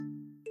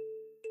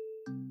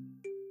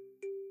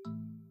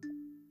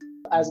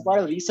as part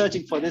of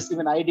researching for this,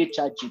 even I did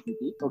chat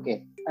GPT.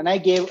 Okay. And I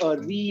gave a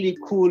really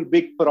cool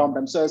big prompt.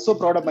 I'm so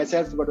proud of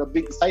myself about the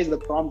big size of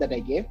the prompt that I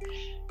gave.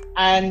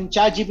 And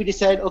ChatGPT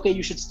said, okay,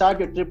 you should start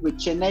your trip with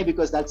Chennai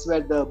because that's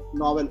where the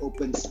novel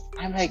opens.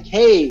 I'm like,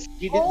 hey,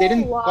 they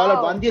didn't call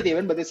out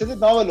Vandiyathevan, but they said the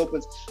novel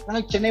opens. I'm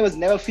like, Chennai was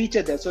never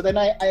featured there. So then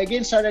I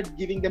again started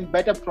giving them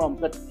better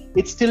prompts, but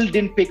it still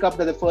didn't pick up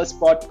that the first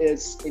spot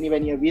is anywhere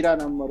near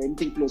Viranam or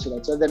anything close to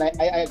that. So then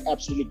I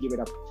absolutely give it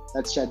up.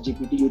 That's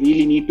ChatGPT. You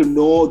really need to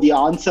know the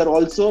answer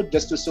also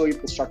just to show if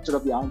the structure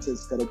of the answer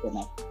is correct or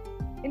not.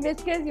 In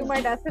which case, you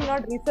might as well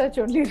not research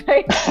only,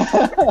 right?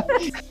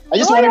 I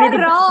just wanted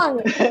you're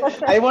wrong.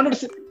 I wanted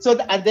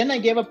to. And then I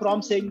gave a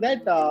prompt saying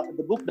that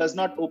the book does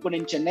not open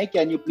in Chennai.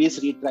 Can you please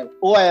retry?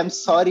 Oh, I am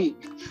sorry.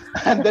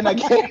 And then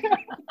again.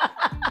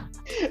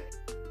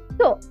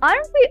 So,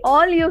 aren't we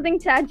all using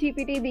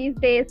ChatGPT these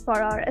days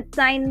for our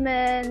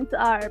assignments,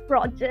 our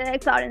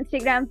projects, our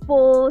Instagram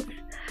posts?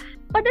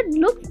 But it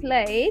looks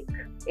like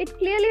it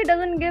clearly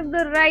doesn't give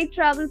the right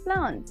travel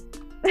plans.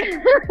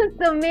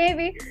 So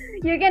maybe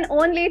you can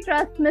only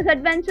trust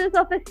misadventures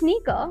of a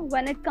sneaker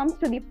when it comes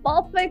to the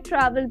perfect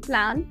travel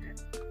plan.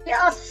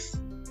 Yes,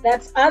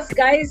 that's us,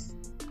 guys.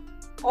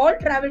 All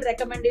travel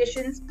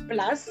recommendations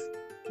plus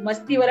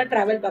Masti wala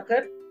travel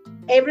bucker,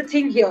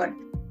 everything here.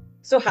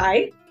 So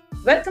hi,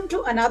 welcome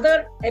to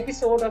another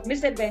episode of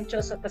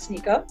Misadventures of a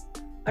Sneaker,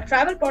 a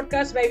travel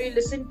podcast where we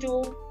listen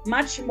to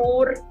much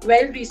more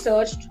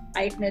well-researched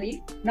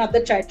itinerary, not the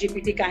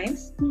ChatGPT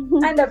kinds.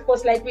 And of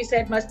course, like we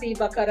said, Masti,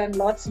 Bakar and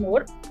lots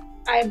more.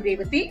 I am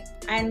Revati,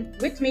 and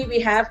with me we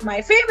have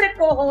my favorite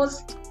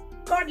co-host,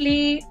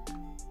 Godly.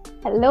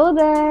 Hello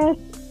there.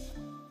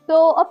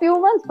 So a few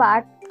months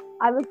back,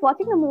 I was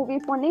watching the movie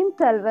Ponniyin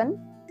Selvan,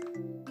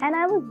 and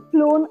I was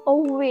blown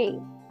away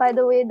by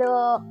the way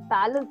the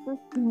palaces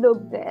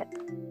looked there.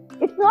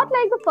 It's not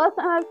like the first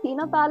time I've seen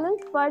a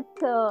palace, but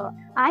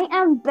I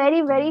am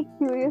very, very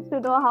curious to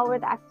know how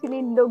it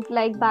actually looked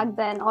like back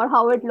then or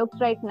how it looks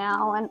right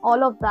now and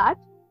all of that.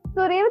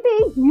 So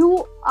Revati,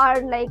 you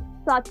are like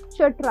such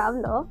a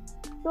traveler.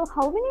 So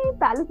how many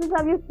palaces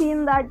have you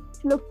seen that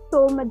look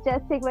so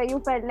majestic where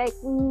you felt like,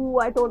 ooh,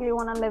 I totally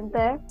want to live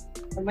there?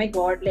 Oh my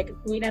God, like a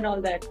queen and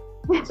all that.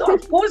 So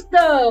of course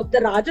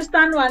the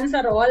Rajasthan ones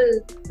are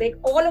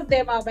all of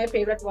them are my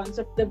favorite ones.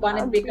 So the one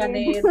in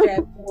Bikaner,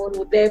 Jaipur,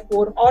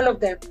 Udaipur, all of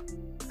them.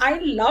 I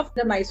love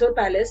the Mysore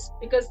Palace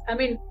because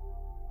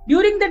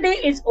during the day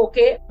it's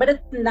okay, but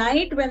at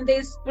night when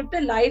they put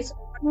the lights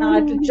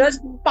on, to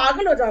just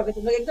pagal ho jaoge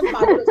tum log, ekdam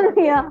pagal ho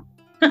jaoge. Yeah.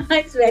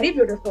 It's very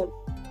beautiful.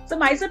 So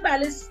Mysore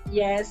Palace,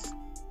 yes.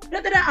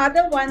 There are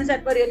other ones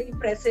that were really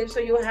impressive. So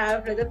you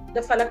have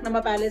the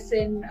Falaknuma Palace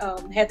in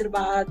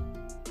Hyderabad.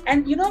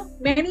 And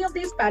many of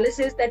these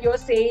palaces that you're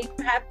saying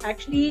have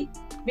actually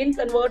been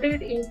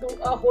converted into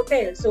a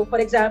hotel. So for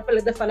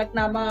example, the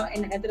Falaknama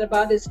in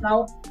Hyderabad is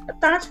now a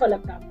Taj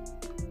Falaknama.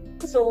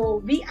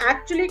 So we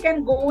actually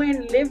can go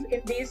and live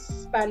in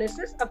these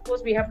palaces. Of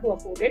course, we have to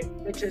afford it,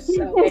 which is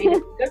very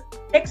difficult.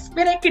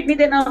 Experience kidney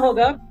dena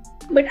hoga.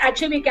 But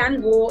actually we can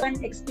go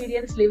and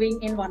experience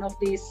living in one of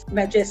these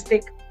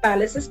majestic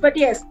palaces. But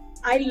yes,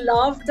 I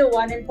love the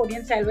one in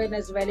Ponniyin Selvan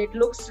as well. It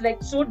looks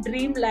like so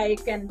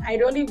dreamlike, and I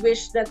really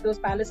wish that those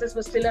palaces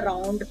were still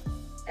around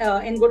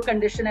in good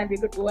condition and we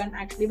could go and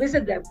actually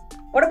visit them.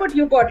 What about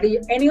you, Godly?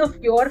 Any of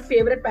your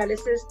favorite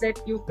palaces that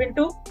you've been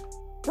to?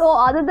 So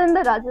other than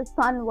the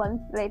Rajasthan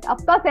ones, right?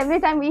 Of course, every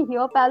time we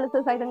hear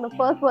palaces, I think the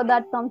first word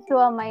that comes to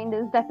our mind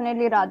is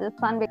definitely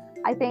Rajasthan.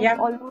 I think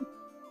almost.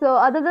 So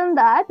other than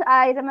that,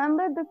 I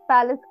remember this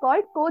palace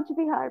called Coach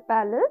Bihar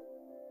Palace.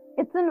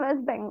 It's in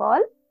West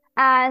Bengal.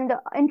 And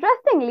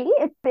interestingly,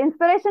 it's the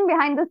inspiration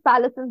behind this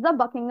palace is the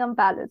Buckingham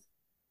Palace.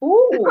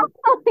 Ooh.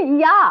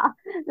 Yeah.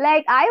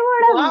 Like I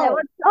would have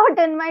never thought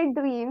in my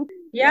dreams.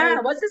 Yeah.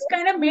 Was this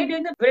kind of made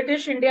in the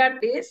British India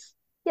days?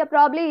 Yeah,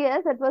 probably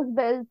yes. It was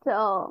built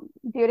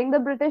during the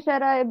British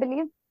era, I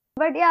believe.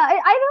 But yeah,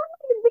 I remember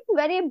it being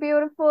very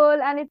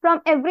beautiful, and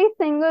from every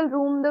single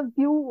room, the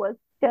view was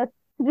just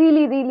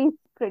really, really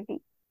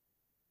pretty.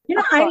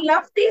 I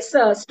love these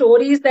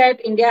stories that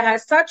India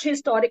has, such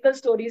historical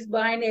stories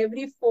behind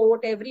every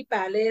fort, every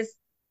palace.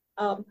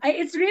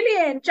 It's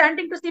really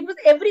enchanting to see because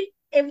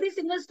every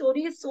single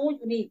story is so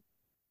unique.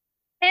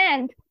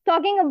 And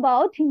talking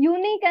about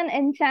unique and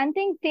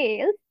enchanting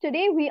tales,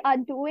 today we are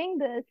doing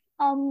this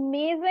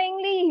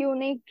amazingly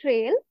unique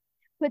trail,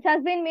 which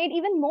has been made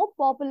even more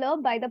popular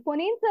by the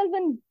Ponniyin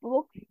Selvan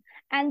books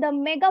and the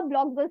mega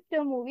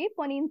blockbuster movie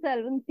Ponniyin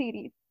Selvan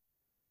series.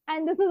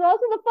 And this is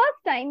also the first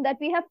time that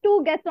we have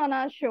two guests on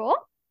our show,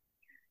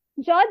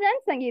 George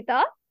and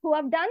Sangeetha, who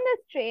have done this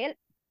trail.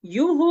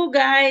 Yoo-hoo,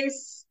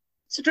 guys.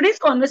 So today's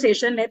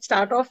conversation, let's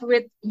start off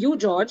with you,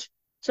 George.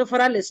 So for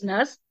our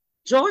listeners,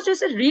 George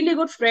is a really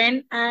good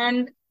friend,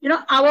 and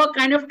our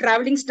kind of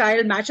traveling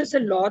style matches a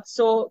lot.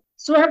 So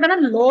I've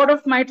done a lot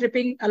of my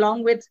tripping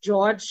along with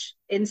George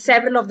in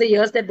several of the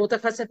years that both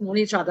of us have known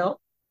each other.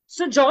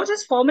 So George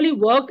has formerly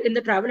worked in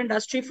the travel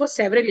industry for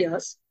several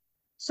years.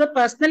 So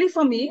personally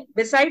for me,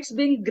 besides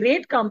being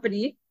great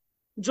company,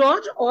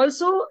 George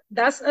also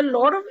does a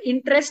lot of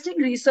interesting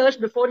research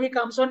before he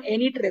comes on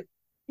any trip.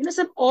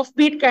 Some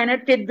offbeat kind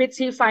of tidbits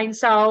he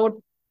finds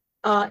out.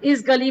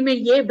 इस गली में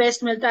ये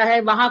best मिलता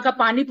है, वहां का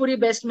पानी पूरी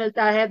बेस्ट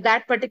मिलता है,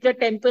 that particular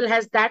temple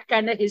has that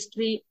kind of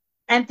history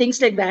and things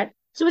like that.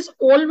 So it's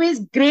always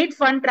great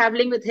fun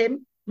traveling with him.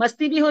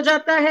 मस्ती भी हो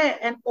जाता है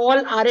and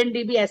all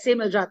R&D भी ऐसे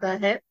मिल जाता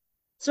है.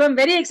 So I'm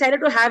very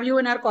excited to have you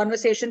in our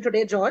conversation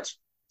today, George.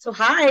 So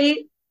hi.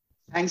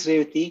 Thanks,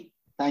 Revati.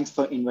 Thanks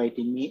for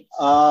inviting me.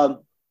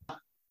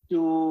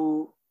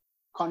 To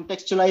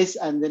contextualize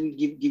and then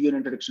give you an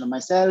introduction of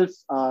myself.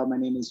 My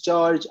name is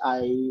George.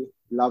 I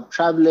love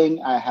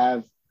traveling. I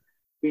have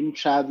been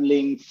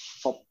traveling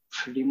for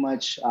pretty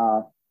much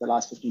the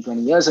last 15,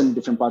 20 years in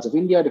different parts of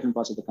India, different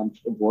parts of the country,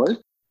 the world.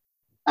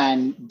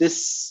 And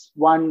this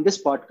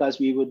podcast,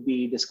 we would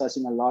be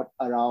discussing a lot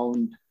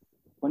around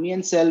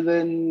Ponniyin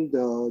Selvan,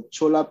 the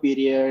Chola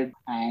period,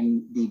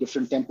 and the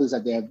different temples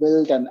that they have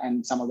built,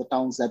 and some of the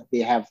towns that they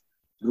have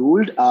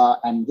ruled.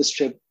 And this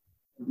trip,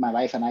 my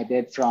wife and I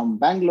did from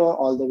Bangalore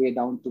all the way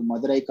down to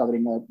Madurai,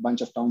 covering a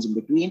bunch of towns in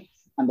between,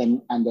 and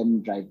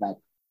then drive back.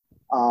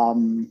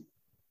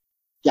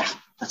 Yeah,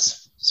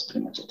 that's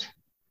pretty much it.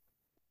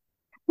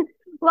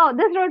 Wow,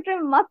 this road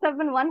trip must have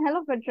been one hell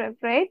of a trip,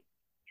 right?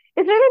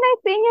 It's really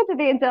nice seeing you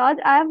today, George.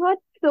 I have heard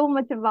so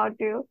much about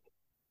you.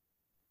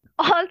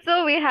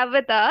 Also, we have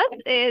with us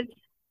is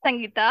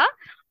Sangeetha,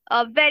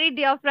 a very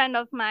dear friend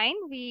of mine.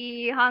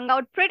 We hung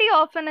out pretty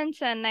often in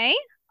Chennai.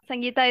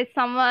 Sangeetha is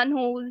someone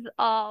who's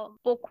a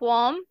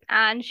bookworm,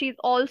 and she's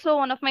also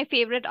one of my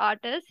favorite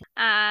artists.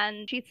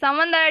 And she's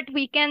someone that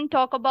we can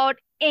talk about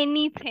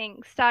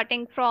anything,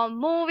 starting from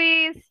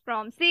movies,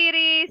 from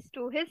series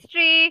to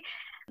history,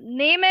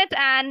 name it.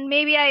 And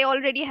maybe I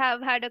already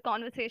have had a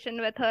conversation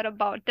with her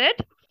about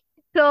it.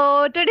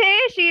 So today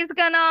she's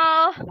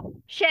gonna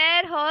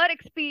share her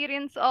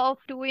experience of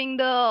doing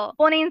the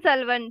Ponniyin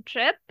Selvan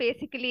trip,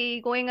 basically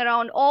going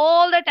around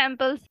all the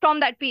temples from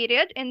that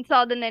period in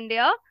southern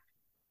India.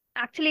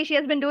 Actually, she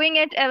has been doing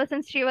it ever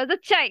since she was a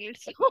child.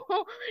 So,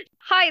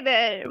 hi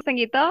there,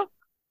 Sangeetha.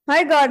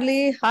 Hi,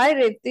 Godly. Hi,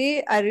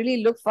 Revati. I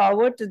really look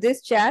forward to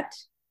this chat.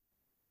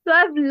 So,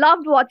 I've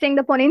loved watching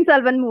the Ponniyin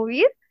Selvan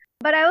movies.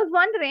 But I was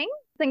wondering,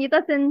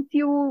 Sangeetha, since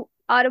you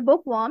are a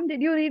bookworm,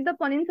 did you read the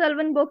Ponniyin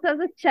Selvan books as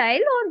a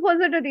child, or was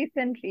it a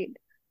recent read?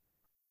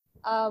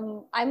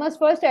 I must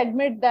first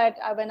admit that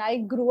when I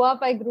grew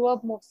up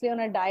mostly on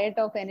a diet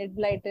of Enid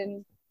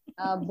Blyton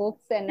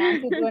books and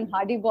Nancy Drew and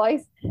Hardy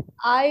Boys.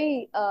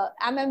 I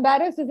am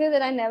embarrassed to say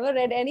that I never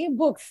read any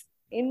books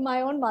in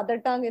my own mother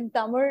tongue in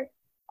Tamil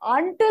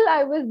until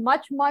I was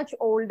much, much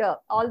older.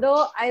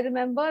 Although I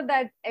remember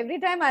that every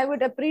time I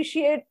would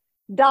appreciate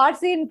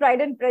Darcy in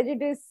Pride and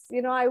Prejudice,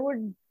 I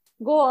would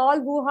go all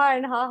boo-ha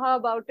and ha-ha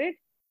about it.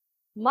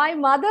 My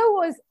mother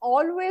was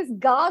always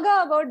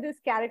gaga about this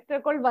character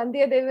called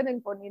Vandiyadevan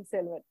in Ponniyin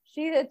Selvan.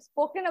 She had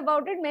spoken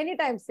about it many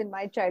times in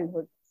my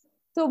childhood.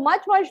 So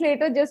much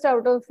later, just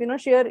out of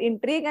sheer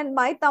intrigue, and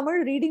my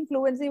Tamil reading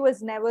fluency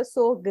was never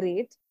so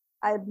great.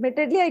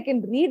 Admittedly, I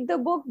can read the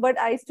book, but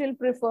I still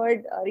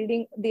preferred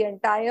reading the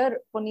entire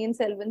Ponniyin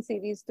Selvan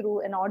series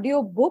through an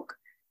audio book.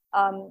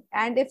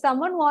 And if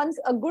someone wants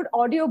a good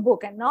audio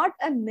book and not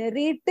a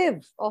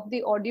narrative of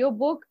the audio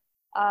book,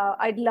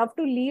 I'd love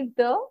to leave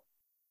the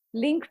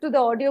link to the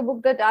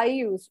audiobook that I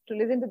used to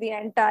listen to the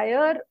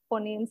entire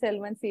Ponniyin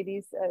Selvan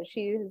series.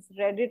 She has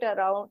read it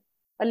around.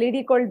 A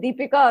lady called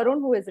Deepika Arun,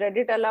 who has read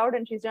it aloud,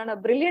 and she's done a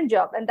brilliant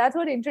job. And that's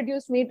what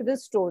introduced me to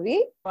this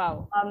story.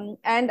 Wow.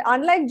 And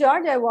unlike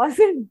George, I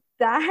wasn't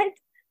that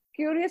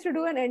curious to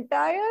do an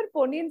entire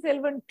Ponniyin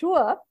Selvan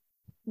tour.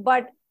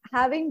 But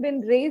having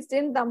been raised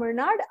in Tamil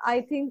Nadu, I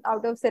think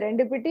out of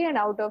serendipity and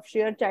out of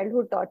sheer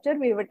childhood torture,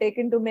 we were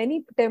taken to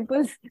many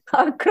temples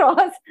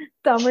across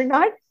Tamil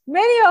Nadu,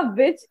 many of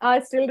which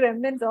are still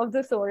remnants of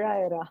the Sora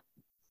era.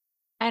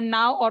 And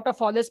now, out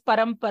of all this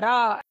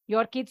parampara,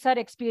 your kids are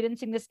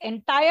experiencing this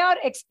entire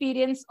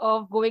experience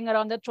of going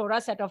around the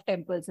Chora set of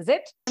temples, is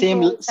it?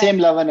 Same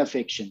love and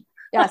affection.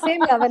 Yeah, same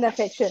love and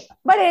affection.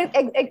 But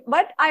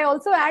I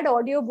also add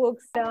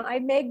audiobooks. I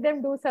make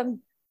them do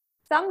some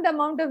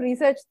amount of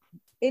research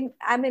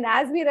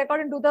as we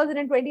record in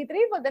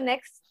 2023 for the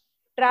next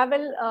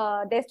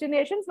travel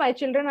destinations, my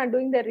children are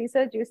doing their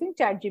research using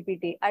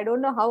ChatGPT. I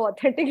don't know how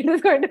authentic it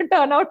is going to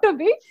turn out to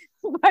be,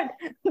 but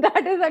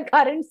that is a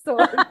current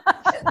source.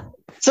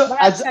 So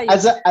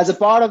as a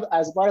part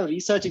of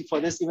researching for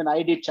this, even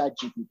I did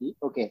ChatGPT.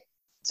 Okay.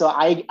 So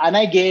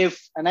I gave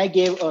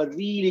a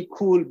really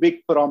cool big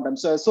prompt. I'm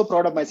so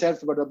proud of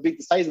myself about the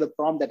size of the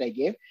prompt that I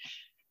gave.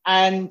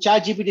 And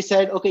ChatGPT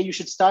said, okay, you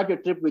should start your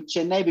trip with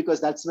Chennai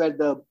because that's where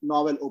the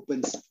novel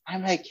opens.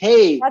 I'm like,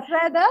 hey. That's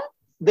where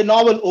the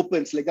novel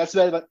opens. Like that's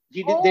where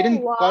they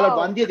didn't call it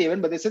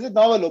Vandiyadevan, but they said the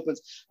novel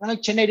opens. I'm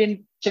like,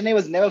 Chennai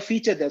was never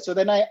featured there. So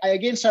then I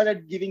again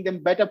started giving them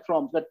better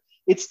prompts, but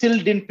it still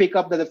didn't pick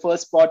up that the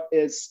first spot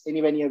is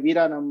anywhere near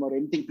Viranam or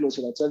anything close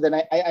to that. So then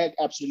I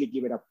absolutely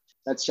give it up.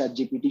 That's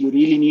ChatGPT. You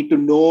really need to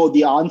know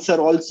the answer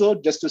also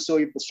just to show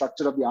if the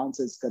structure of the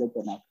answer is correct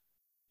or not.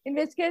 In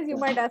which case, you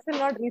might as well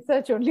not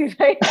research only,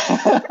 right?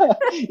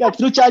 Yeah,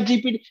 through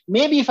ChatGPT.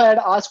 Maybe if I had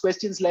asked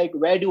questions like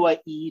where do I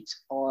eat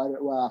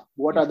or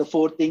what are the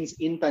 4 things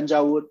in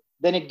Tanjavur,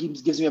 then it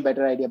gives me a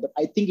better idea. But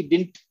I think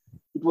it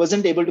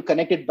wasn't able to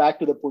connect it back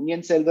to the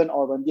Ponniyin Selvan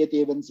or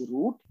Vandiyathevan's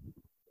route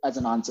as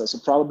an answer. So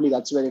probably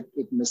that's where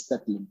it missed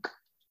that link.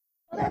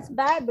 Well, that's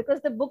bad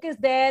because the book is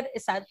there.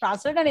 It's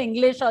translated in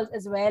English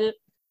as well.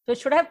 So it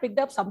should have picked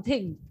up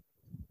something.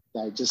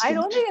 Yeah, I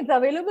don't think it's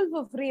available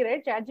for free,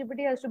 right?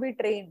 ChatGPT has to be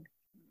trained.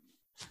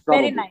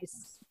 Probably. Very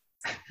nice.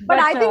 But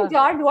I think,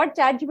 George, what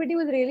ChatGPT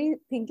was really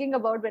thinking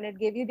about when it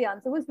gave you the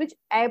answer was which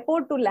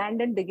airport to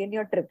land and begin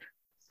your trip.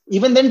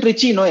 Even then,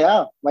 Trichy,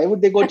 yeah. Why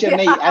would they go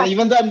Chennai? Yeah. And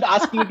even though I'm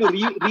asking you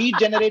to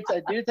regenerate,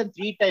 I did it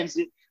 3 times.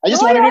 I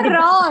just wanted you to.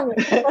 Wrong.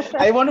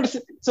 I wanted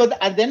to.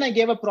 And then I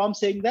gave a prompt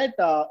saying that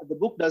the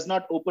book does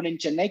not open in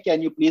Chennai.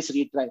 Can you please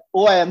retry?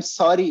 Oh, I am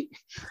sorry.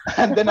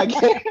 And then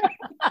again,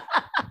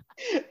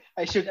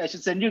 I should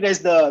send you guys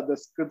the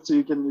script so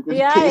you can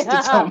paste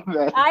it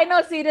somewhere. I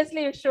know,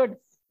 seriously, you should.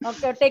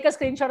 Okay, take a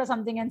screenshot or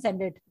something and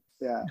send it.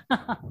 Yeah.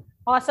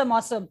 Awesome.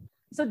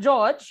 So,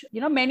 George,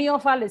 many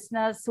of our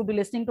listeners who be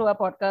listening to our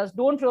podcast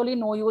don't really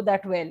know you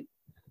that well.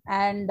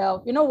 And,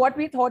 what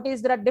we thought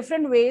is there are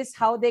different ways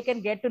how they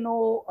can get to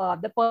know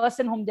the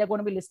person whom they're going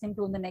to be listening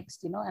to in the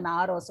next, an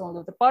hour or so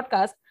of the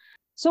podcast.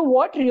 So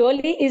what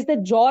really is the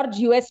George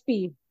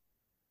USP?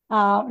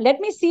 Let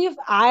me see if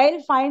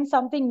I'll find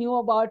something new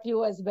about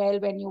you as well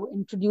when you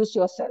introduce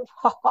yourself.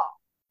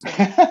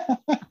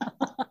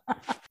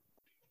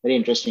 Very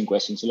interesting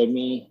question. So let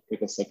me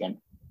take a second.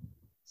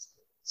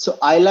 So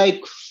I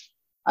like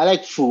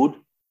food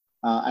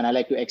and I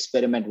like to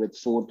experiment with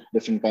food,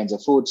 different kinds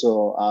of food.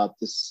 So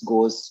this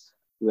goes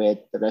with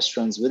the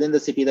restaurants within the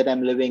city that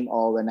I'm living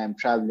or when I'm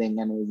traveling,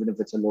 and even if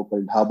it's a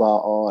local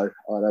dhaba or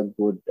a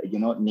good,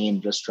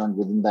 named restaurant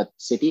within that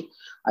city,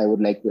 I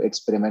would like to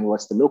experiment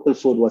what's the local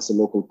food, what's the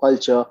local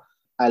culture.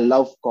 I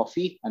love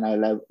coffee and I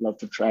love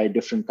to try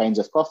different kinds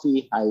of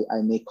coffee.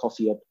 I make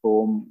coffee at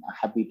home.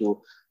 Happy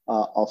to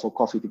offer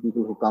coffee to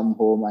people who come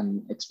home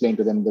and explain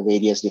to them the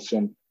various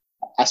different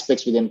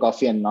aspects within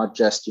coffee and not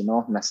just,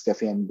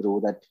 Nescafe and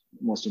brew that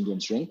most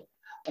Indians drink.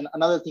 And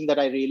another thing that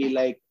I really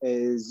like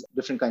is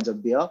different kinds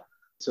of beer.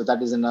 So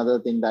that is another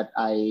thing that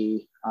I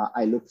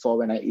look for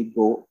when I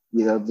go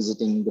either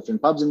visiting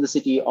different pubs in the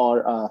city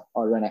or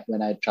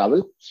when I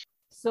travel.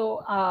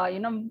 So,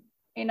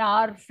 in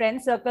our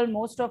friend circle,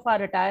 most of our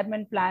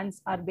retirement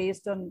plans are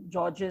based on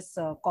George's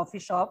coffee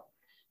shop.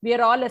 We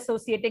are all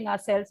associating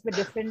ourselves with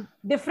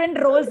different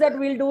roles that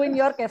we'll do in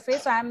your cafe.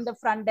 So I'm the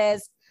front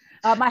desk.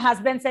 My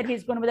husband said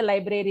he's going to be the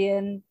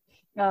librarian.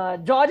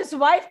 George's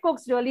wife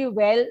cooks really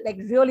well, like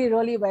really,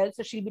 really well.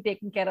 So she'll be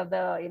taking care of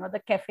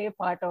the cafe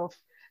part of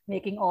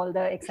making all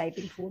the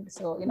exciting food.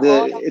 So,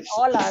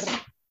 all are.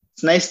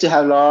 It's nice to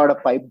have a lot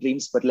of pipe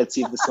dreams, but let's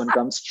see if this one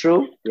comes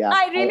true. Yeah,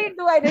 I really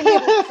hope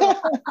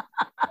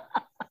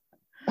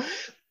so.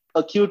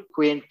 A cute,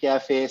 quaint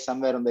cafe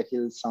somewhere on the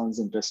hills sounds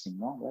interesting,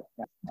 no? But,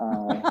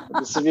 yeah.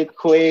 This will be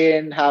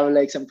quaint, have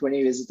like some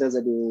 20 visitors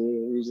a day.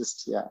 We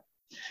just, yeah.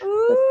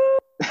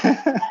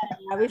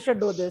 Yeah, we should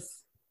do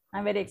this.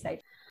 I'm very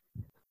excited.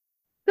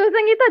 So,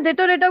 Sangeetha,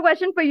 ditto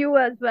question for you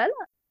as well.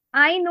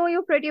 I know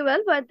you pretty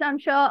well, but I'm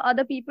sure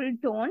other people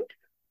don't.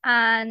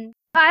 And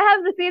I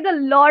have received a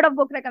lot of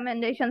book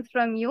recommendations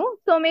from you.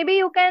 So maybe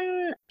you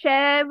can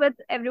share with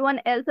everyone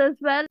else as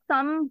well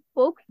some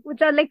books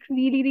which are like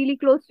really, really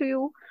close to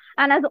you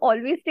and has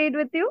always stayed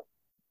with you.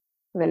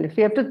 Well, if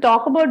you have to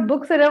talk about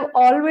books that have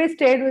always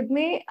stayed with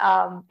me,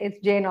 it's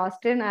Jane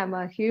Austen. I'm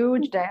a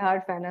huge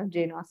diehard fan of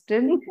Jane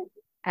Austen.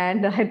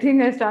 And I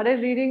think I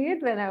started reading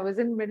it when I was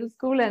in middle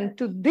school. And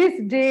to this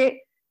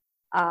day,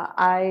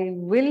 I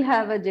will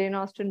have a Jane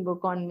Austen book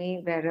on me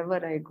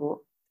wherever I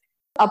go.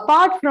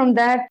 Apart from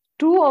that,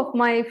 2 of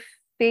my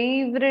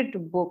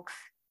favorite books.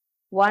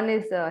 One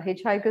is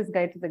Hitchhiker's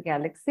Guide to the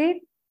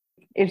Galaxy.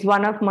 It's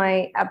one of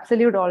my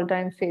absolute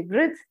all-time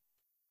favorites.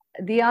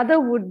 The other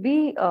would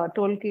be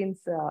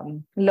Tolkien's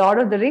Lord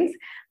of the Rings.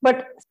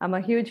 But I'm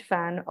a huge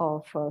fan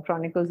of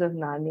Chronicles of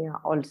Narnia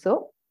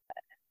also.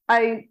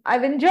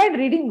 I've enjoyed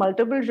reading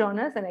multiple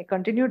genres and I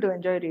continue to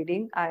enjoy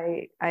reading.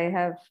 I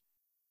have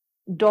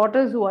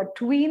daughters who are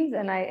tweens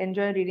and I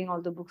enjoy reading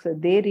all the books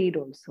that they read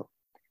also.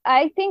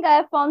 I think I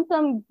have found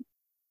some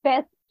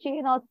best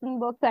Jane Austen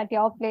books at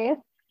your place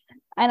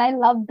and I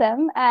love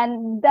them.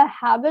 And the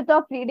habit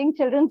of reading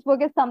children's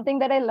book is something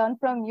that I learned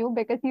from you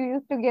because you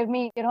used to give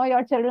me,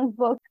 your children's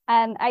books.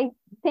 And I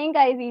think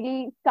I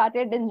really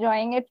started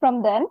enjoying it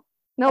from then.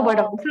 No, but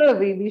also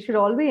we should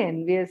all be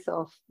envious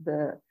of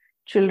the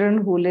children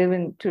who live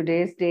in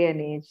today's day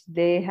and age.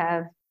 They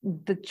have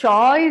the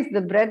choice, the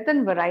breadth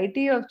and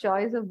variety of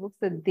choice of books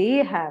that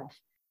they have,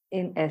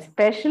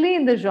 especially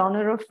in the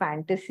genre of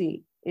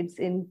fantasy. It's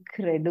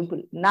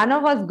incredible. None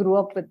of us grew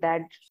up with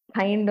that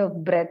kind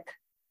of breadth.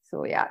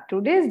 So yeah,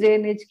 today's day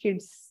and age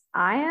kids,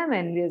 I am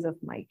envious of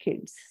my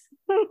kids.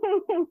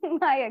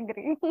 I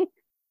agree.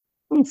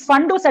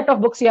 Fundu set of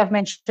books you have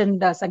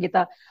mentioned,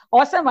 Sangeeta.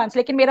 Awesome ones.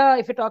 Like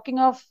if you're talking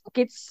of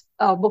kids'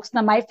 books,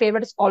 now my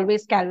favorite is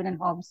always Calvin and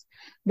Hobbes.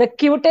 The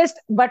cutest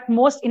but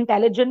most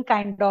intelligent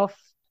kind of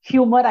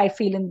humor I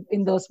feel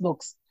in those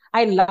books.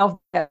 I love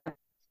them.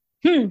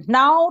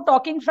 Now,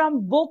 talking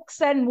from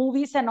books and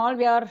movies and all,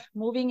 we are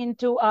moving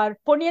into our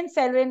Ponniyin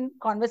Selvan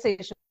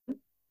conversation.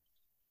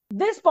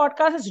 This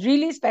podcast is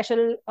really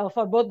special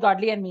for both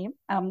Godly and me.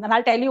 And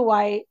I'll tell you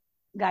why,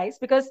 guys,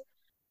 because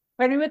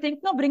when we were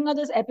thinking of bringing on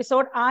this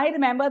episode, I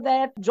remember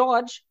that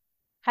George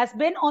has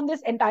been on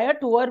this entire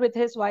tour with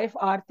his wife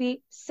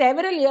Aarti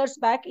several years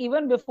back,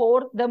 even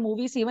before the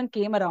movies even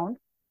came around.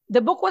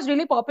 The book was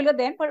really popular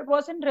then, but it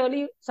wasn't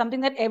really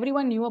something that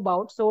everyone knew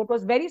about. So it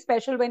was very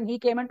special when he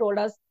came and told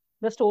us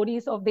the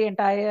stories of the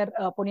entire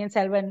Ponniyin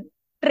Selvan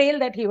trail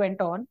that he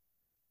went on.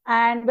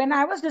 And when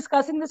I was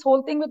discussing this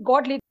whole thing with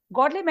Godly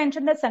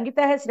mentioned that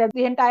Sangeetha has read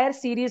the entire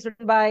series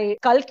written by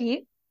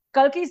Kalki.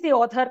 Kalki is the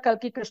author,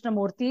 Kalki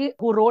Krishnamurti,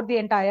 who wrote the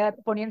entire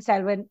Ponniyin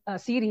Selvan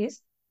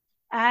series.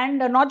 And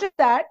not just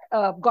that,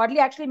 Godly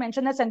actually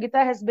mentioned that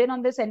Sangeetha has been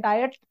on this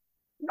entire,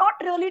 not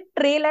really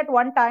trail at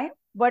one time,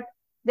 but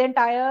the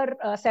entire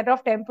set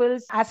of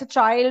temples as a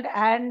child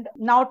and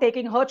now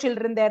taking her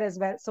children there as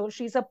well. So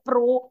she's a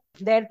pro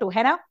there too.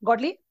 Henna,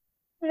 Godly?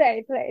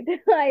 Right.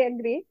 I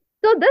agree.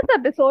 So this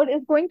episode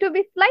is going to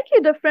be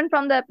slightly different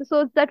from the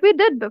episodes that we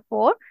did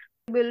before.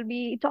 We'll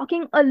be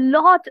talking a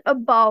lot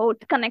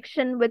about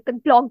connection with the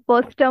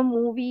blockbuster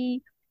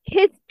movie,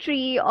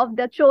 history of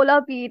the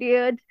Chola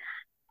period,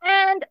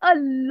 and a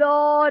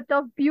lot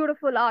of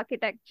beautiful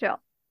architecture.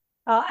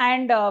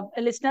 And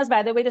listeners,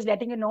 by the way, just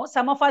letting you know,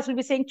 some of us will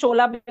be saying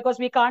Chola because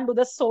we can't do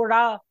the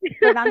Sora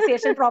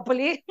pronunciation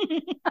properly.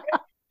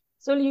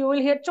 So you will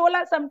hear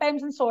Chola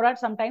sometimes and Sora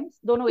sometimes.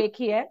 Dono ek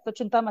hi hai, so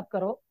chinta mat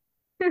karo.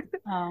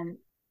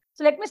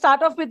 So let me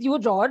start off with you,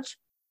 George.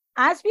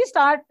 As we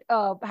start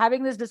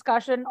having this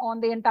discussion on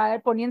the entire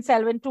Ponniyin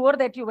Selvan tour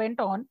that you went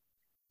on,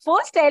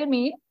 first tell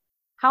me,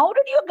 how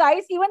did you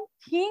guys even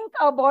think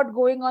about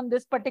going on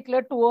this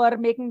particular tour,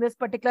 making this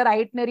particular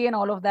itinerary and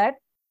all of that?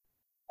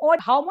 Or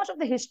how much of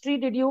the history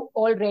did you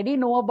already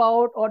know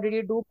about, or did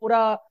you do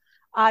pura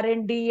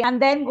R&D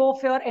and then go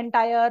for your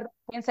entire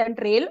Ponniyin Selvan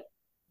trail?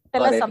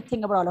 Tell us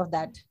something about all of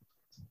that.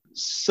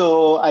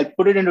 So I'll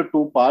put it into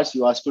two parts.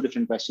 You asked two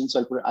different questions,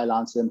 so I'll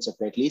answer them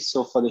separately.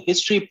 So for the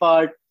history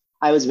part,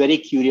 I was very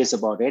curious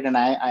about it, and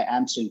I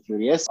am still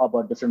curious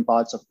about different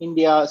parts of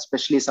India,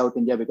 especially South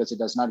India, because it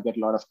does not get a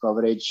lot of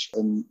coverage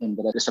in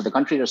the rest of the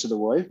country, rest of the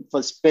world.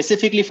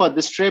 Specifically for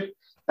this trip,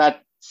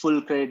 that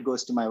full credit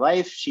goes to my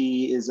wife.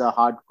 She is a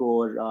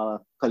hardcore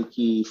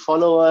Kalki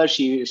follower.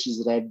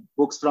 She's read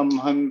books from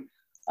him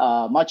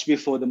much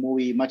before the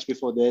movie, much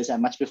before this,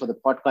 and much before the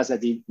podcast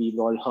that we've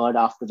all heard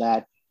after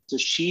that. So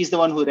she's the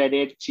one who read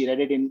it. She read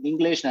it in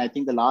English. And I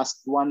think the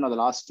last one or the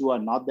last two are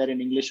not there in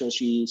English. So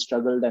she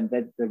struggled and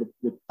read it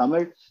with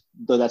Tamil,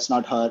 though that's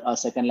not her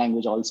second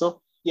language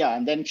also. Yeah.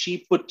 And then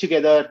she put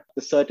together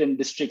the certain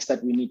districts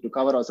that we need to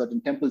cover or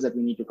certain temples that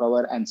we need to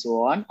cover and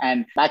so on.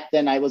 And back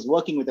then I was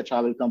working with a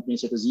travel company.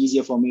 So it was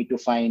easier for me to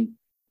find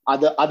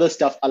other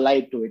stuff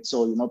allied to it.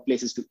 So,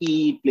 places to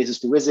eat, places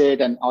to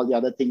visit, and all the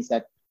other things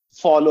that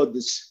follow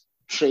this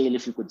trail,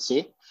 if you could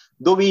say.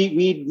 Though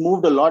we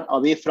moved a lot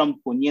away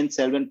from Ponniyin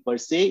Selvan per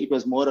se, it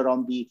was more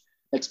around the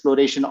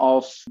exploration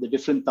of the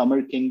different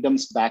Tamil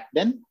kingdoms back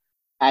then,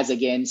 as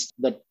against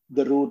the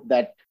route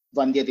that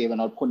Vandiyadevan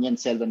or Ponniyin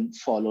Selvan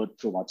followed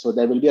throughout. So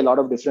there will be a lot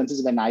of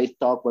differences when I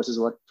talk versus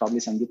what probably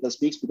Sangeetha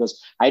speaks,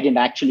 because I didn't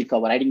actually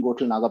cover, I didn't go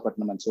to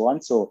Nagapattinam and so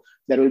on. So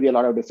there will be a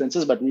lot of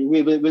differences, but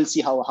we'll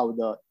see how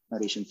the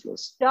narration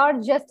flows.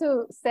 George, just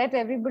to set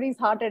everybody's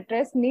heart at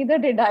rest, neither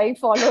did I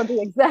follow the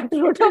exact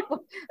route of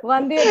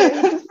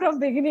Vandiyadevan from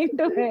beginning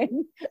to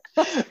end.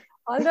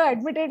 Although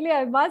admittedly,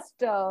 I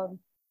must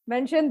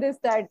mention this,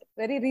 that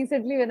very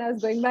recently when I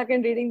was going back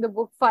and reading the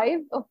book 5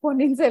 of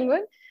Ponniyin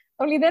Selvan,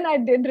 only then I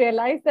did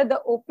realize that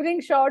the opening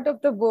shot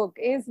of the book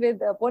is with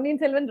Ponniyin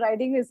Selvan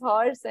riding his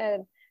horse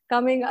and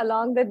coming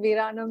along that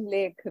Veeranam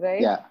lake,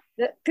 right? Yeah.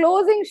 The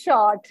closing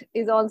shot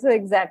is also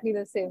exactly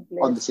the same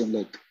place. On the same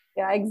lake.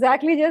 Yeah,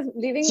 exactly. Just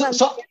leaving.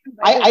 So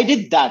I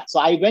did that.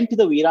 So I went to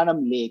the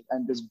Veeranam lake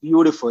and it was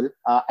beautiful.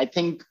 I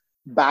think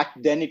back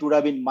then it would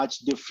have been much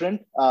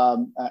different.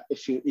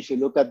 If you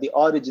look at the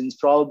origins,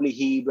 probably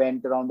he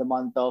went around the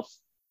month of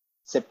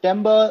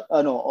September,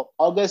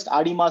 August,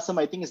 Adi Masam,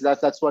 I think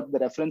that's what the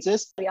reference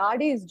is. The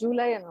Adi is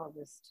July and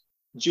August.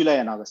 July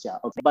and August, yeah.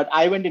 Okay. But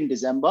I went in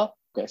December.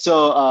 Okay.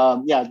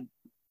 So,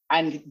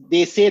 and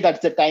they say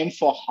that's the time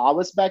for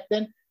harvest back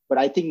then. But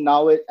I think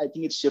now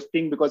it's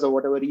shifting because of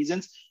whatever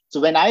reasons. So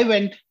when I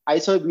went, I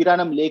saw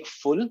Veeranam Lake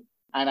full,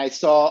 and I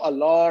saw a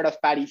lot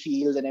of paddy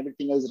fields and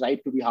everything else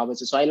ripe to be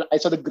harvested. So I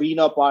saw the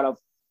greener part of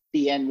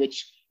TN,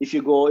 which if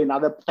you go in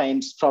other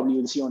times, probably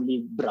you'll see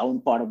only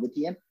brown part of the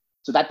TN.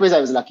 So that way I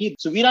was lucky.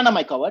 So Veeranam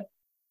I covered.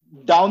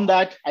 Down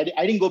that, I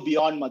didn't go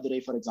beyond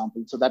Madurai, for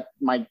example. So that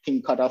my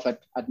thing cut off at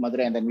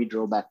Madurai, and then we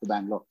drove back to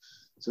Bangalore.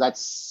 So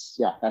that's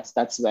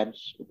where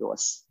it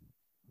was.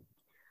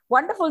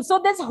 Wonderful. So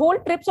this whole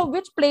trip, so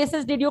which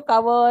places did you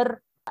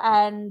cover?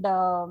 And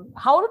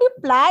how did you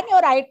plan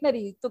your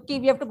itinerary? So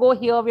we have to go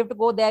here, we have to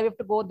go there, we have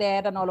to go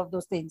there, and all of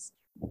those things.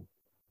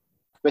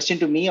 Question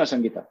to me or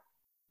Sangeetha?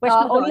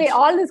 Only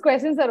all these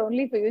questions are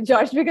only for you,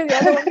 Josh, because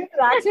you're the one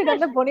who's actually done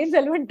the Ponniyin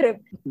Selvan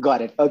trip.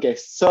 Got it. Okay.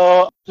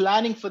 So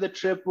planning for the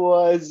trip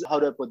was, how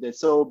do I put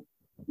this? So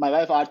my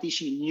wife Aarti,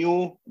 she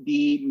knew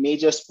the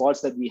major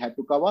spots that we had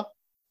to cover.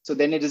 So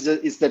then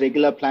it's the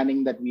regular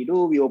planning that we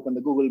do. We open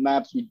the Google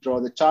Maps, we draw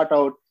the chart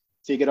out,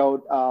 figure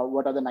out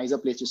what are the nicer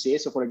places to stay.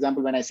 So for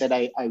example, when I said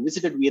I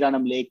visited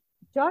Veeranam Lake.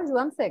 George,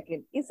 1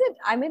 second. Is it,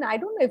 I mean, I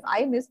don't know if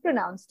I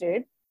mispronounced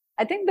it.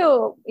 I think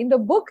in the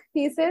book,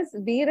 he says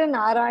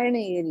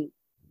Veeranarayaneri.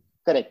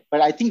 Correct. But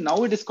I think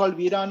now it is called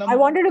Veeranam. I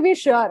wanted to be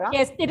sure. Huh?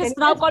 Yes, it is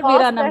now called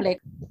Veeranam Lake.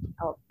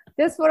 Oh,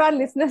 just for our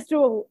listeners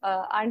to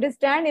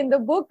understand, in the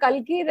book,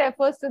 Kalki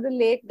refers to the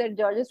lake that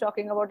George is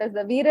talking about as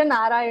the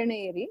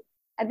Veeranarayaneri.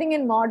 I think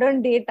in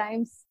modern day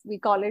times, we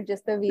call it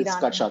just the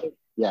Veeranam Lake.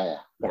 Yeah.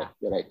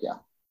 You're right. Yeah.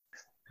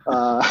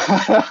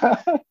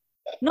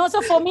 No,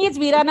 so for me, it's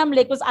Veeranam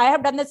Lake because I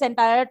have done this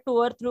entire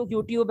tour through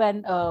YouTube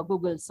and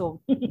Google.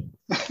 So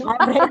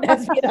I've read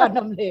as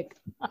Veeranam Lake.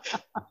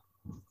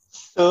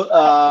 So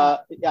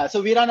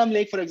so Veeranam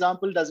Lake, for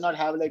example, does not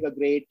have like a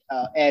great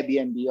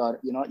Airbnb or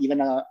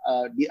even a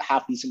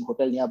half decent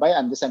hotel nearby.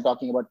 And this I'm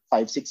talking about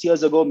 5-6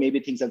 years ago. Maybe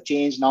things have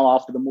changed now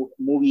after the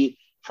movie.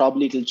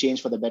 Probably it will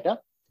change for the better.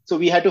 So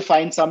we had to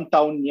find some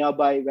town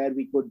nearby where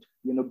we could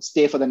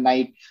stay for the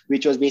night,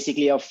 which was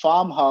basically a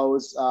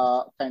farmhouse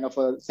kind of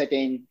a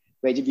setting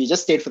where we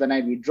just stayed for the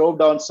night. We drove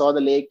down, saw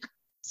the lake,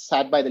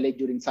 sat by the lake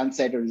during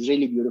sunset. It was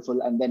really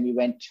beautiful. And then we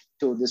went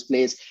to this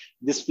place.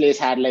 This place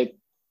had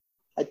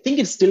I think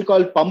it's still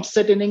called pump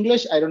set in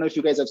English. I don't know if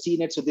you guys have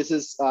seen it. So this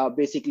is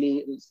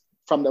basically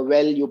from the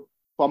well, you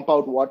pump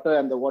out water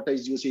and the water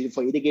is used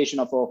for irrigation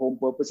of our home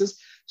purposes.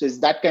 So it's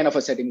that kind of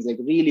a setting. It's like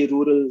really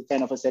rural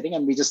kind of a setting.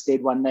 And we just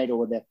stayed one night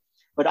over there.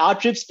 But our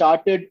trip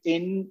started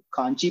in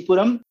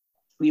Kanchipuram.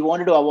 We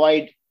wanted to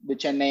avoid the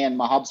Chennai and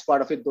Mahab's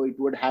part of it, though it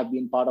would have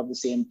been part of the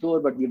same tour,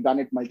 but we've done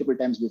it multiple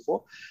times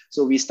before.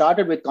 So we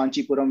started with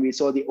Kanchipuram. We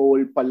saw the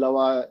old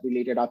Pallava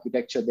related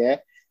architecture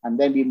there. And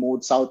then we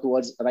moved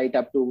southwards right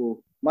up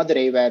to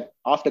Madurai, where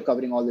after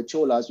covering all the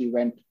Cholas, we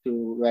went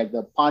to where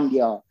the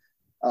Pandya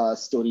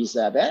stories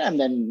are there. And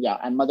then,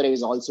 and Madurai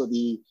is also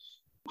the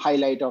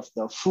highlight of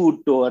the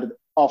food tour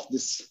of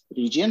this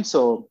region.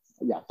 So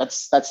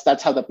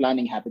that's how the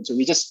planning happened. So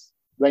we just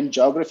went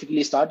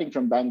geographically starting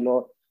from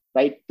Bangalore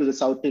right to the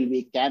south till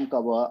we can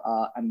cover,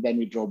 and then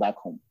we drove back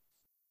home.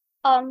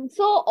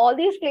 So all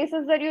these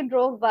places that you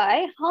drove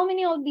by, how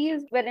many of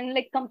these were in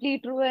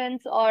complete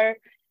ruins, or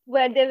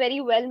were they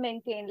very well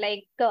maintained?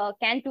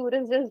 Can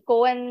tourists just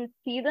go and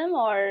see them,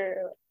 or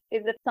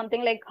is it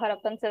something like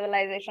Harappan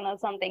civilization or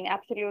something,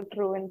 absolute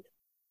ruins?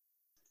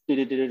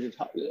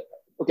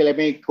 Okay, let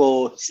me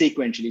go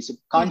sequentially. So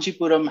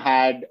Kanchipuram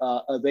had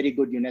a very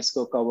good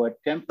UNESCO covered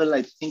temple.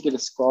 I think it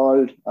is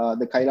called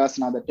the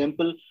Kailasanatha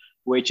temple,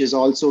 which is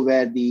also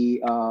where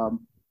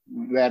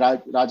where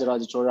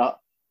Rajaraja Chola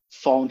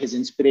found his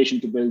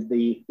inspiration to build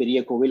the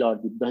Periya Kovil or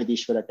the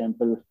Brihadishwara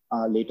temple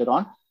later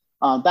on.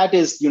 That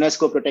is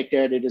UNESCO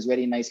protected. It is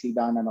very nicely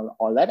done and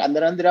all that. And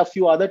then there are a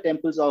few other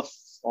temples of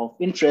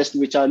interest,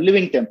 which are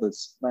living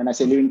temples. When I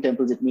say living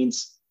temples, it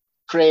means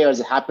prayers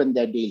happen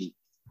there daily.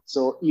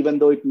 So even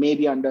though it may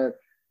be under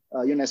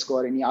UNESCO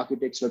or any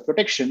architectural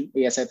protection,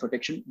 ASI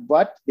protection,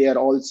 but they are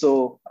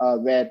also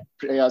where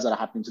prayers are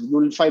happening. So you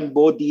will find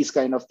both these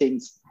kind of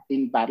things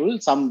in parallel.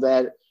 Some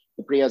where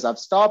the prayers have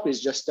stopped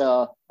is just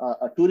a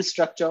tourist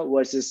structure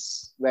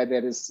versus where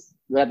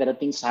there are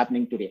things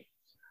happening today.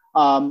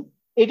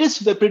 It is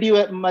pretty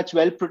much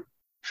well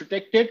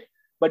protected,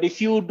 but if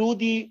you do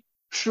the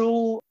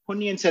true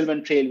Ponniyin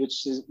Selvan trail,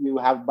 which is, you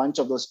have a bunch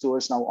of those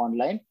tours now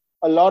online,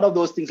 a lot of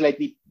those things like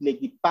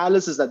the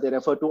palaces that they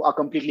refer to are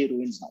completely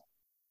ruins now,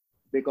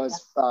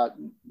 because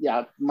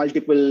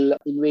multiple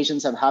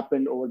invasions have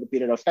happened over the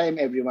period of time.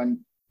 Everyone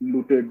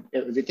looted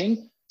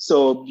everything,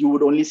 so you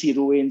would only see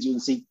ruins. You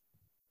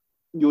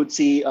would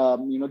see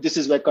this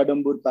is where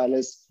Kadambur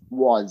Palace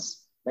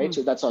was, right?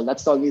 So that's all.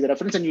 That's only the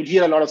reference, and you'll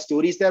hear a lot of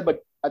stories there. But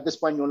at this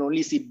point, you'll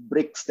only see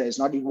bricks there. It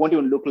won't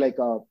even look like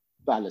a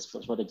palace,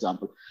 for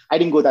example. I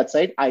didn't go that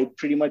side. I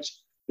pretty much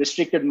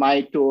restricted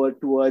my tour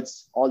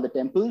towards all the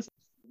temples.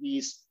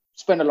 We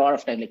spent a lot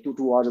of time, like 2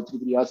 hours or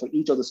 3 hours for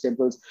each of those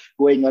temples,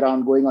 going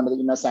around, going under the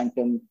inner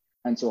sanctum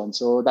and so on.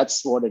 So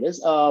that's what it is.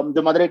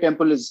 The Madurai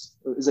temple is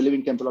a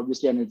living temple,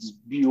 obviously, and it's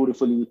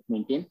beautifully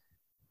maintained.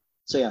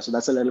 So so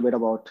that's a little bit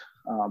about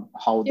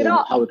how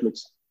it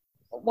looks.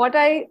 What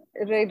I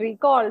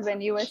recall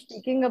when you were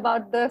speaking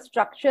about the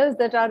structures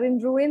that are in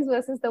ruins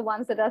versus the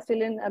ones that are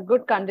still in a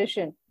good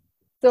condition.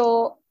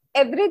 So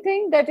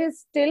everything that is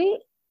still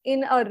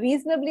in a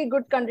reasonably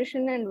good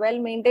condition and well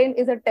maintained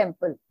is a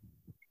temple.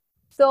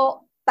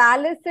 So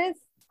palaces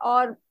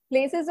or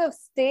places of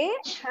stay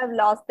have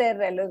lost their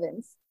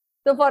relevance.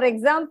 So for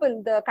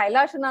example, the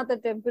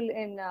Kailashanatha temple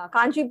in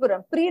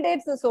Kanchipuram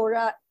predates the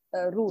Sora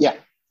rule. Yeah.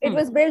 It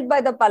was built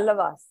by the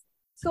Pallavas.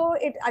 So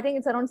I think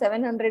it's around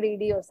 700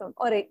 AD or something,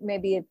 or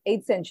maybe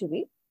 8th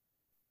century.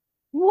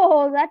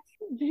 Whoa, that's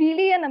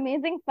really an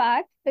amazing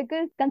fact,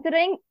 because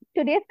considering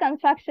today's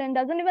construction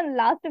doesn't even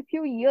last a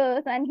few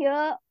years, and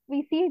here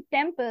we see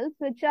temples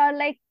which are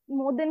like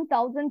more than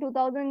 1,000,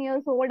 2,000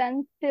 years old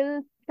and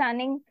still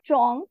standing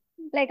strong.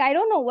 Like, I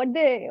don't know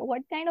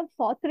what kind of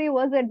sorcery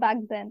was it back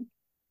then.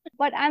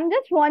 But I'm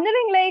just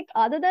wondering, like,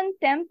 other than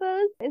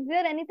temples, is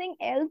there anything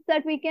else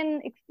that we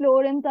can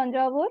explore in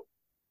Tanjavur?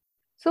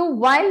 So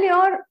while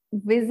you're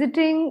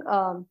visiting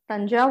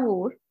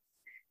Tanjavur,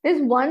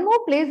 there's one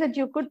more place that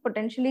you could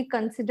potentially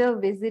consider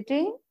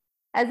visiting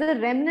as a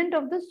remnant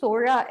of the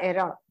Sora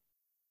era.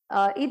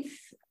 It's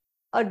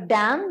a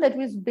dam that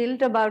was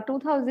built about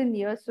 2,000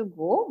 years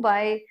ago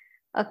by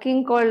a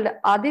king called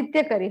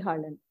Aditya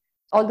Karihalan.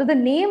 Although the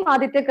name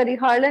Aditya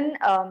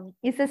Karihalan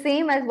is the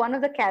same as one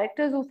of the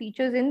characters who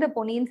features in the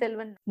Ponniyin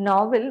Selvan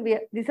novel,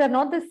 these are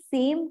not the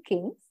same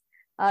kings.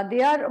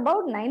 They are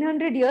about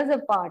 900 years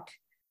apart.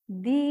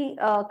 The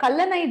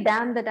Kallanai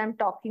Dam that I'm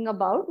talking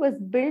about was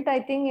built, I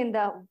think,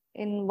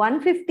 in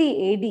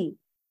 150 AD.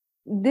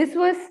 This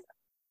was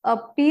a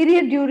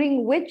period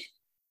during which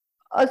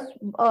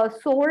a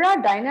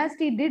Sora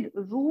dynasty did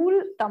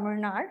rule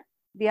Tamil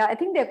Nadu. I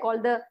think they're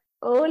called the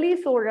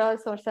early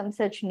Soras or some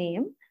such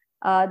name.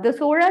 The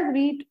Soras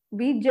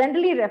we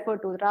generally refer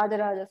to,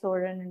 Rajaraja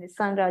Soran and his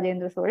son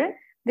Rajendra Soran.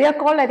 They are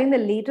called, I think, the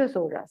later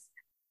Soras.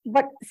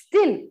 But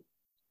still,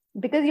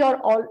 because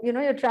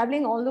you're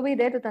traveling all the way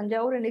there to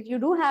Tanjavur, and if you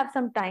do have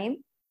some time,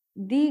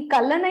 the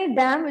Kallanai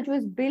Dam, which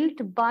was built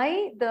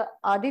by the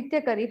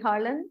Aditya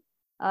Karihalan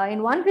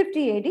in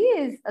 150 AD,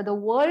 is the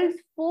world's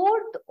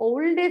 4th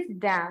oldest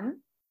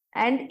dam,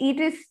 and it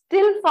is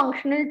still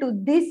functional to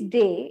this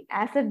day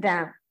as a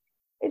dam.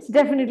 It's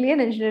definitely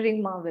an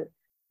engineering marvel.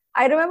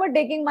 I remember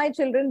taking my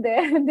children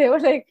there, and they were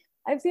like,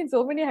 I've seen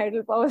so many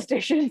hydropower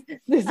stations.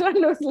 This one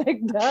looks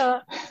like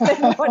duh.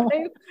 Like, what are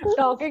you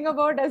talking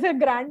about as a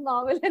grand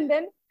marvel? And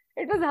then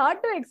it was hard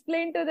to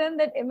explain to them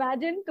that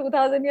imagine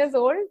 2,000 years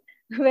old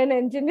when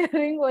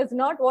engineering was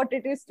not what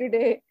it is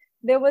today.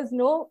 There were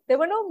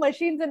no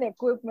machines and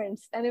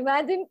equipments. And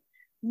imagine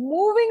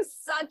moving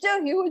such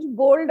a huge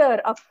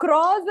boulder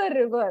across a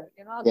river,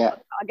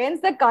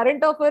 against the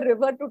current of a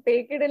river to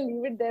take it and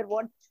leave it there.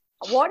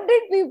 What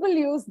did people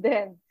use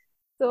then?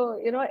 So,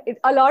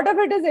 a lot of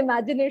it is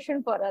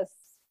imagination for us.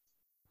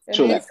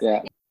 True that,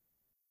 yeah.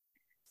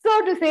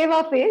 So to save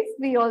our face,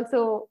 we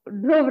also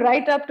drove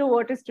right up to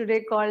what is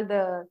today called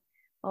the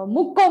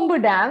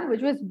Mukkombu Dam,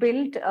 which was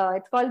built,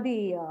 it's called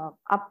the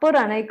Upper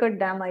Anaikat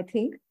Dam, I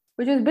think,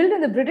 which was built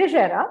in the British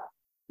era.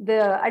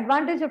 The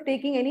advantage of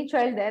taking any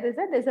child there is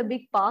that there's a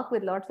big park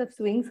with lots of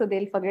swings, so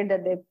they'll forget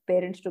that their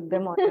parents took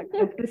them on a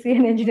trip to see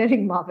an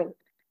engineering marvel.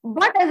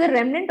 But as a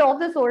remnant of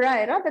the Sora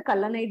era, the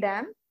Kallanai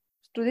Dam,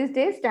 to this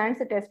day, stands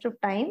the test of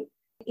time.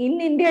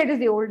 In India, it is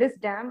the oldest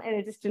dam, and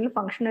it is still a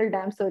functional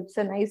dam. So it's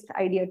a nice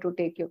idea to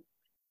take your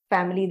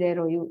family there,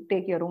 or you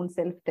take your own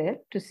self there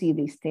to see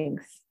these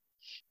things.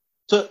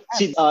 So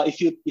see,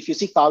 if you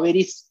see,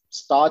 Kaveri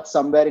starts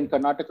somewhere in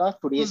Karnataka,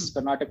 today's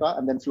Karnataka,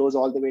 and then flows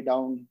all the way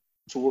down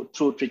through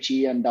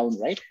Trichy and down,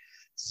 right?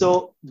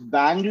 So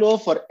Bangalore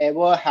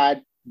forever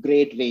had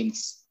great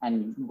rains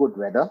and good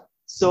weather.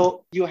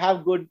 So you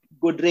have good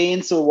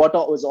rain. So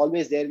water was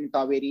always there in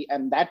Kaveri,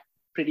 and that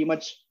pretty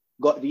much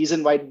got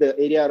reason why the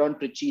area around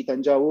Trichy,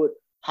 Tanjavur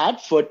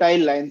had fertile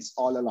lands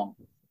all along,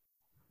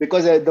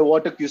 because the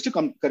water used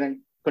to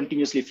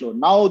continuously flow.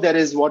 Now there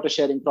is water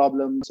sharing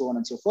problems, so on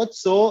and so forth.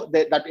 So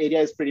that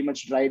area is pretty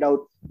much dried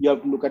out. You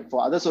have to look at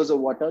for other sources of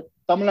water.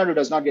 Tamil Nadu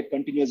does not get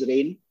continuous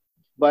rain,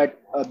 but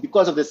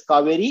because of this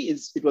Kaveri,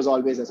 it was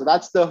always there. So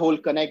that's the whole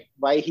connect,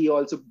 why he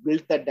also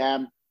built the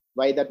dam,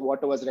 why that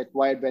water was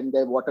required when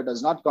the water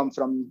does not come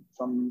from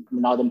the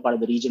northern part of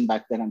the region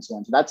back then, and so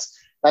on. So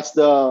that's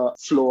the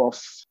flow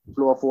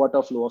of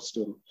water, flow of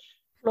story.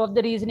 Flow of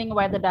the reasoning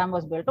why the dam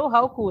was built. Oh,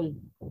 how cool.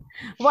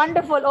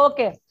 Wonderful.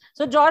 Okay.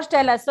 So Josh,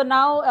 tell us. So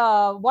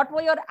now, what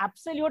were your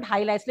absolute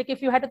highlights? Like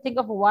if you had to think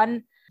of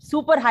one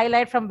super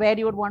highlight from where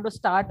you would want to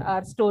start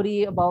our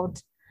story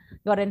about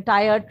your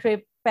entire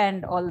trip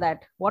and all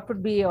that, what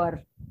would be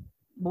your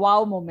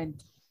wow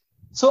moment?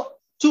 So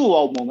 2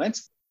 wow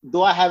moments.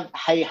 Though I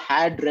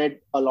had read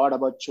a lot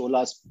about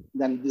Cholas,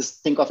 then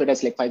just think of it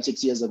as like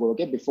 5-6 years ago,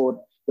 okay,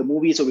 before the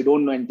movie. So we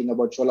don't know anything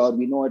about Chola, or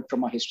we know it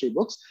from our history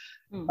books.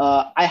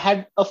 I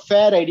had a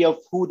fair idea of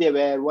who they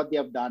were, what they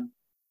have done.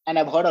 And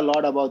I've heard a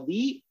lot about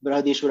the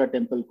Brihadeshwara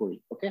Temple Koil,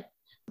 okay,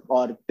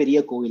 or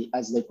Periya Koil,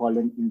 as they call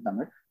it in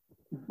Tamil.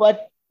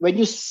 But when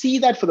you see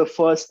that for the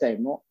first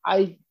time,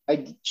 I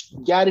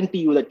guarantee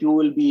you that you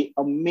will be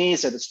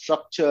amazed at the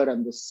structure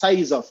and the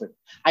size of it.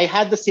 I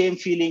had the same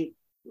feeling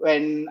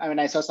when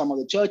I saw some of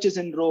the churches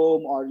in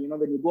Rome, or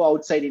when you go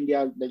outside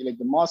India, like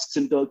the mosques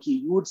in Turkey,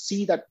 you would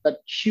see that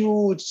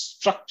huge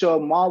structure,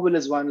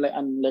 marvelous one.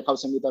 And like how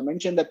Sangeetha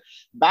mentioned, that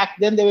back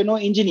then there were no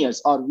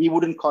engineers, or we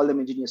wouldn't call them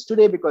engineers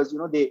today, because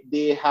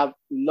they have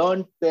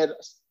learned their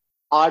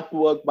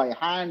artwork by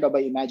hand or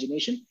by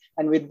imagination,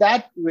 and with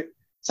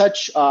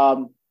such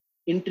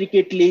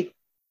intricately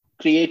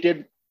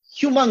created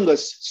humongous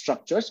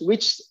structures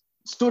which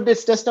stood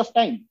its test of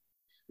time.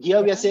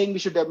 Here we are saying we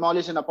should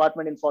demolish an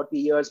apartment in 40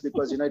 years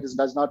because it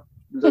does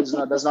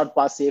not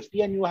pass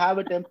safety, and you have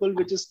a temple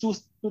which is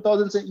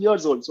 2000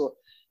 years old. So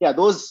yeah,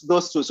 those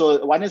two.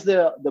 So one is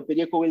the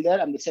Periyakovil there,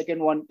 and the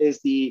second one is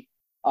the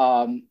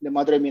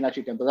Madurai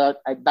Meenakshi temple.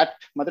 That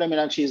Madurai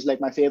Meenakshi is like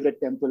my favorite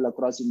temple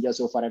across India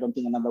so far. I don't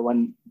think another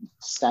one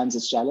stands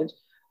its challenge.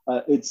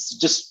 It's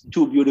just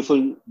too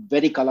beautiful,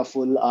 very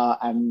colorful,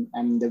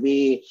 and the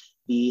way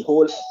the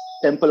whole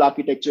temple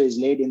architecture is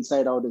laid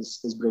inside out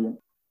is brilliant.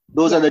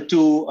 Those are the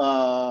two.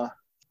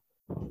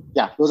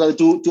 Those are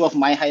the two of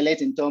my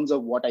highlights in terms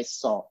of what I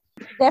saw.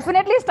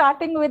 Definitely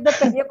starting with the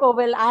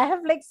Periyakovil. I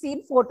have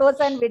seen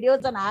photos and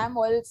videos, and I am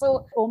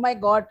also, oh my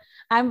God,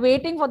 I'm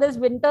waiting for this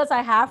winters.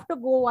 I have to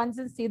go once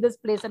and see this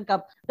place and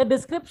come. The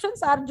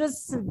descriptions are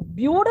just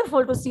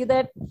beautiful to see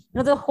that,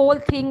 the whole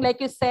thing,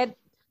 like you said,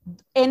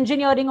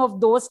 engineering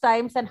of those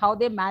times and how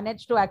they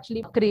managed to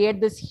actually create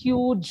this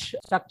huge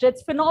structure.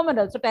 It's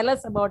phenomenal. So tell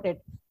us about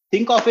it.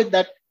 Think of it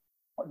that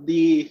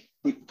the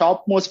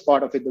topmost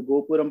part of it, the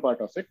Gopuram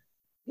part of it,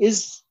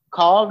 is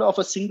carved off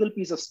a single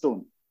piece of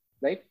stone,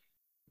 right?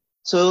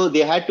 So they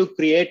had to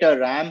create a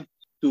ramp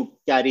to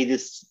carry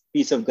this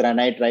piece of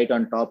granite right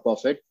on top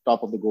of it,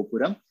 top of the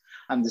Gopuram.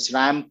 And this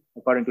ramp,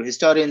 according to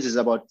historians, is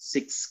about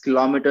 6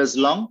 kilometers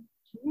long,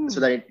 so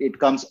that it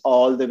comes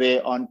all the way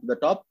onto the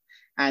top.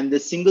 And the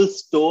single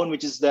stone,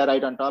 which is there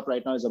right on top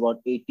right now, is about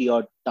 80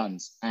 odd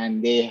tons.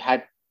 And they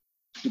had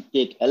to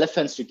take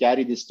elephants to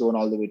carry this stone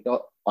all the way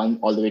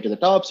to the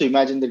top. So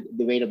imagine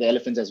the weight of the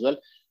elephants as well.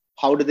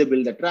 How did they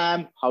build that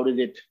ramp? How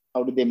did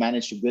they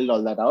manage to build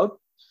all that out?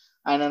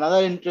 And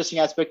another interesting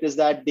aspect is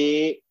that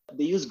they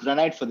use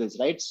granite for this,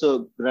 right?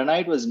 So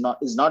granite is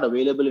not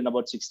available in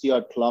about 60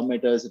 odd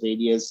kilometers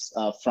radius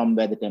from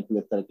where the temple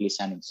is currently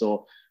standing.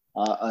 So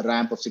a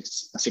ramp of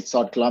six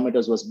odd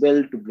kilometers was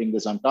built to bring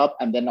this on top,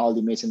 and then all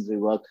the masonry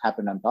work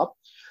happened on top.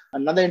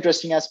 Another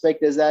interesting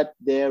aspect is that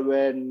there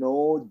were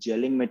no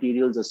gelling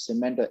materials or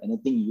cement or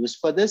anything used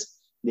for this.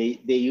 They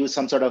use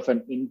some sort of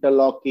an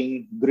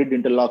grid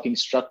interlocking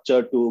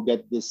structure to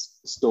get this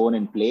stone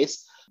in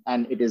place.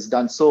 And it is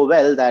done so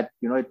well that,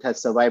 it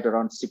has survived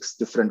around 6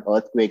 different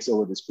earthquakes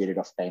over this period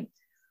of time.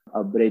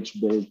 A bridge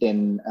built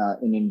in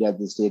India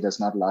this day does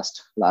not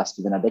last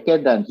even a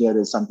decade. And here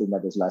is something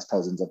that has lasted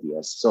thousands of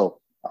years. So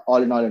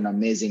all in all, an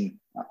amazing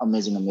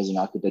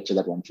architecture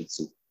that one should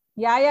see.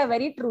 Yeah,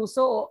 very true.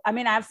 So,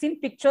 I've seen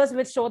pictures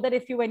which show that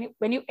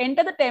when you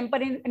enter the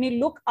temple and you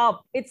look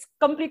up, it's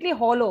completely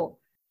hollow.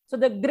 So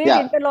the grid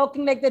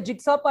interlocking, like the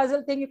jigsaw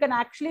puzzle thing, you can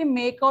actually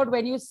make out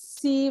when you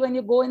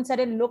go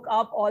inside and look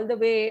up all the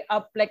way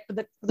up, like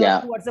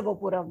towards the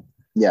Gopuram.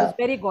 Yeah, it's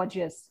very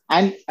gorgeous.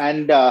 And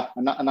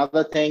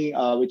another thing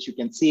which you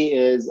can see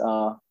is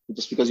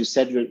just because you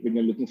said when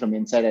you're looking from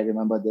inside, I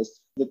remember this.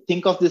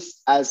 Think of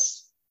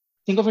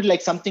it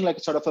like something like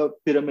a sort of a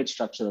pyramid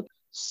structure.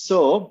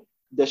 So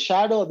the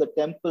shadow of the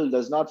temple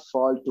does not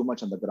fall too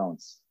much on the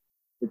grounds.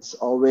 It's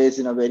always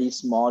in a very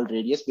small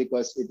radius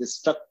because it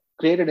is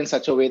created in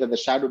such a way that the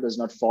shadow does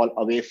not fall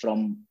away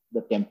from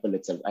the temple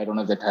itself. I don't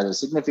know if that has a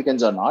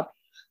significance or not,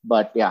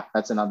 but yeah,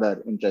 that's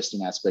another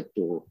interesting aspect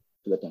to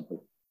the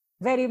temple.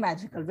 Very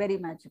magical, very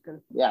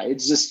magical. Yeah,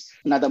 it's just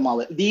another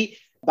marvel.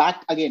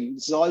 Back again,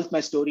 this is all my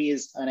story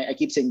is, and I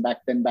keep saying back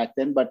then,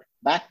 but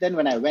back then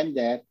when I went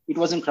there, it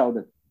wasn't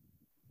crowded.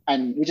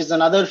 And which is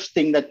another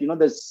thing that,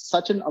 there's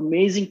such an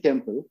amazing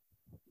temple.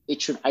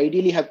 It should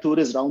ideally have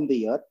tourists around the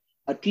year.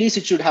 At least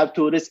it should have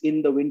tourists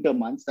in the winter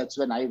months. That's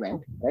when I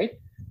went, right?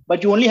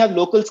 But you only have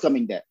locals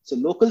coming there. So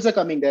locals are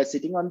coming there,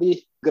 sitting on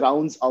the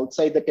grounds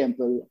outside the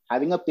temple,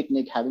 having a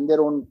picnic, having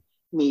their own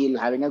meal,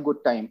 having a good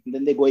time. And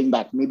then they're going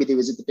back. Maybe they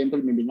visit the temple,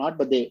 maybe not,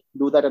 but they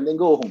do that and then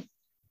go home.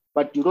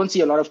 But you don't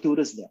see a lot of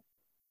tourists there,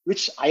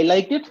 which I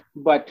liked it,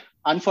 but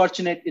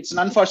it's an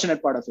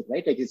unfortunate part of it,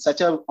 right? Like it's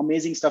such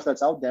amazing stuff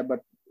that's out there, but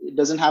it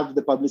doesn't have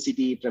the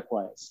publicity it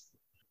requires.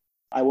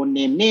 I won't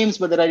name names,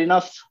 but there are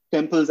enough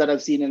temples that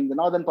I've seen in the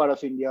northern part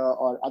of India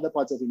or other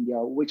parts of India,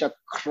 which are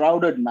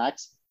crowded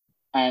max,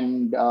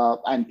 and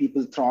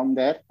people throng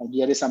there. And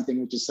here is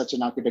something which is such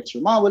an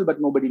architectural marvel, but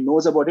nobody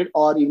knows about it,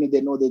 or even if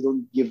they know, they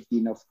don't give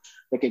enough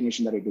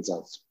recognition that it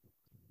deserves.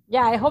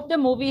 Yeah, I hope the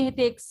movie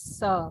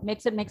makes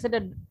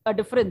it a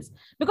difference,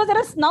 because there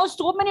are now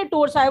so many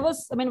tours.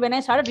 When I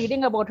started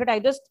reading about it, I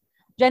just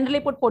generally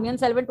put Ponniyin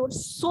Selvan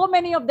tours. So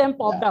many of them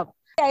popped up.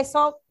 I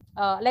saw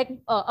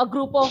a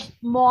group of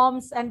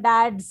moms and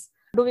dads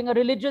doing a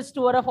religious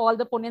tour of all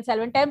the Ponniyin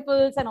Selvan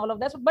temples and all of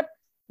that. But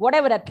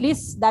whatever, at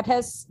least there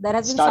has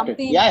been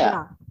something.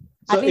 Yeah.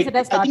 So at least it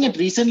has started. I think it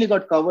recently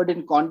got covered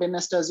in Condé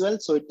Nast as well.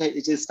 So it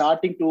is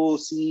starting to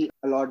see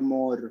a lot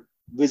more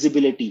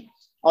visibility.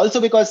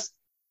 Also because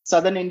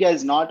Southern India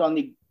is not on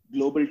the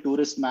global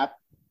tourist map.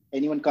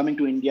 Anyone coming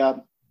to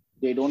India,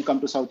 they don't come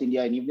to South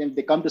India. And even if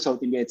they come to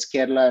South India, it's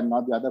Kerala and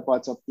not the other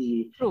parts of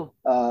the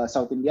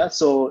South India.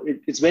 So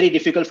it's very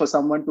difficult for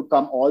someone to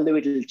come all the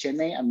way to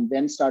Chennai and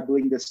then start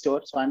doing this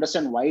tour. So I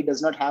understand why it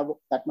does not have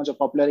that much of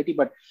popularity,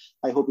 but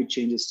I hope it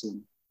changes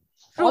soon.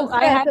 True. Also,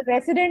 as a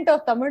resident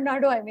of Tamil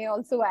Nadu, I may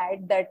also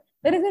add that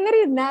there is a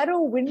very narrow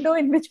window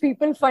in which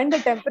people find the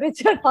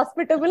temperature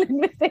hospitable, in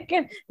which they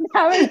can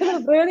travel to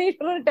the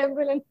Brihadishwara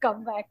temple and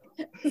come back.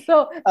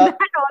 So that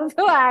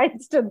also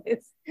adds to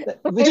this.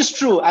 Which is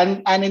true.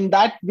 And in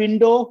that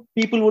window,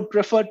 people would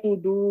prefer to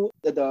do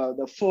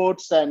the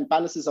forts and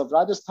palaces of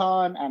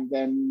Rajasthan and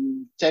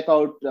then check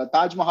out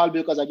Taj Mahal,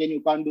 because again,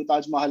 you can't do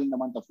Taj Mahal in the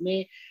month of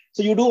May.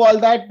 So you do all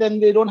that,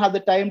 then they don't have the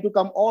time to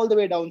come all the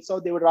way down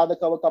south. They would rather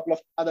cover a couple of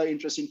other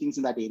interesting things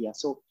in that area.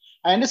 So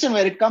I understand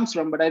where it comes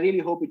from, but I really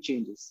hope it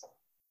changes.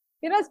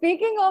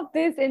 Speaking of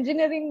this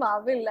engineering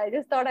marvel, I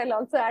just thought I'll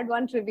also add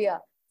one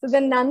trivia. So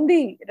the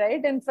Nandi,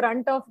 right, in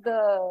front of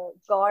the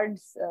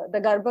gods,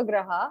 the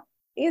Garbhagriha,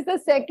 is the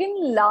second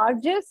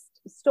largest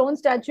stone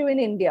statue in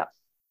India.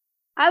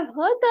 I've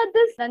heard that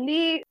this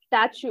Nandi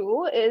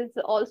statue is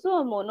also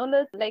a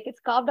monolith, like it's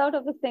carved out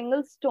of a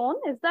single stone.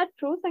 Is that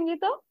true,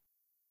 Sangeetha?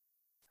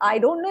 I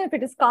don't know if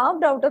it is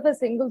carved out of a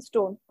single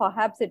stone.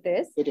 Perhaps it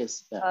is. It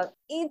is. Yeah.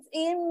 It's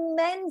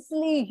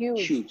immensely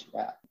huge. Huge.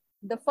 Yeah.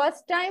 The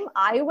first time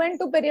I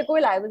went to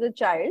Periyakovil, I was a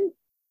child.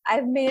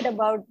 I've made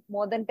about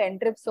more than 10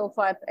 trips so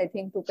far, I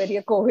think, to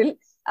Periyakovil.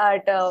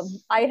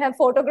 I have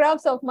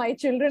photographs of my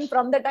children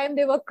from the time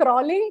they were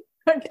crawling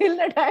until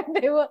the time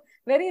they were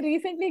very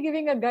recently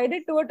giving a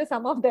guided tour to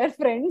some of their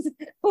friends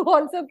who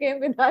also came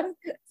with us.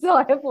 So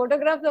I have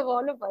photographs of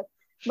all of us.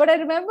 But I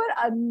remember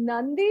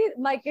Nandi,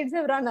 my kids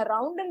have run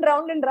around and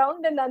round and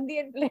round the Nandi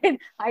and played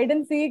hide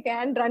and seek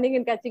and running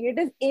and catching. It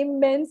is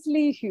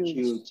immensely huge.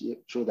 Huge, yeah,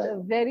 true that. It's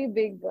a very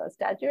big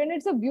statue, and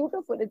it's a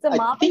beautiful, it's a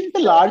I think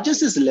the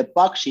largest is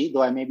Lepakshi,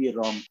 though I may be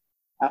wrong.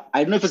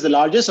 I don't know if it's the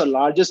largest or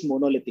largest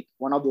monolithic.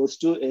 One of those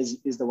two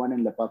is the one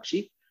in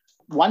Lepakshi.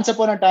 Once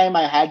upon a time,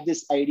 I had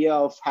this idea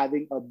of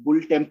having a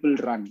bull temple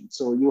run.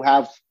 So you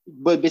have,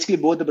 basically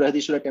both the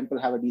Brihadishwara temple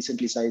have a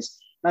decently sized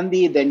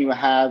Nandi. Then you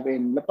have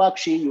in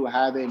Lepakshi, you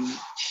have in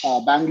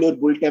Bangalore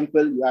Bull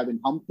Temple, you have in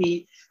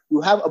Hampi.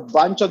 You have a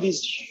bunch of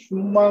these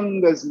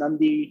humongous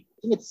Nandi.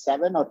 I think it's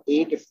 7 or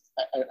 8, if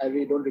I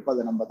really don't recall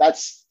the number.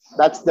 That's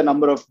the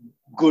number of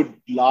good,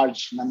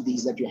 large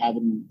Nandis that you have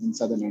in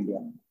southern India.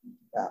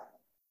 Yeah.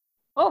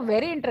 Oh,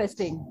 very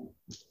interesting.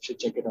 Should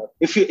check it out.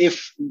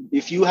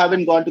 If you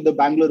haven't gone to the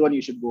Bangalore one,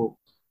 you should go.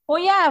 Oh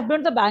yeah, I've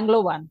been to the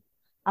Bangalore one.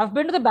 I've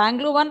been to the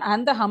Bangalore one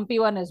and the Hampi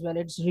one as well.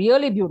 It's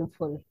really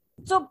beautiful.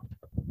 So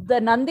the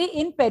Nandi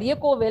in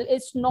Periyakovil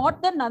is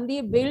not the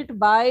Nandi built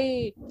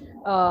by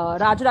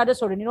Rajaraja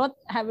Solan.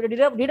 Have you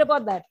read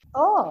about that?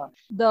 Oh.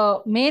 The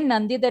main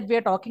Nandi that we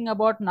are talking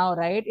about now,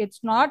 right?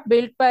 It's not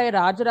built by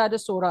Rajaraja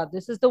Sola.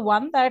 This is the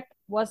one that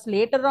was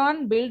later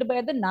on built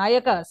by the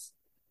Nayakas.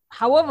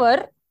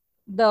 However,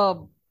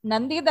 the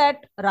Nandi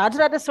that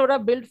Rajaraja Sola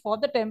built for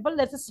the temple,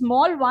 there's a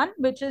small one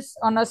which is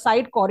on a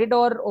side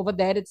corridor over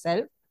there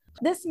itself.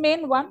 This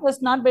main one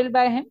was not built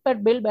by him,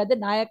 but built by the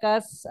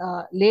Nayakas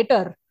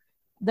later.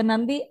 The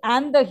Nandi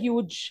and the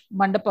huge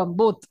Mandapam,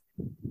 both.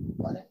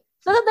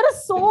 So there are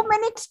so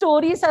many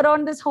stories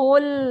around this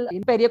whole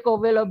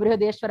Periyakovil or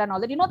Brihadeshwara and all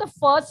that. The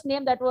first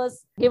name that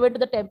was given to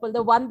the temple,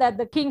 the one that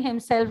the king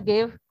himself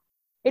gave,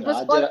 it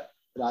was called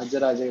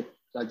Rajaraja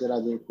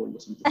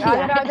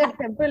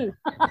Temple.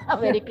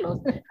 Very close.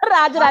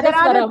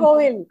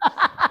 Rajarajeswaram.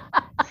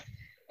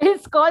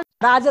 It's called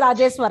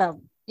Rajarajeswaram.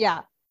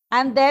 Yeah.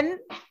 And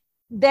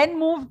then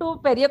moved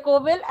to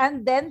Periyakovil,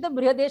 and then the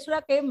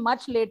Brihadeshwara came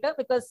much later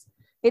because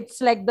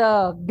it's like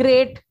the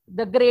great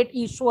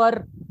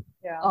Ishwar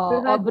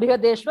of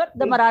Brihadeshwar.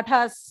 The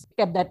Marathas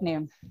kept that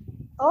name.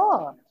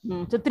 Oh.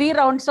 So 3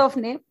 rounds of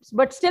names,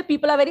 but still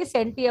people are very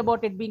senti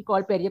about it being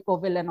called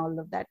Periyakovil and all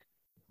of that.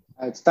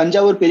 It's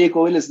Tanjavur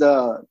Periyakovil is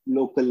the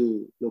local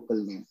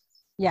name.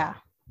 Yeah.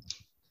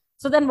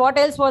 So then what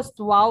else was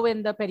wow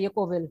in the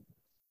Periyakovil?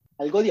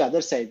 I'll go the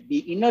other side. The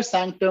inner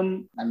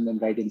sanctum and then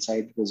right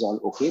inside was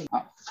all okay.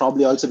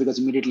 Probably also because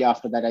immediately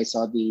after that, I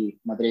saw the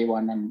Madurai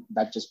one and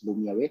that just blew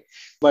me away.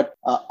 But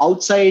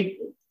outside,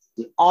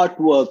 the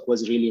artwork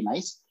was really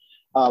nice.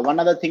 One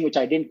other thing which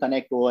I didn't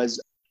connect was,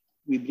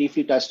 we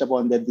briefly touched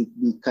upon that the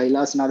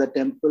Kailasanatha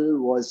temple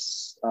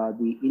was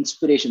the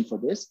inspiration for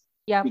this.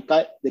 Yeah.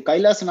 The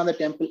Kailasanatha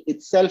temple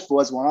itself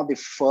was one of the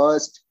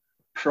first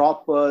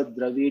proper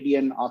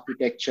Dravidian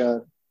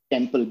architecture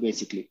temple,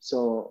 basically.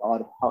 So,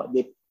 or how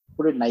they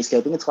put it nicely,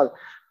 I think it's called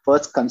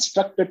first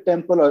constructed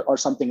temple or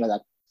something like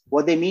that.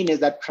 What they mean is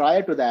that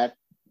prior to that,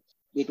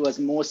 it was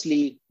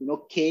mostly,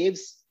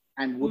 caves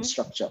and wood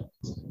structure.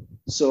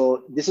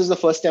 So this is the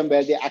first time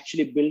where they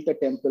actually built a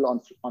temple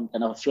on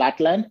kind of a flat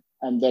land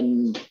and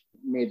then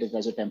made it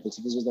as a temple.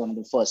 So this was one of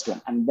the first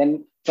one. And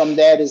then from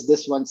there is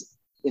this one's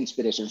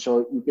inspiration.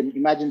 So you can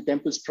imagine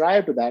temples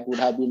prior to that would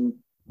have been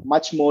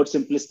much more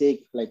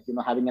simplistic, like,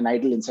 having an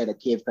idol inside a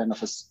cave kind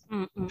of a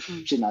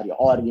scenario,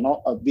 or,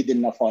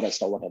 within a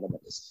forest or whatever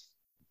that is.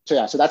 So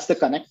yeah, so that's the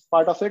connect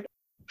part of it.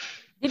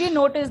 Did you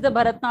notice the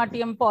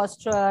Bharatnatyam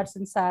postures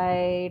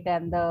inside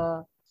and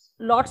the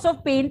lots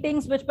of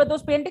paintings, but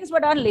those paintings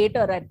were done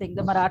later, I think.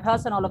 The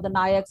Marathas and all of the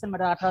Nayaks and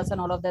Marathas and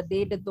all of that,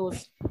 they did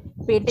those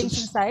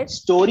paintings inside.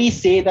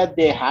 Stories say that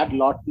they had a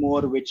lot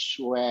more which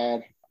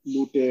were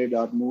looted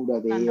or moved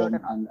away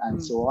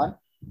and so on.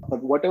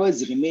 But whatever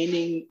is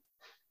remaining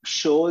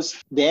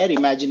shows their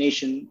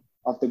imagination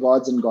of the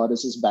gods and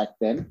goddesses back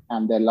then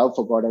and their love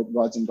for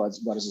gods and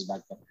goddesses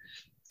back then.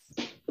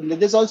 And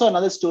there's also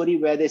another story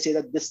where they say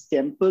that this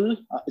temple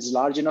is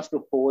large enough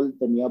to hold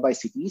the nearby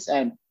cities.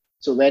 And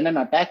so when an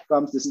attack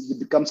comes, it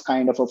becomes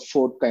kind of a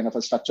fort, kind of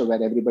a structure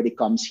where everybody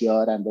comes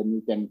here and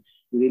then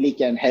you really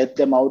can help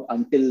them out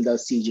until the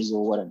siege is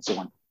over and so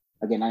on.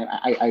 Again,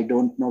 I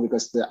don't know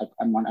because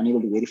I'm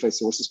unable to verify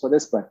sources for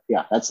this, but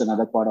yeah, that's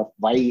another part of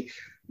why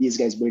these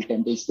guys built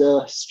temples.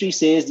 The history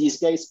says these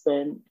guys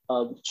spent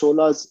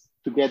Cholas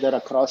together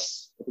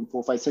across, I think,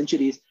 4-5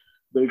 centuries,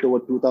 built over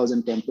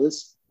 2,000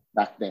 temples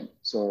back then.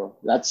 So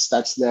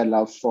that's their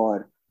love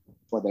for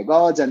their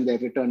gods and their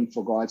return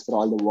for gods for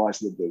all the wars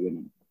that they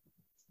win.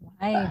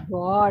 My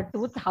God,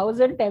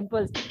 2,000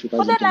 temples. 2,000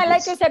 But then, temples.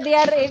 like you said,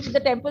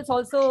 the temples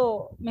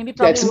also maybe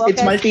probably work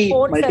it's as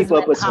forts as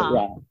multi-purpose. well.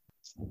 Yeah.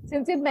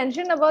 Since you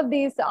mentioned about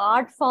these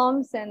art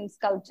forms and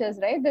sculptures,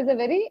 right? There's a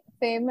very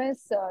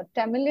famous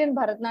Tamilian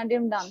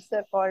Bharatanatyam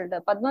dancer called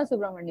Padma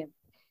Subramaniam.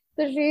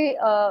 So she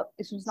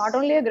was not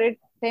only a great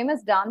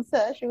famous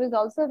dancer, she was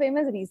also a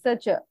famous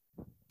researcher.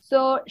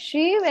 So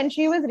when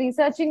she was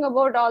researching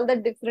about all the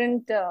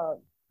different,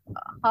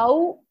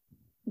 how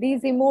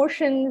these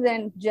emotions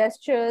and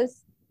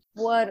gestures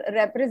were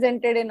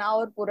represented in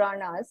our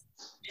Puranas,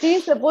 she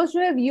is supposed to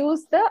have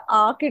used the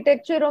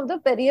architecture of the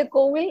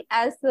Periyakovil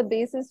as the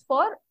basis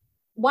for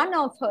one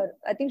of her.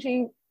 I think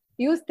she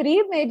used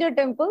 3 major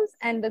temples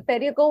and the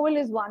Periyakovil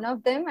is one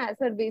of them as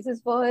her basis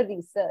for her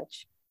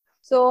research.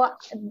 So,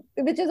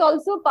 which is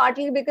also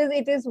partly because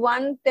it is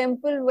one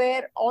temple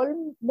where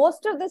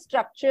most of the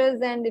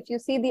structures and if you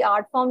see the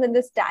art forms and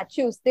the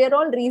statues, they're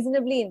all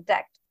reasonably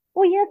intact.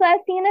 Oh yes,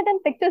 I've seen it in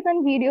pictures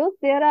and videos.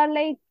 There are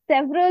like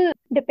several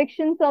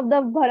depictions of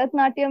the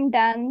Bharatanatyam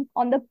dance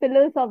on the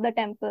pillars of the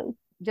temple.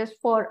 Just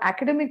for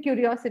academic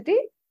curiosity,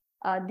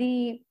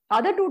 the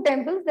other 2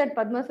 temples that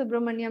Padma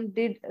Subramaniam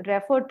did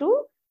refer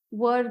to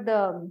were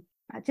the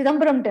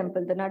Chidambaram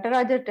temple, the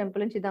Nataraja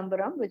temple in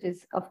Chidambaram, which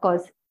is of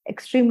course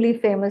extremely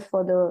famous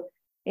for the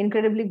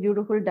incredibly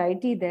beautiful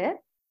deity there.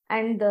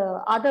 And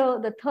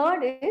the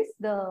third is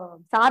the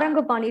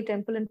Sarangapani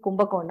temple in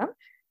Kumbakonam.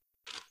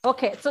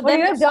 Okay, so but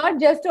then George,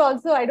 just to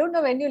also, I don't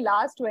know when you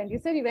last went. You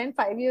said you went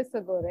 5 years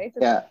ago, right?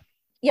 Yeah.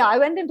 Yeah, I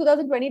went in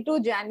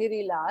 2022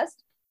 January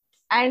last,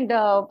 and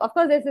of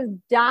course there's this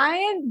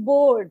giant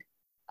board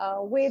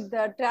with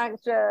the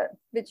tags,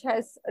 which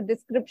has a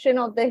description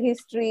of the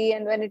history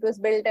and when it was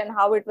built and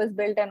how it was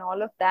built and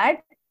all of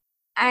that.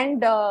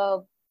 And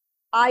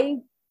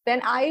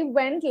when I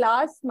went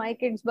last, my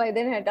kids by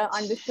then had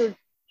understood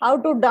how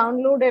to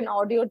download an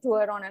audio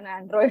tour on an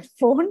Android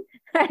phone,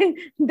 and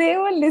they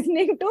were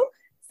listening to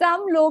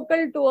some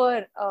local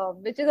tour,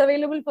 which is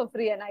available for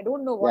free, and I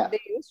don't know what they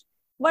used,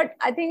 but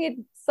I think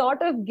it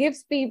sort of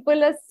gives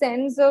people a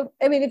sense of,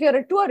 I mean, if you're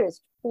a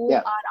tourist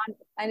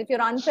and if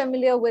you're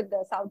unfamiliar with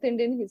the South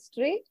Indian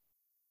history,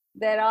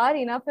 there are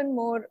enough and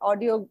more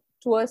audio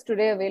tours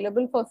today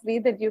available for free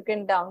that you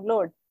can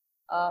download.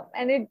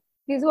 And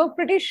these were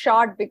pretty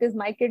short because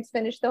my kids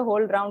finished the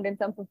whole round in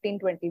some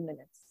 15-20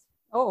 minutes.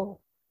 Oh,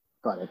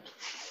 got it.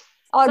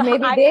 Or so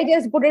maybe they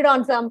just put it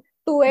on some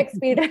 2x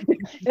speed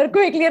and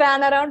quickly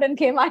ran around and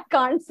came. I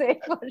can't say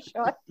for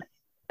sure.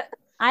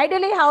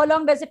 Ideally, how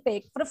long does it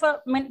take? I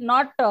mean,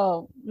 not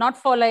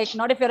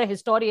if you're a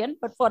historian,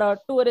 but for a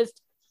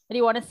tourist,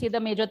 you want to see the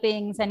major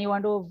things and you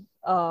want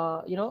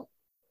to,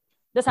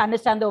 just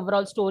understand the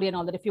overall story and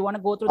all that. If you want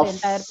to go through the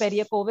entire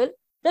Periyakovil,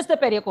 just the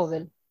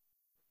Periyakovil.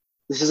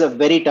 This is a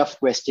very tough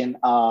question.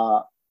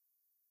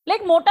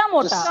 Like mota.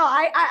 No,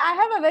 I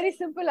have a very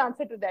simple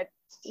answer to that.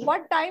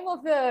 What time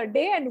of the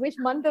day and which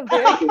month of the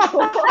year?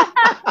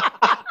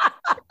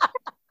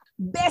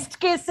 Best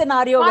case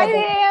scenario. 5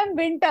 a.m.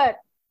 winter.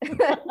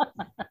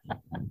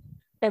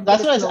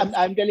 That's what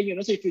I'm telling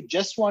you. So if you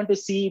just want to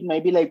see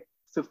maybe like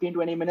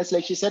 15-20 minutes,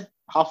 like she said,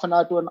 half an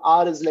hour to an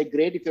hour is like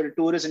great if you're a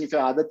tourist and if you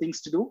have other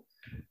things to do.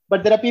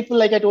 But there are people,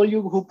 like I told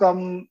you, who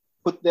come,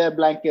 put their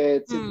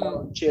blankets, sit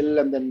down, chill,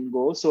 and then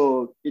go.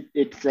 So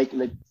it's like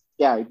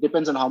it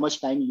depends on how much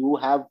time you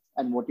have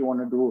and what you want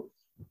to do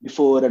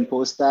before and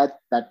post that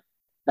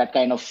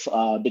kind of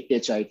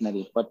dictates your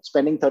itinerary. But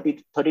spending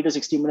 30 to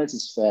 60 minutes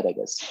is fair, I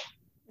guess.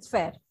 It's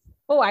fair.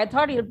 Oh, I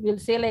thought you'll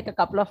say like a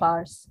couple of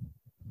hours.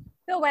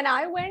 So when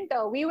I went,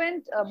 we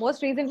went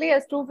most recently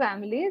as 2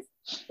 families.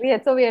 We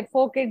had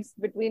 4 kids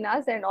between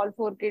us, and all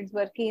 4 kids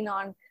were keen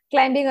on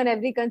climbing on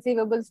every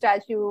conceivable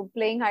statue,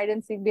 playing hide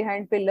and seek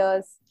behind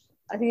pillars.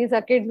 I think these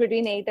are kids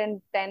between 8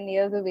 and 10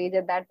 years of age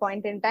at that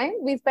point in time.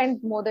 We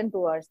spent more than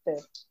 2 hours there.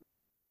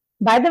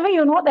 By the way,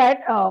 you know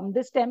that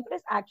this temple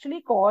is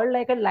actually called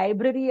like a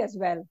library as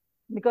well,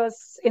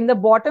 because in the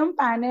bottom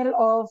panel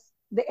of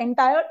the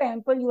entire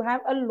temple, you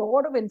have a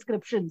lot of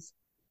inscriptions.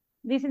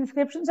 These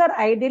inscriptions are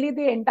ideally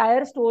the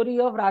entire story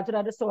of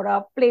Rajaraja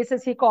Chola,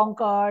 places he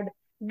conquered,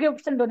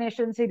 gifts and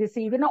donations he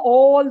received,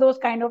 all those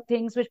kind of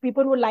things which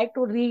people would like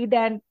to read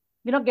and,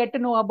 get to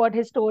know about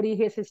his story,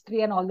 his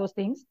history and all those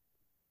things.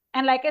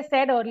 And like I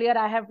said earlier,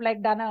 I have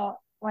like done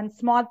one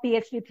small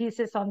PhD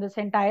thesis on this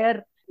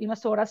entire,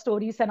 Sora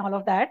stories and all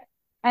of that.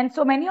 And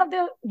so many of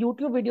the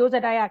YouTube videos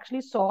that I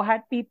actually saw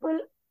had people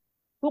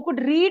who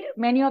could read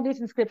many of these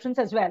inscriptions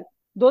as well.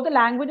 Though the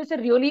language is a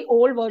really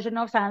old version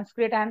of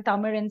Sanskrit and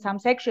Tamil in some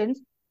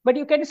sections, but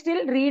you can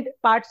still read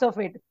parts of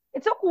it.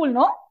 It's so cool,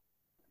 no?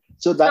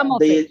 So that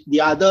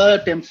the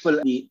other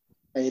temple, the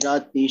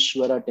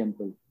Airateshwara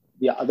temple,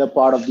 the other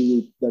part of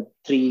the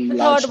three the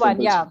large third one,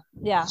 temples.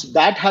 yeah. So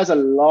that has a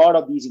lot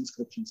of these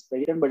inscriptions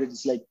written, but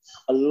it's like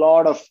a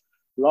lot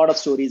of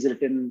stories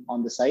written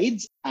on the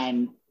sides.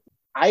 And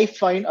I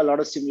find a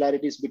lot of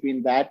similarities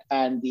between that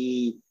and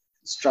the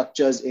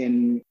structures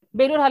in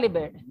Belur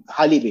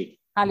Halibet.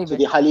 So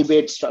the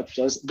Halibet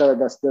structures,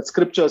 the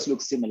scriptures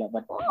look similar,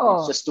 but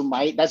that's just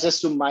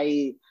to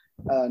my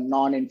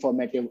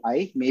non-informative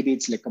eye. Maybe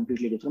it's like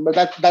completely different,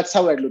 but that's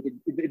how I look.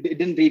 It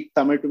didn't read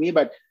Tamil to me,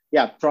 but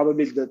yeah,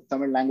 probably the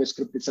Tamil language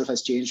script itself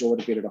has changed over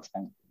a period of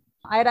time.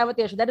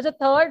 Airavati, that is a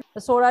third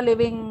Sora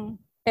living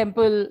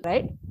temple,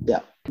 right?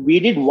 Yeah, we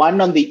did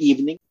one on the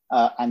evening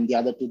and the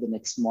other two the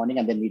next morning,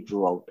 and then we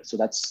drove out. So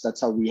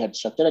that's how we had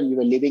structured, and we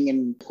were living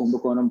in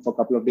Kumbakonam for a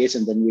couple of days,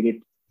 and then we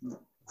did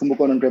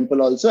Kumbakonam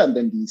temple also, and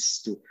then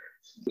these two.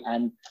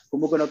 And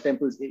Kumbakonam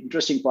temple's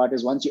interesting part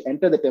is once you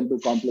enter the temple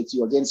complex,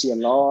 you again see a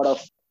lot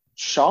of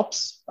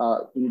shops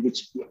in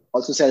which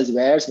also sells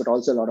wares, but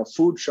also a lot of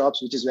food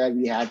shops, which is where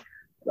we had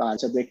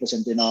breakfast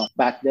and dinner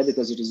back there,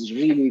 because it is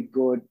really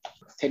good,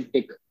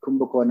 authentic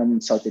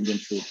Kumbakonam South Indian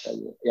food.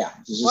 Yeah.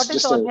 What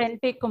is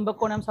authentic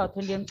Kumbakonam South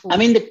Indian food? I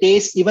mean, the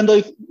taste, even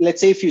though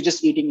let's say if you're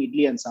just eating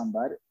idli and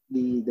sambar,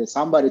 the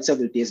sambar itself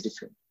will taste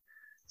different.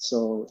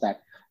 So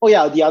that. Oh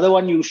yeah, the other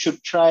one you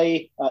should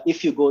try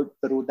if you go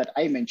the route that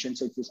I mentioned.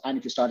 So if you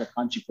start at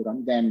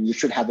Kanchipuram, then you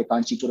should have the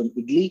Kanchipuram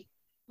idli,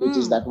 which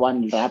is that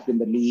one wrapped in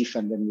the leaf,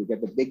 and then you get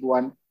the big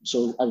one.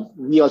 So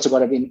we also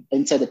got it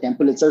inside the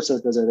temple itself, so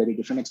it was a very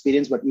different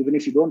experience. But even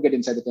if you don't get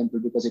inside the temple,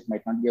 because it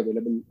might not be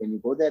available when you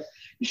go there,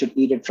 you should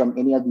eat it from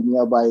any of the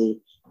nearby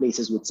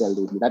places which sell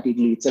idli. That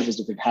idli itself is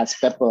different. It has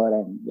pepper,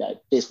 and yeah,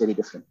 it tastes very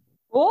different.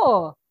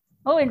 Oh,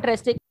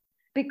 interesting.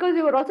 Because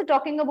you were also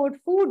talking about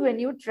food when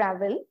you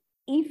travel.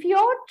 If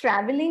you're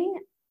traveling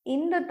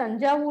in the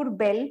Tanjavur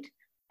belt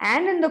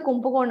and in the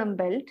Kumbakonam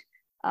belt,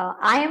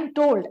 I am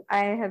told,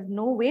 I have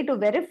no way to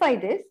verify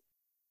this,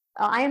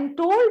 I am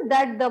told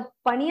that the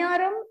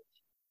paniyaram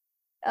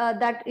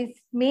that is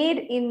made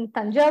in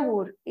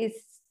Tanjavur is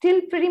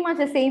still pretty much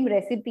the same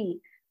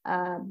recipe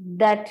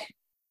that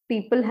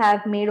people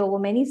have made over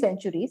many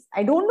centuries.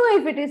 I don't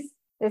know if it is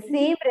the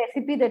same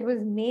recipe that was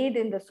made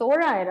in the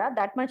Sora era,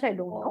 that much I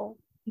don't know.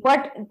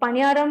 But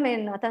paniyaram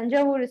in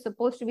Tanjavur is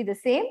supposed to be the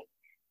same.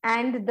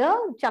 And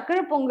the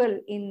Chakra Pongal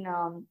in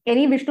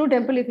any Vishnu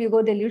temple, if you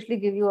go, they'll usually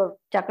give you a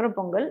Chakra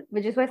Pongal,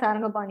 which is why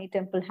Sarangapani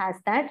temple has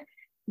that.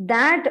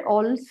 That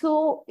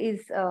also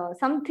is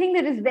something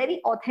that is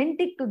very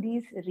authentic to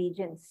these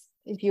regions.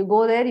 If you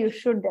go there, you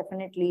should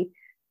definitely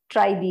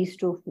try these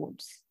two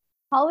foods.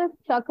 How is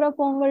Chakra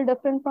Pongal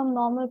different from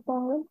normal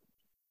Pongal?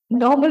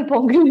 Normal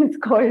Pongal is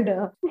called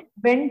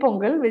Ben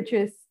Pongal, which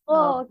is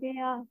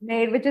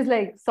made, which is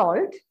like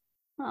salt.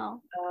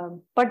 Oh.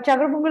 But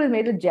Chakra Pongal is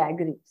made with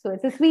jaggery. So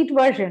it's a sweet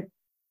version.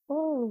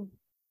 Oh.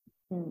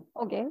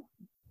 Okay.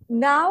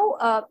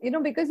 Now,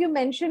 because you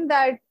mentioned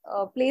that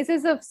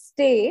places of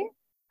stay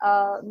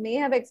may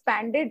have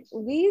expanded.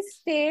 We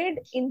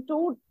stayed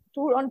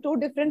on two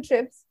different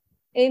trips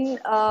in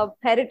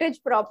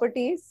heritage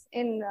properties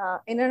in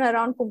and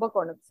around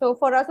Kumbakonam. So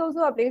for us also,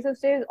 our place of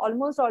stay has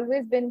almost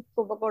always been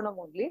Kumbakonam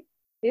only.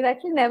 We've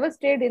actually never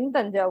stayed in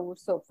Tanjavur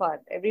so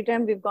far. Every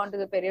time we've gone to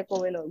the Periya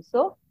Kovil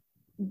also.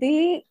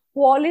 The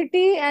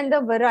quality and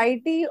the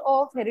variety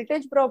of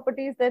heritage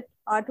properties that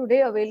are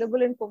today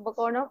available in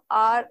Kumbakonam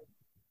are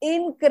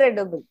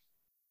incredible.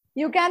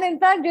 You can, in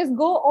fact, just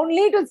go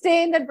only to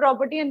stay in that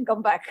property and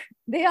come back.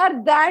 They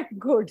are that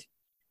good.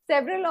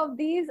 Several of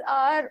these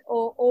are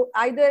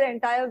either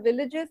entire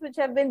villages which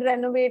have been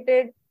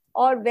renovated,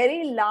 or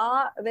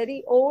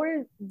very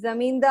old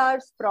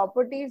zamindars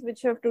properties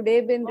which have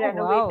today been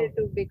renovated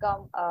to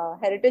become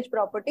heritage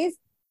properties.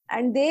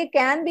 And they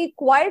can be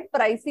quite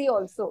pricey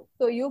also.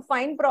 So you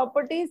find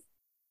properties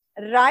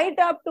right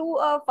up to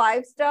a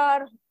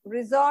 5-star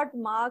resort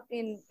mark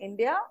in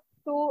India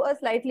to a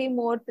slightly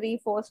more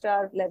 3-4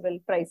 star level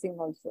pricing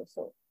also.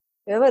 So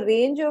we have a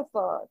range of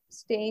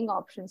staying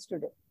options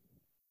today.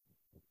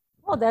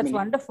 Oh, that's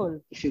wonderful.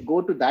 If you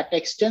go to that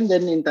extent,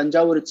 then in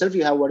Tanjavur itself,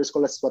 you have what is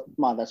called a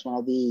Swatma. That's one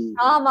of the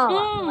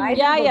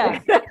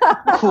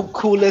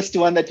coolest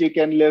one that you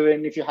can live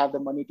in. If you have the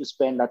money to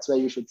spend, that's where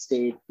you should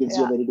stay. It gives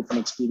you a very different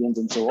experience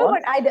and so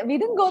on. But we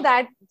didn't go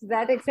that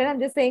extent.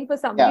 I'm just saying for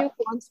somebody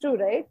who wants to,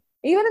 right?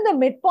 Even in the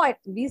midpoint,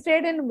 we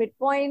stayed in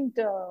midpoint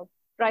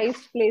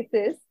priced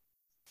places.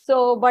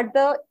 So, but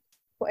the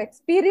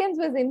experience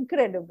was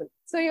incredible.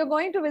 So you're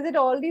going to visit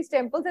all these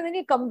temples and then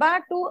you come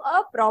back to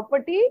a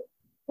property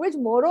which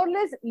more or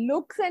less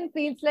looks and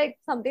feels like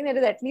something that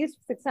is at least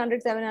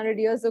 600, 700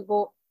 years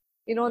ago.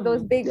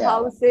 Those big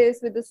houses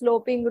with the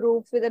sloping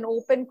roofs, with an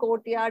open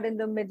courtyard in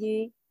the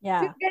middle,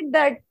 Yeah. You get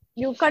that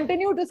you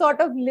continue to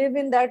sort of live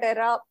in that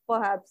era,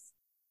 perhaps,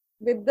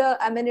 with the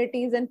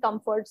amenities and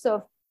comforts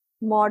of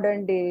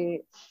modern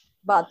day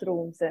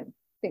bathrooms and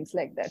things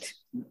like that.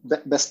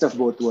 Best of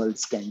both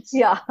worlds, kinds.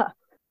 Yeah.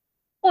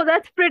 Oh,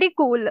 that's pretty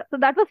cool. So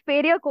that was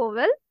Peria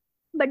Koval.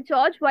 But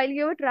George, while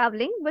you were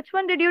traveling, which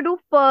one did you do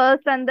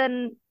first, and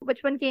then which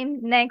one came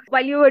next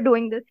while you were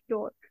doing this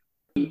tour?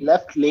 We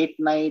left late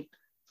night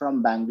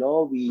from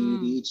Bangalore. We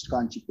reached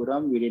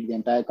Kanchipuram. We did the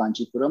entire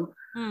Kanchipuram.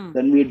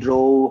 Then we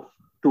drove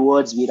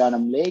towards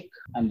Viranam Lake,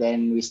 and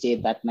then we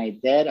stayed that night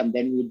there. And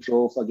then we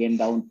drove again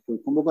down to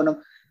Kumbakonam.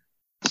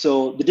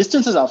 So the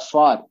distances are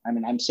far. I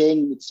mean, I'm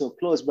saying it's so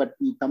close, but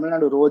the Tamil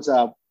Nadu roads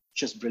are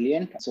just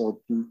brilliant.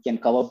 So you can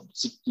cover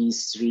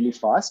cities really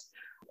fast.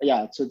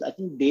 Yeah, so I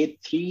think day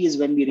 3 is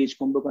when we reached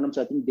Kumbakonam.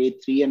 So I think day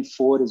 3 and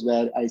 4 is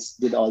where I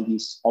did all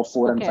these, or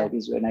 4 and 5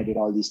 is when I did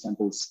all these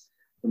temples.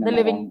 The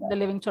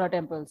living Chola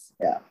temples.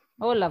 Yeah.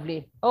 Oh,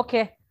 lovely.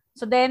 Okay.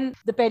 So then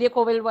the Peria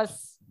Koval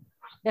was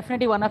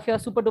definitely one of your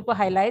super duper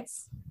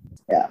highlights.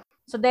 Yeah.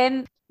 So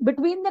then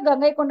between the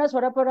Gangaikonda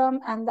Swarapuram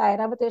and the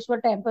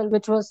Airavateshwar temple,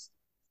 which was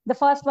the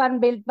first one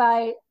built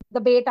by the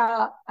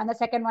beta and the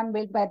second one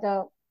built by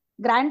the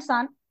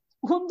grandson,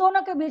 उन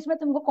दोनों के बीच में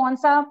तुमको कौन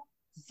सा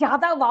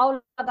ज़्यादा wow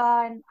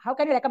लगा, and how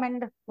can you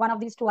recommend one of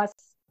these to us?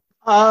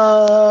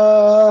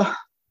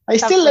 I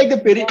still like the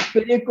Peria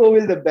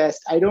Koval the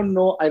best. I don't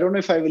know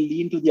if I will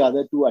lean to the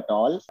other two at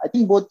all. I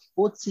think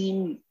both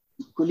seem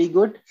equally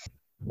good.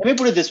 Let me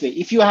put it this way: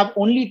 if you have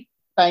only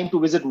time to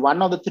visit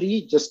one of the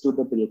 3, just do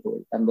the Peria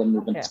Koval, and then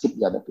you can skip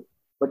the other 2.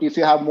 But if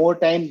you have more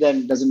time, then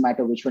it doesn't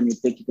matter which one you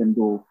pick. You can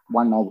do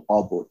one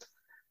or both.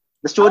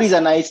 The stories are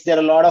nice. There are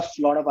a lot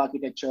of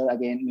architecture,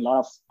 again, a lot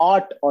of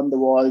art on the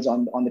walls,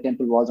 on the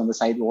temple walls, on the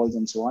side walls,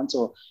 and so on.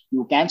 So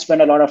you can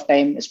spend a lot of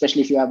time,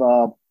 especially if you have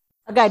a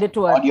guided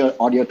tour,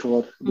 audio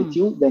tour with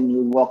you. Then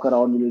you walk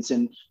around, you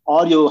listen,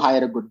 or you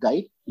hire a good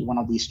guide, one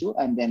of these 2,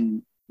 and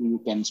then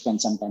you can spend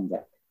some time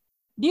there.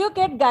 Do you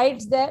get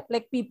guides there,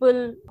 like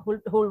people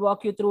who will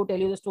walk you through, tell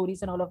you the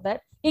stories and all of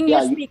that?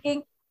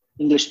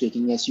 English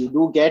speaking, yes. You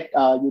do get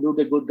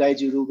good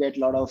guides. You do get a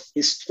lot of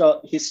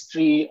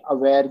history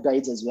aware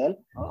guides as well.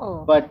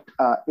 Oh. But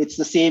it's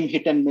the same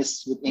hit and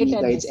miss with any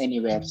guides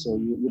anywhere. So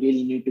you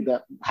really need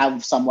to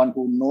have someone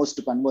who knows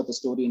to convert the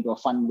story into a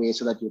fun way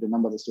so that you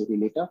remember the story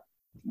later.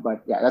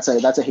 But yeah, that's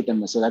a hit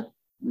and miss. So that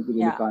you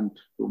really can't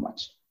do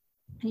much.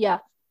 Yeah.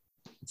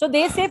 So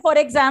they say, for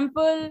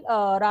example,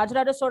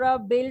 Rajaraja Sora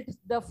built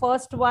the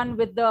first one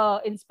with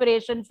the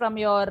inspiration from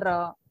your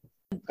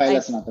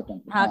Kailasanath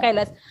temple.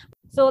 Kailas.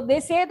 So they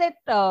say that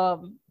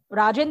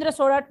Rajendra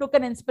Sora took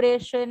an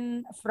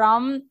inspiration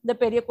from the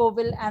Peria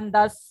Koval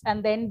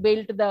and then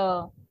built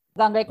the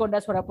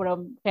Gangaikonda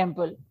Swarapuram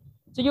temple.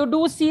 So you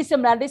do see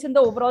similarities in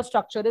the overall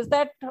structure. Is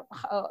that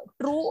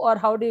true, or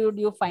how do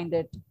you find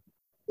it?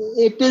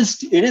 It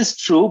is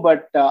true,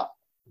 but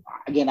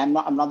again, I'm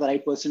not the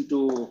right person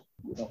to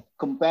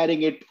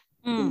comparing it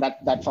in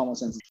that form of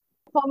sense.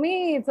 For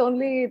me, it's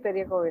only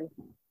Peria Koval.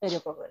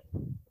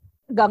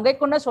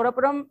 Gangaikonda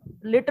Sorapuram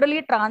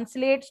literally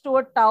translates to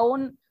a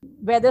town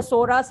where the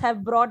Soras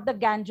have brought the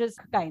Ganges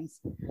kinds.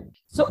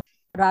 So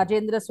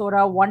Rajendra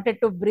Sora wanted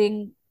to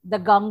bring the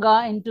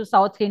Ganga into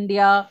South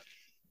India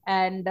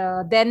and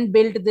then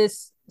built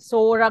this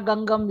Sora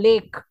Gangam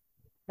lake,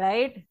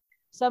 right?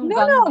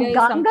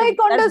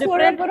 Gangaikonda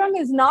Sorapuram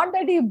is not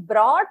that he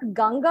brought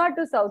Ganga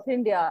to South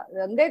India.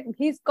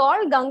 He's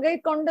called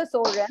Gangaikonda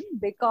Soran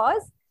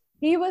because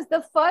he was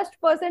the first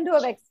person to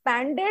have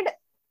expanded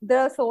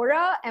the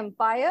Sora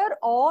Empire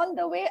all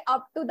the way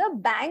up to the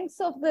banks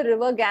of the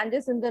river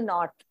Ganges in the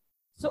north.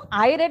 So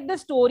I read the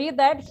story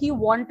that he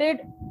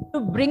wanted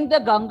to bring the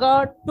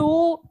Ganga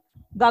to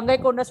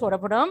Gangaikonda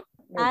Sorapuram.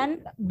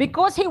 And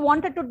because he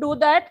wanted to do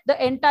that,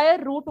 the entire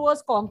route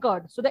was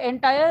conquered. So the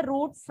entire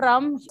route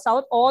from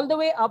south all the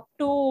way up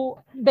to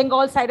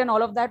Bengal side and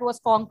all of that was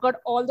conquered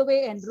all the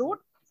way en route.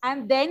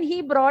 And then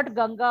he brought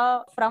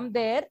Ganga from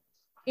there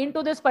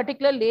into this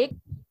particular lake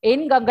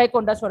in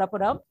Gangaikonda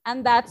Sorapuram.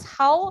 And that's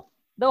how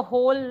the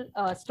whole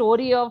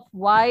story of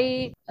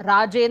why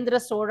Rajendra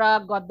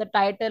Sora got the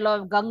title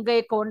of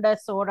Gangaikonda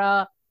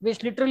Sora,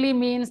 which literally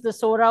means the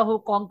Sora who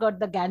conquered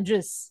the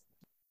Ganges.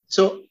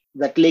 So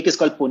that lake is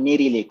called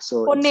Ponniyin Lake.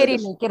 So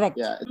Ponniyin Lake, correct.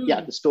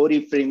 Yeah, the story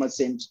pretty much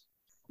seems.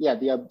 Yeah,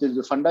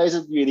 the funda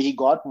is he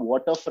got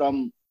water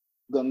from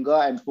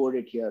Ganga and poured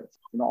it here.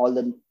 All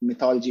the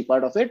mythology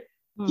part of it.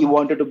 He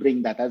wanted to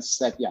bring that.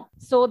 Yeah.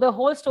 So the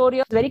whole story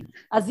is very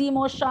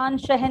Azimo Shan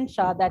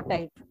Shahenshah, that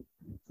type.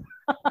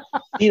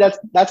 See,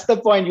 that's the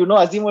point.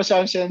 Azimo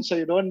Shan Shahenshah.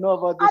 You don't know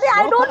about this.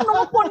 I don't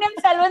know Ponniyin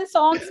Selvan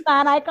songs,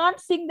 man. I can't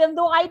sing them,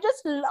 though. I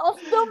just love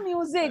the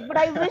music, but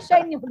I wish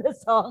I knew the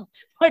song.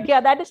 But yeah,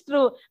 that is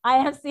true. I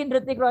have seen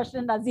Hrithik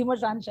Roshan and Azimo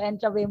Shan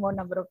Shahenshah way more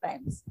number of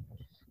times.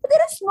 But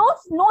there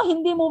is no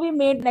Hindi movie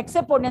made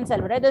except Ponniyin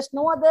Selvan, right? There's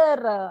no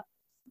other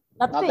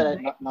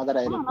nothing. Not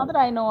that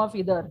I know of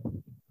either.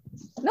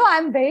 No,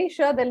 I'm very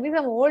sure there'll be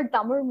some old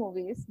Tamil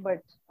movies, but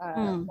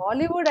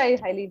Bollywood, I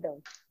highly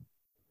doubt.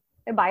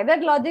 By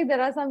that logic,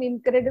 there are some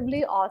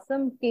incredibly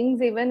awesome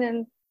kings even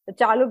in the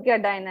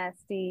Chalukya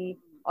dynasty,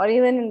 or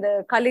even in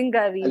the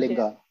Kalinga region.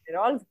 Kalinga. They're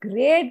all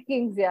great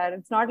kings here.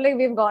 It's not like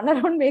we've gone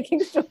around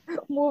making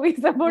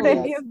movies about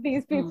any of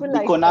these people. The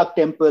Konark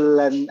temple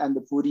and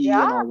the Puri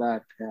and all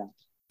that. Yeah.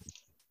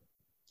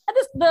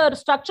 The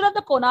structure of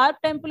the Konark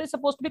temple is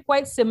supposed to be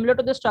quite similar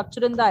to the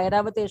structure in the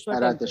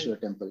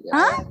Airavata temple.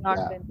 Yeah.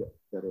 Huh?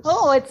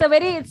 Oh,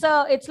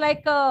 it's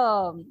like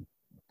a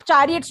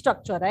chariot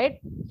structure,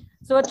 right?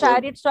 So a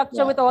chariot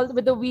structure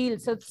with the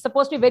wheels. So it's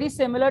supposed to be very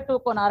similar to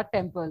Konark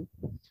temple.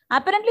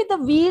 Apparently, the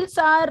wheels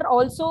are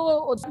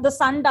also the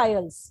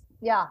sundials.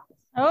 Yeah.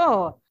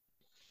 Oh,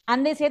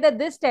 and they say that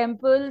this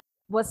temple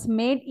was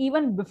made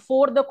even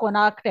before the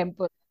Konark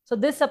temple. So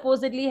this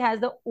supposedly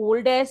has the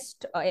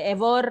oldest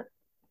ever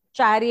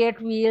chariot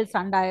wheel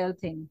sundial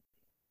thing.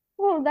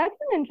 Oh, that's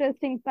an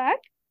interesting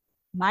fact.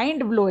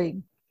 Mind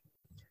blowing.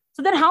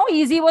 So then, how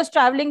easy was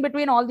traveling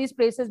between all these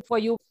places for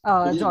you,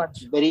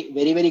 George? Very,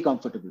 very, very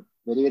comfortable.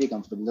 Very, very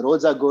comfortable. The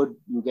roads are good.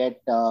 You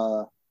get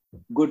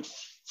good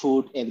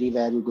food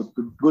everywhere. You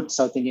get good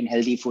South Indian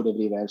healthy food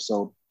everywhere.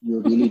 So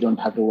you really don't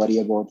have to worry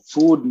about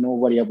food. No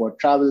worry about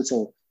travel.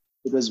 So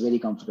it was very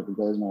comfortable.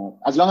 There was no,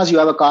 as long as you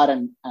have a car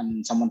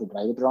and someone to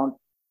drive it around,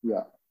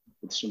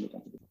 extremely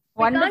comfortable.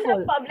 Wonderful. We can't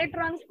have public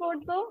transport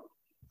though.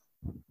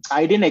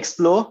 I didn't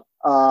explore,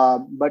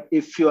 but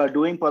if you are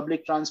doing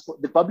public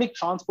transport, the public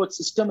transport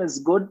system is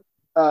good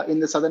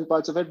in the southern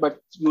parts of it, but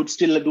you'd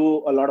still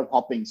do a lot of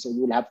hopping. So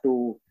you'll have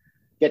to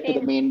get to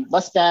the main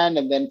bus stand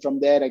and then from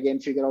there again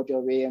figure out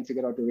your way.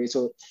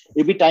 So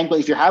it'll be time.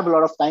 If you have a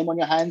lot of time on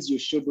your hands, you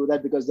should do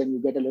that because then you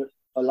get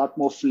a lot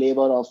more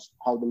flavor of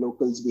how the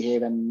locals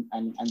behave and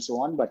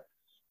so on. But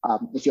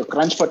if you're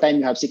crunched for time,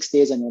 you have 6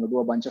 days and you want to do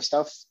a bunch of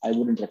stuff, I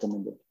wouldn't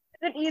recommend it.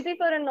 Is it easy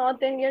for a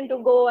North Indian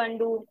to go and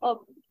do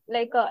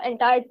an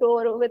entire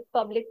tour with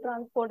public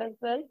transport as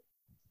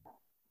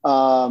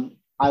well?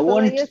 I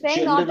won't So you're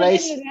saying North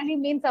generalize. Indian, you really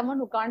mean someone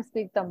who can't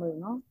speak Tamil,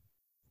 no?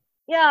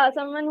 Yeah,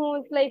 someone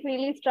who's like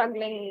really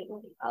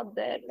struggling out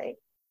there, like.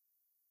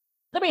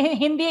 So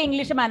Hindi,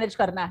 English manage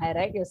karna hai,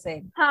 right? You're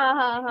saying.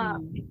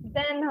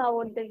 Then how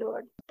would they do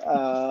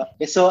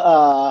it?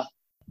 So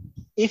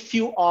if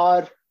you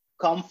are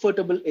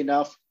comfortable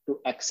enough to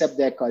accept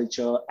their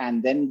culture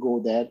and then go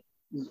there,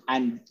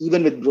 and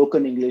even with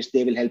broken English,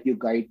 they will help you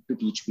guide to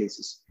teach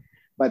places.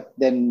 But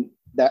then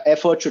the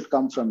effort should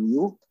come from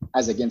you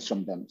as against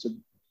from them. So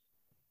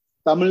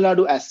Tamil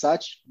Nadu as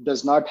such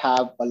does not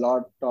have a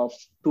lot of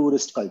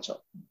tourist culture.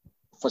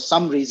 For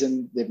some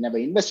reason, they've never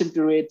invested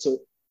into it. So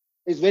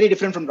it's very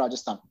different from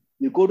Rajasthan.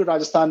 You go to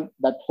Rajasthan,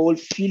 that whole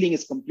feeling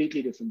is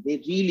completely different.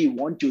 They really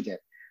want you there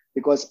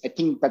because I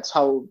think that's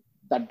how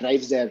that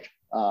drives their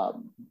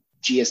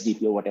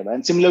GSDP or whatever.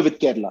 And similar with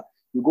Kerala.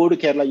 You go to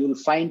Kerala, you'll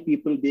find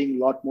people being a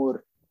lot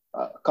more,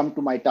 come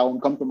to my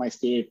town, come to my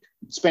state,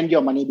 spend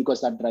your money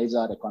because that drives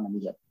our economy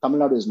here. Tamil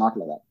Nadu is not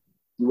like that.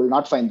 You will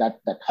not find that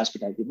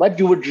hospitality. But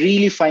you would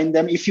really find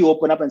them if you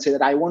open up and say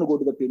that I want to go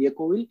to the Periya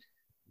Kovil.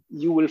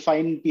 You will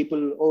find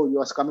people, oh, you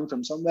are coming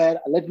from somewhere.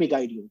 Let me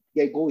guide you.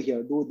 Yeah, go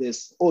here, do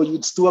this. Oh,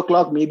 it's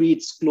 2:00. Maybe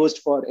it's closed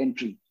for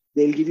entry.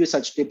 They'll give you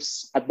such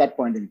tips at that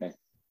point in time.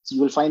 So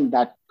you will find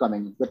that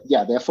coming. But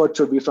yeah, the effort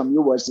should be from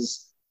you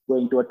versus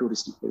going to a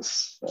touristy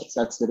place.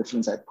 That's the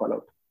difference I'd call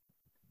out.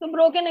 So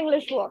broken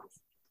English works.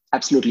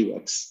 Absolutely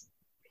works.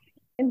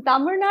 In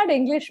Tamil Nadu,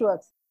 English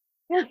works.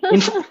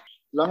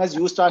 As long as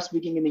you start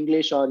speaking in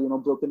English or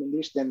broken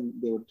English, then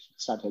they would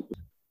start helping.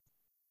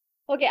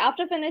 Okay,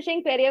 after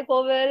finishing Periya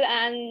Kovil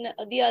and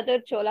the other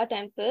Chola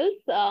temples,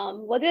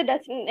 was your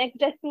next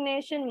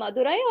destination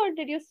Madurai or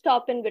did you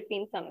stop in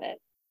between somewhere?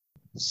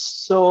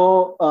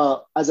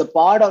 So as a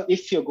part of,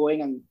 if you're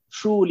going and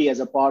truly as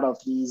a part of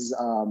these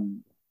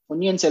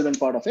Ponniyin Selvan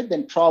part of it,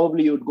 then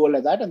probably you'd go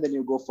like that and then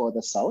you go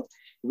further south.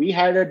 We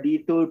had a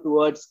detour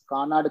towards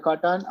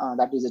Karnataka,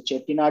 that is a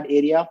Chettinad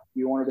area.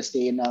 We wanted to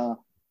stay in a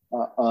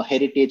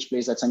heritage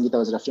place that Sangeetha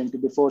was referring to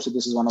before. So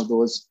this is one of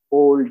those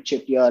old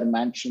Chettiar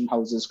mansion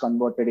houses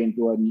converted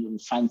into a new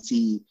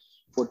fancy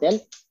hotel.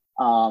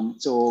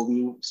 So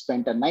we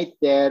spent a night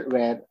there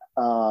where,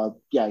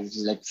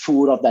 it's like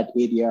food of that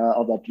area,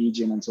 of that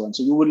region and so on.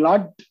 So you would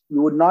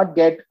not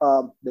get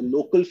the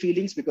local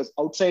feelings because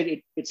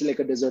outside it's like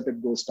a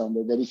deserted ghost town.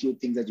 There are very few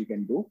things that you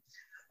can do.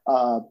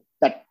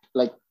 That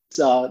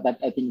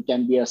I think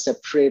can be a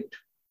separate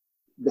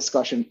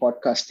discussion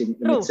podcasting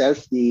in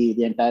itself,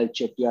 the entire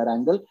Chettiar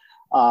angle.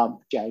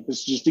 It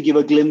was just to give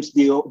a glimpse,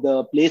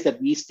 the place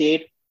that we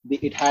stayed,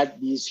 it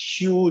had these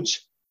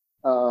huge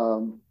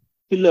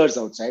pillars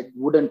outside,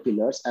 wooden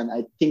pillars, and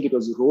I think it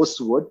was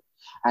rosewood.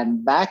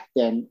 And back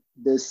then,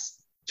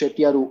 this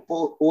Chettiar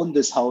who owned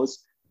this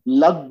house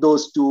lugged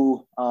those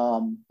two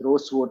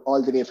rosewood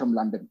all the way from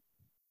London.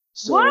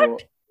 So,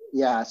 what?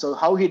 Yeah, so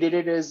how he did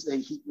it is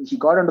he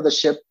got onto the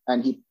ship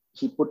and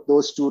he put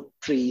those two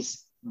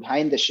trees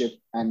behind the ship,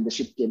 and the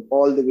ship came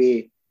all the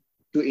way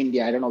to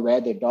India. I don't know where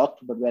they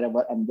docked, but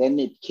wherever, and then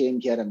it came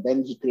here, and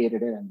then he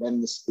created it, and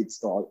then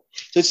it's all.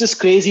 So it's just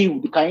crazy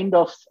the kind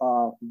of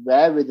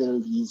wherewithal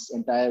these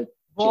entire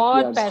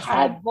बहुत Chettiars पैसा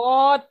है, had,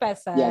 बहुत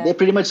पैसा yeah, है. they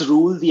pretty much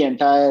rule the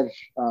entire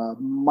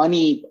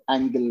money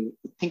angle.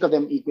 Think of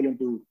them equivalent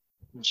to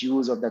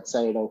Jews of that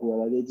side or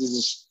whoever. It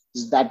is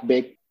just that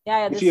big.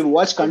 Yeah, If you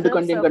watch Kandu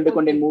deserves a Kandu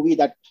full thing. movie,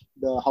 that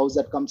the house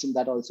that comes in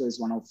that also is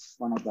one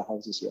of the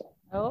houses here.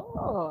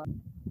 Oh,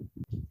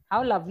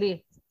 how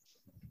lovely.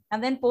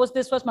 And then post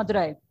this was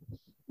Madurai.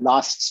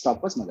 Last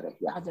stop was Madurai.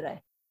 Yeah. Madurai.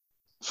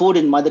 Food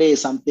in Madurai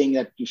is something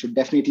that you should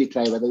definitely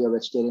try, whether you're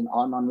vegetarian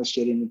or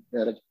non-vegetarian.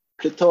 There are a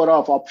plethora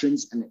of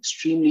options and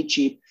extremely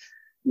cheap.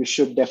 You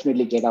should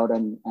definitely get out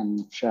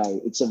and try.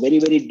 It's a very,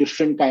 very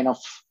different kind of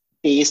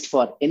taste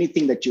for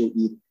anything that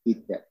you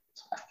eat there.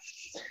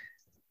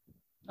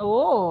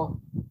 Oh,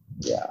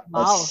 Yeah.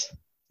 wow.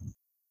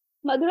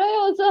 Madurai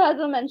also has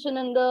a mention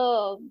in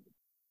the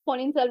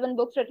Ponniyin Selvan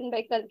books written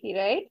by Kalki,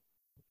 right?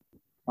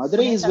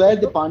 Madurai is where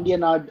the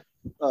Ponniyin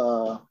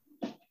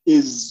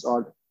is,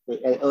 or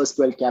the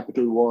erstwhile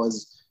capital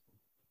was.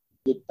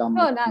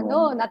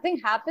 No, nothing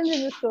happens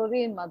in the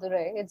story in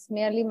Madurai. It's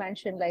merely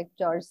mentioned, like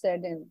George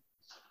said,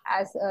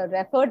 as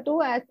referred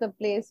to as the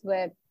place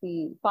where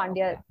the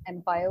Pandya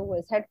Empire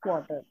was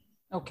headquartered.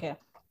 Okay.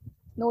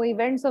 No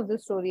events of the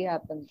story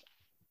happened.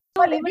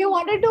 But if you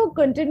wanted to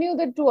continue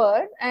the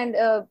tour, and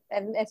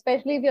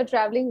especially if you're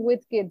traveling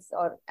with kids,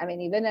 or I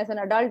mean, even as an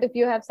adult, if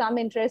you have some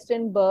interest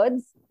in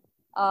birds,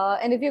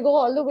 and if you go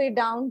all the way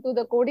down to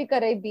the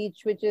Kodikarai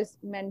beach, which is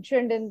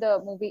mentioned in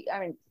the movie, I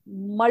mean,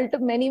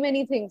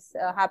 many things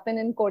happen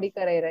in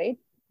Kodikarai, right?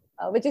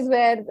 Which is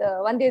where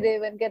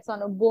Vandiyadevan gets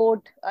on a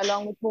boat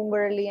along with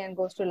Pungarali and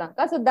goes to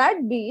Lanka. So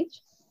that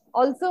beach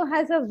also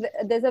has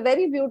there's a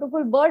very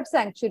beautiful bird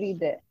sanctuary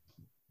there.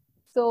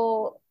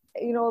 So,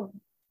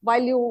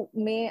 while you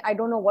I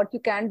don't know what you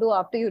can do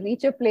after you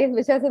reach a place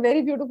which has a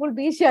very beautiful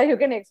beach. Yeah, you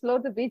can explore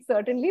the beach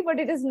certainly, but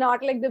it is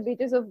not like the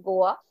beaches of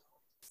Goa.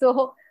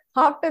 So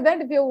after that,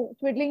 if you're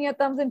twiddling your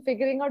thumbs and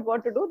figuring out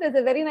what to do, there's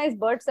a very nice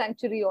bird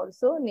sanctuary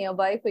also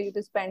nearby for you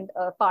to spend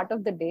part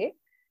of the day.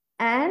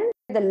 And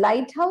the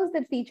lighthouse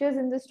that features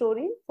in the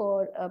story,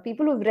 for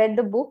people who've read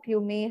the book,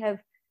 you may have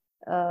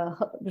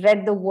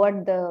read the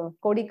word, the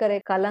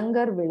Kodikare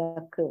Kalangar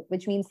Vilak,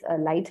 which means a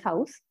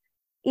lighthouse.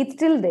 It's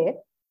still there,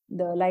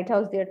 the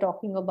lighthouse they're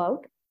talking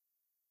about.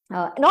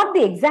 Not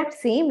the exact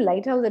same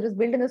lighthouse that was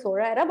built in the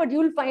Sora era, but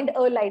you'll find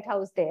a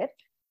lighthouse there.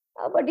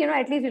 But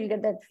at least you'll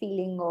get that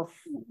feeling of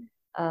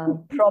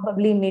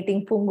probably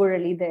meeting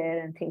Pungurali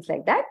there and things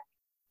like that.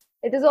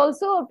 It is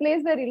also a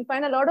place where you'll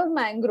find a lot of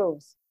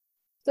mangroves.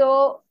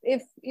 So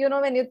if,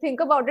 when you think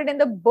about it, in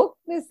the book,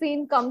 this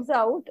scene comes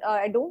out.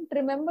 I don't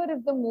remember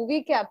if the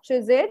movie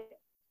captures it.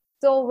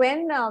 So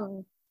when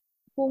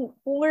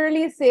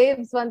Pungarali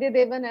saves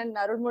Vandiyadevan and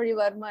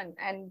Arunmozhivarman,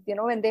 and,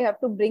 when they have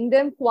to bring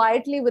them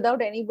quietly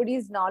without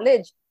anybody's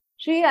knowledge,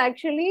 she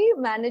actually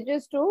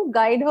manages to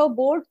guide her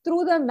boat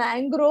through the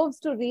mangroves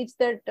to reach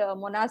that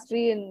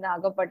monastery in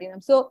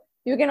Nagapattinam. So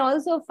you can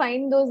also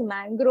find those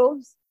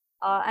mangroves,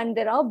 and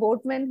there are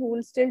boatmen who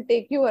will still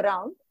take you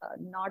around,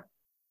 not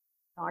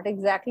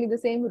exactly the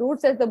same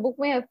routes as the book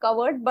may have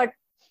covered, but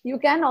you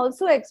can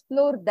also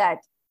explore that.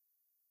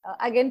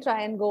 Again,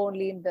 try and go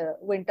only in the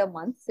winter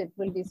months. It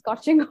will be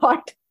scorching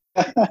hot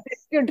if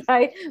you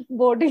try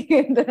boating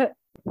in the...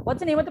 What's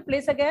the name of the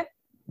place again?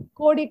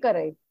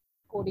 Kodikarai.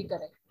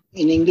 Kodikarai.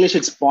 In English,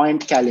 it's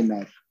Point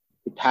Calumet.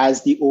 It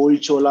has the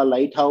old Chola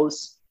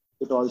lighthouse.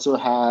 It also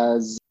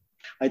has,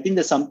 I think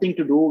there's something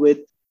to do with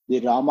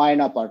the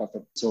Ramayana part of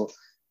it. So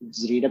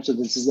read up. So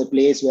this is the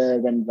place where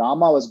when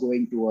Rama was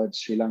going towards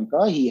Sri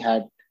Lanka, he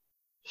had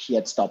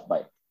stopped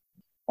by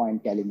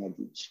Point Calumet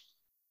Beach.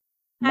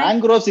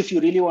 Mangroves, if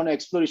you really want to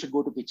explore, you should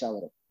go to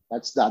Pichavaram.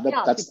 That's the other.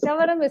 Yeah,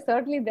 Pichavaram is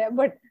certainly there,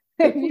 but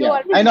I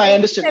know, I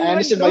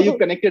understand why you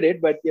connected it,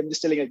 but I'm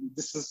just telling you,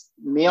 this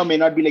may or may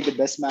not be like the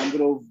best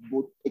mangrove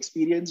boat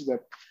experience,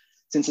 but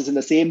since it's in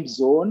the same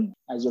zone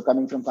as you're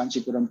coming from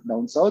Kanchipuram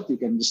down south, you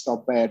can just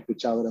stop by at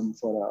Pichavaram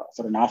for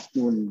an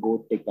afternoon and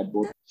go take that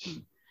boat.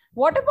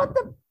 What about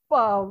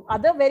the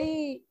other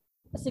very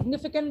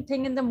significant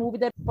thing in the movie,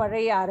 that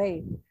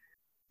Parayare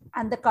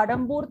and the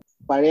Kadambur?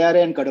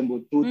 Parayare and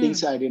Kadambur, two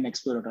things I didn't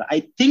explore.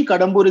 I think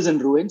Kadambur is in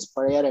ruins.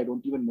 Parayare, I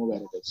don't even know where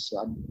it is. So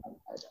I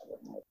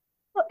don't know.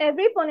 So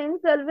every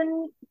Ponniyin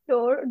Selvan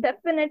store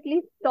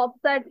definitely stops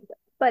at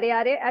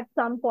Parayare at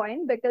some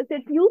point, because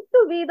it used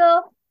to be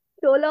the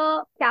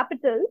Chola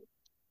capital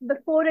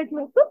before it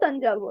moved to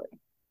Tanjavur.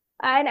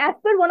 And as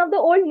per one of the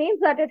old names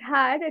that it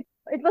had,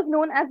 it was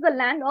known as the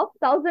land of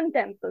 1,000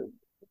 temples.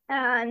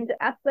 And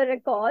as per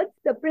records,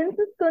 the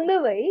Princess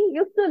Kundavai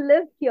used to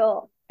live here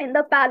in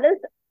the palace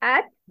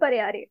at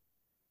Parayare.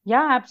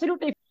 Yeah,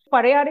 absolutely.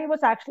 Parayare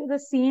was actually the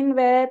scene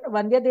where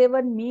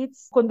Vandiyadevan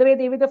meets Kundavai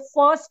Devi the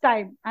first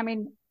time. I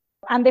mean,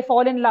 and they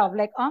fall in love,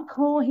 like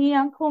Aankho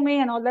hi, Aankho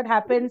mein, and all that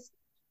happens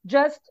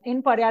just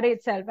in Parayare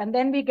itself. And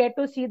then we get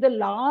to see the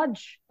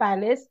large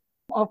palace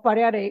of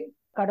Parayare.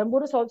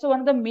 Kadambur is also one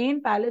of the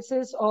main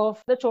palaces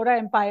of the Chola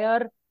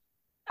Empire.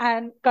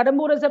 And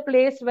Kadambur is a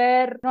place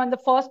where, in the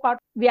first part,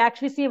 we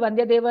actually see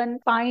Vandiyadevan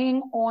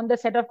spying on the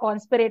set of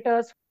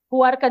conspirators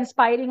who are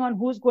conspiring on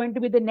who's going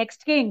to be the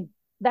next king.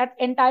 that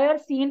entire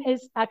scene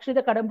is actually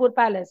the Kadambur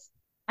Palace.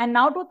 And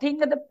now to think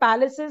that the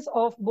palaces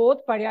of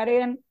both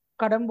Padyare and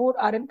Kadambur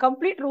are in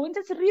complete ruins,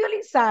 it's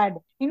really sad.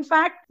 In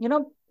fact,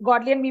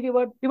 Godly and me, we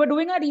were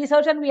doing our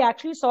research and we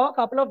actually saw a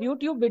couple of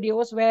YouTube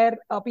videos where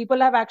people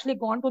have actually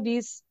gone to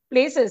these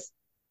places.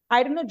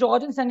 I don't know,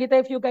 George and Sangeetha,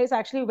 if you guys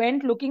actually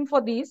went looking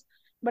for these,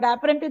 but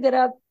apparently there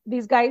are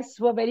these guys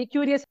who are very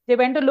curious. They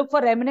went to look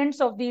for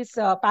remnants of these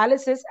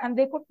palaces and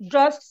they could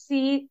just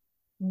see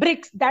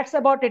bricks. That's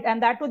about it.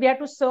 And that too, they had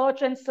to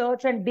search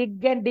and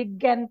dig and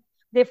dig, and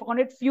they found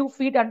it few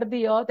feet under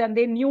the earth, and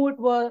they knew it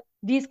were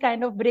these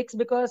kind of bricks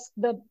because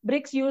the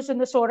bricks used in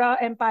the Sora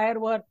Empire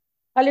were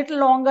a little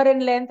longer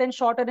in length and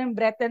shorter in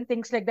breadth and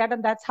things like that.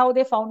 And that's how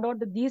they found out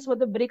that these were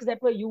the bricks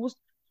that were used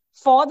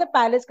for the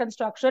palace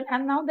construction.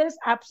 And now there is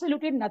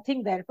absolutely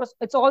nothing there.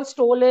 It's all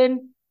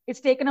stolen,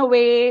 it's taken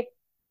away,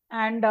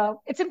 and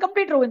it's in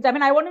complete ruins. I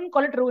mean, I wouldn't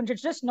call it ruins,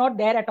 it's just not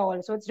there at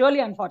all. So it's really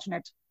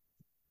unfortunate.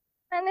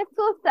 And it's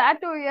so sad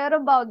to hear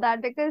about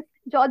that, because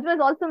George was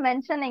also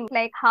mentioning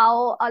like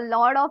how a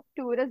lot of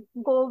tourists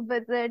go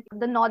visit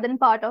the northern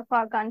part of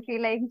our country.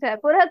 Like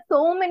Jaipur has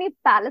so many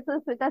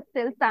palaces which are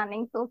still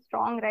standing so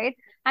strong, right?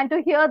 And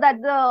to hear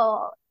that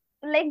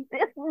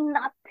there's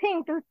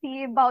nothing to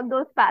see about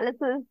those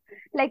palaces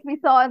like we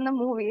saw in the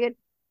movie. It's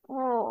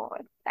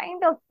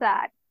kind of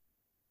sad.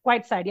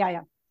 Quite sad,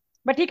 yeah.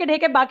 But ठीक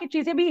है, बाकी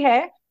चीजें भी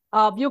है.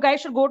 You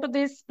guys should go to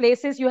these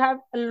places. You have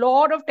a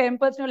lot of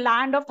temples,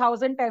 land of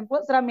 1,000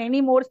 temples. There are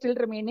many more still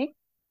remaining.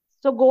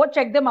 So go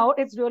check them out.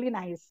 It's really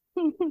nice.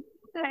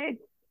 Right.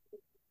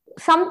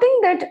 Something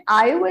that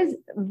I was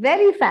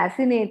very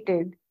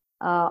fascinated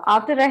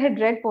after I had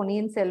read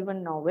Ponniyin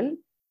Selvan novel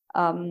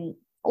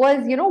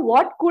was,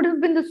 what could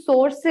have been the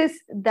sources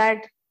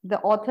that the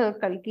author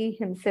Kalki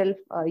himself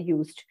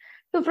used.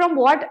 So from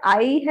what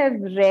I have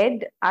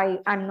read,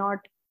 I'm not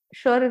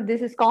sure if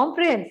this is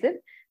comprehensive.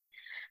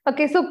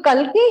 Okay, so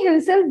Kalki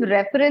himself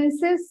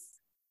references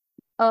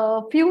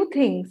a few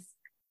things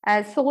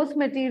as source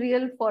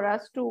material for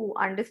us to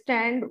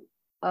understand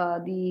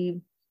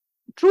the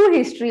true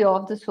history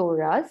of the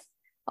Soras.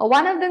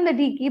 One of them that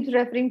he keeps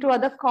referring to are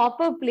the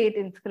copper plate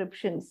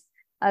inscriptions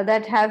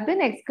that have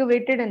been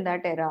excavated in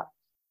that era.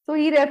 So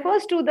he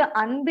refers to the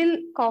Anbil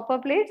copper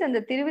plates and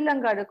the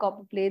Tiruvilangadu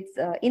copper plates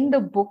in the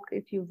book,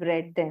 if you've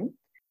read them.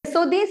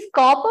 So these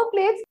copper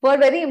plates were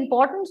very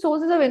important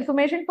sources of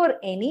information for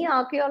any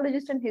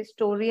archaeologist and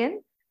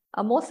historian.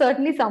 Most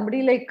certainly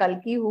somebody like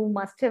Kalki, who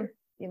must have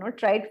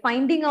tried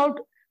finding out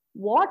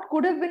what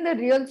could have been the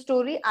real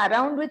story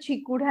around which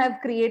he could have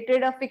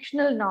created a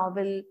fictional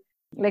novel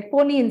like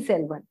Ponniyin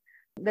Selvan.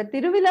 The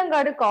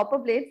Tiruvilangadu copper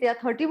plates, they are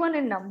 31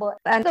 in number.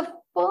 And the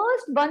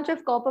first bunch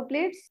of copper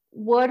plates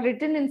were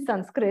written in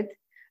Sanskrit,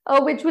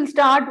 which will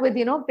start with,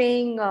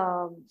 paying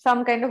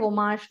some kind of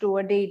homage to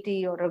a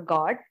deity or a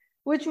god,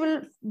 which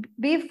will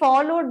be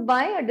followed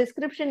by a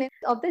description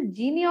of the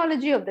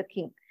genealogy of the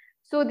king.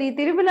 So the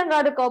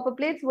Tiruvilangadu copper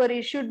plates were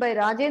issued by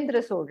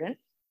Rajendra Solan.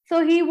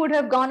 So he would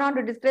have gone on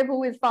to describe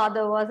who his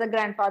father was, a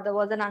grandfather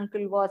was, an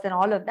uncle was, and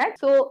all of that.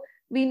 So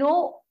we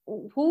know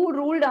who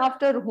ruled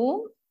after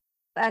whom,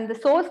 and the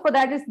source for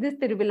that is this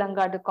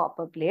Tiruvilangadu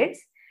copper plates.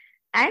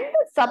 And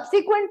the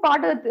subsequent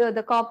part of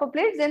the copper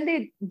plates, then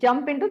they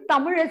jump into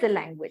Tamil as a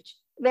language,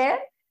 where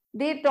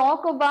they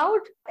talk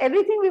about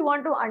everything we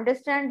want to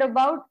understand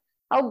about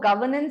how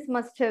governance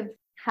must have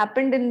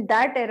happened in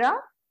that era.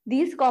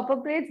 These copper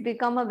plates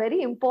become a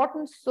very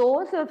important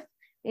source of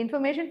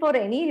information for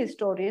any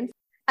historian.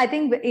 I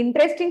think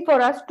interesting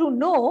for us to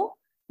know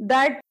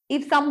that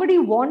if somebody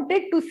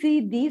wanted to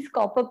see these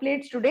copper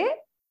plates today,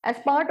 as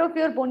part of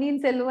your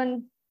Ponniyin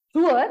Selvan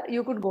tour,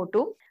 you could go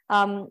to.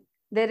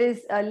 There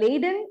is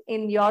Leiden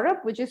in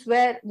Europe, which is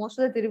where most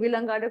of the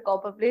Tiruvilangadu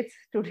copper plates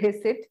today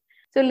sit.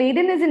 So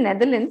Leiden is in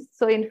Netherlands.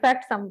 So in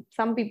fact,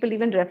 some people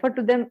even refer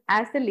to them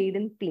as the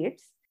Leiden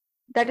plates.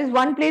 That is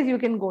one place you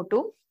can go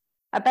to.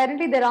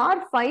 Apparently, there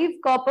are 5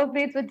 copper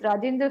plates with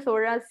Rajendra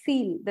Sola's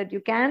seal that you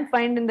can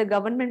find in the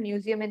Government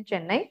Museum in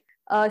Chennai.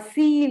 A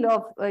seal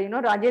of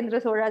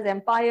Rajendra Sola's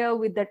empire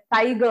with the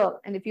tiger.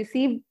 And if you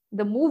see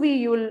the movie,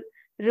 you will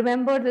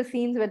remember the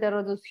scenes where there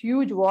are those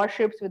huge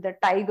warships with the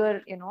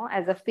tiger,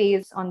 as a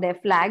face on their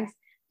flags.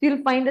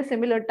 You'll find a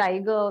similar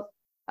tiger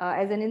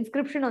as an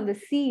inscription on the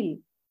seal.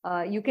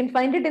 You can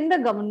find it in the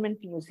Government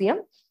Museum.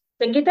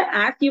 Sangeetha,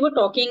 as you were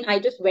talking, I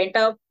just went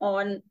up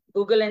on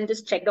Google and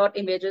just checked out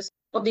images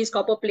of these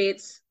copper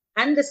plates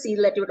and the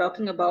seal that you're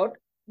talking about.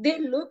 They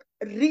look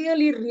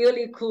really,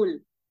 really cool.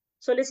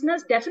 So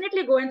listeners,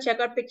 definitely go and check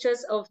out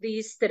pictures of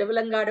these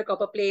Tiruvilangadu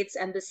copper plates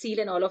and the seal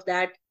and all of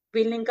that.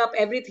 We'll link up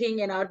everything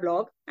in our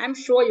blog. I'm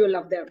sure you'll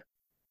love them.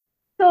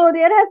 So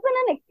there has been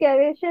an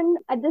excavation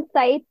at the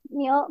site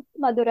near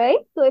Madurai.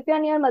 So if you're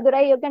near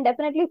Madurai, you can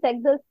definitely check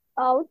this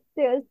out.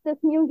 There's this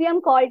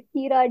museum called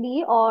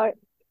Kiradi or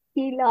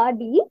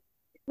Kiladi,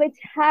 which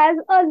has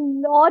a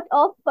lot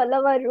of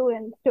Pallava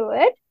ruins to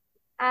it.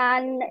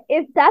 And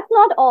if that's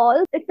not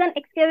all, it's an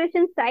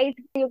excavation site.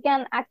 You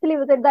can actually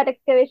visit that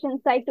excavation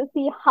site to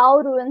see how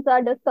ruins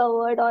are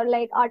discovered or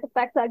like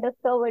artifacts are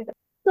discovered.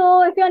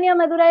 So if you're near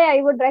Madurai,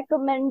 I would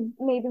recommend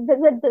maybe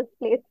visit this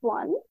place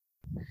once.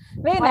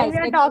 Very While nice. we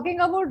are talking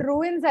about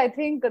ruins, I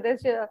think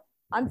there's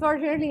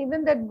unfortunately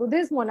even that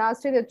Buddhist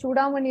monastery, the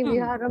Chudamani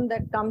Viharam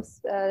that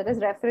comes, there's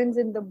reference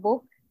in the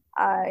book.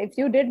 If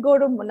you did go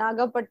to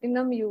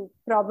Nagapattinam, you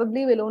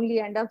probably will only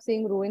end up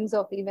seeing ruins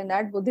of even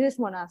that Buddhist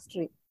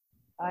monastery.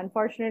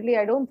 Unfortunately,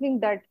 I don't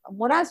think that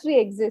monastery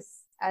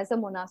exists as a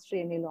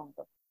monastery any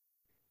longer.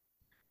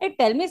 Hey,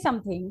 tell me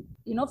something,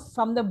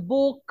 from the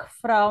book,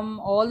 from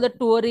all the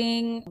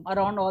touring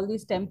around all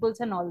these temples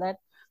and all that,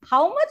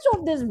 how much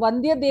of this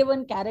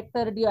Vandiyadevan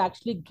character do you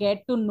actually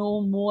get to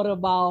know more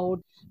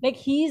about? Like,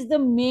 he's the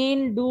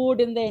main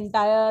dude in the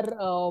entire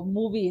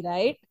movie,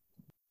 right?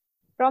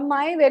 From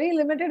my very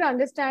limited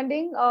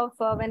understanding of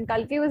when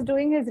Kalki was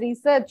doing his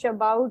research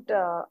about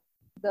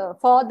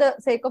for the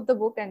sake of the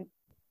book, and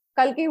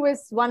Kalki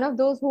was one of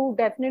those who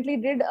definitely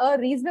did a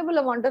reasonable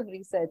amount of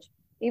research,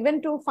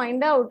 even to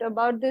find out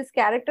about this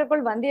character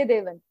called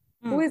Vandiyadevan,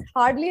 who is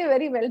hardly a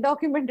very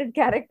well-documented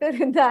character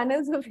in the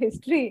annals of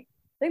history.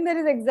 I think there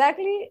is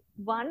exactly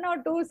 1 or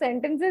 2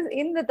 sentences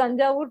in the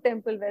Tanjavur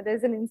temple where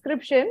there's an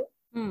inscription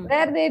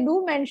where they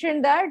do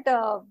mention that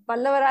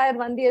Pallavarayar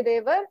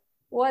Vandiyadevar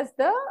was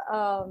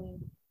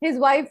his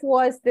wife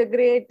was the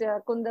great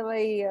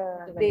Kundavai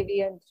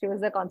Devi, and she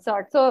was the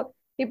consort. So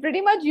he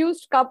pretty much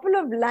used couple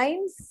of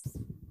lines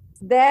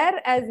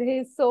there as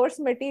his source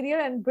material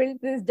and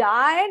built this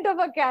giant of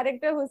a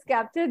character who's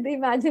captured the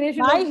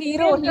imagination My of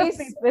hero, millions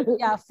of people.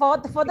 Yeah, for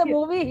the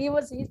movie,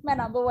 he's my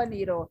number one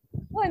hero.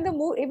 Oh, in the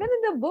even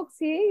in the books,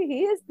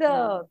 he is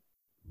the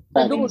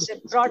Protagonist.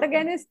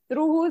 protagonist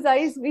through whose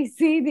eyes we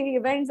see the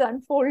events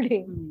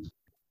unfolding.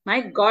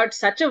 My God,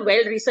 such a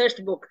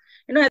well-researched book.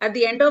 At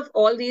the end of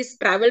all these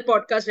travel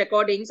podcast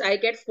recordings, I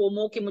get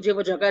FOMO ki mujhe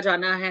wo jagah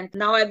jana hai.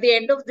 Now at the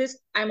end of this,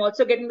 I'm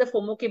also getting the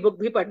FOMO ki book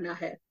bhi padna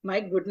hai. My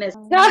goodness.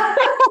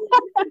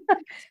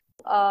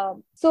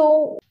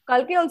 So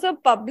Kalki also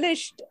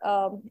published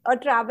a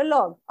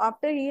travelogue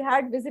after he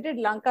had visited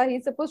Lanka.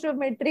 He's supposed to have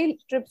made 3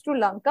 trips to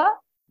Lanka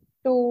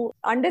to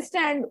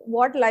understand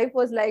what life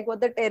was like, what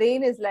the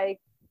terrain is like.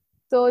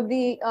 So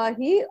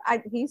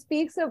he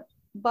speaks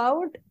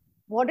about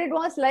what it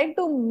was like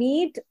to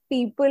meet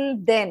people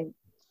then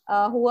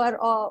who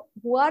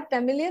are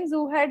Tamilians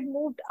who had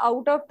moved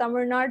out of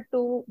Tamil Nadu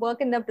to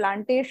work in the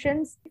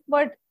plantations.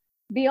 But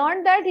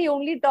beyond that, he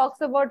only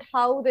talks about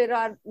how there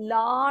are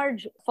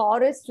large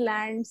forest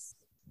lands.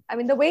 I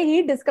mean, the way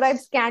he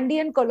describes Kandy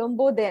and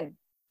Colombo then.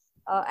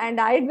 And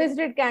I had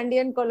visited Kandy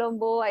and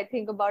Colombo, I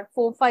think about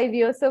 4-5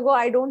 years ago.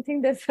 I don't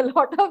think there's a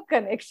lot of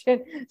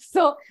connection.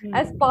 So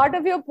as part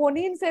of your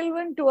Ponniyin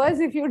Selvan tours,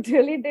 if you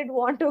really did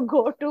want to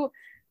go to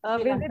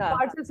visit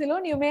parts of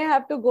Ceylon, you may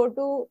have to go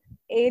to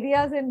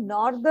areas in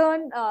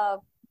northern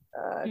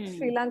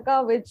Sri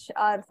Lanka, which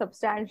are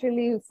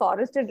substantially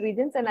forested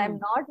regions. And I'm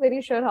not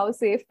very sure how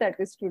safe that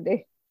is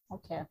today.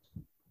 Okay.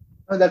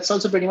 No, that's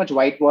also pretty much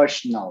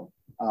whitewashed now.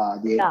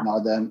 The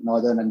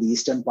northern and the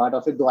eastern part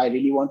of it, though I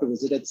really want to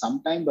visit it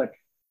sometime, but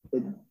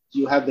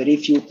you have very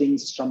few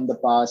things from the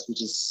past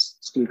which is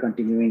still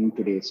continuing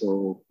today.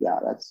 So yeah,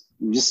 that's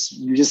you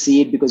just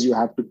see it because you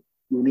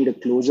need a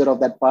closure of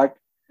that part.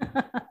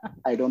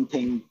 I don't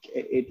think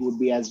it would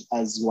be as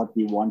what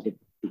we want it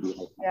to be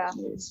like. Yeah.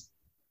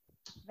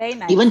 Very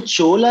nice. Even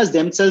Cholas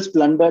themselves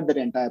plundered that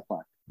entire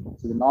part.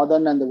 So the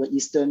northern and the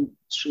eastern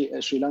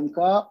Sri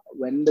Lanka,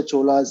 when the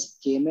Cholas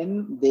came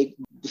in, they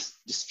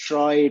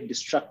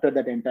destructed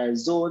that entire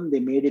zone. They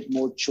made it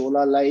more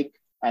Chola-like,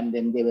 and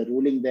then they were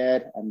ruling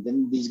there. And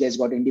then these guys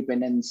got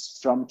independence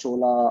from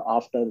Chola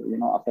after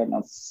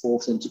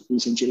 3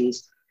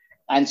 centuries,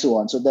 and so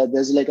on. So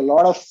there's like a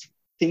lot of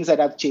things that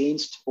have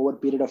changed over a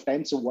period of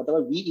time. So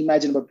whatever we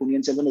imagine about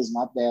Ponniyin Selvan is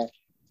not there,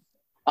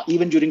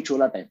 even during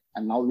Chola time.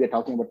 And now we are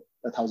talking about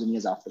 1,000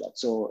 years after that.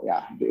 So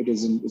yeah,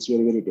 it's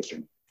very, very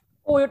different.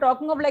 Oh, you're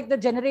talking of like the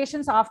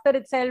generations after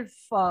itself.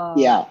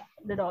 Yeah.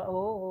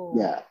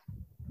 Yeah.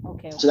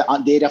 Okay. So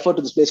they refer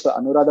to this place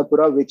called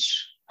Anuradhapura,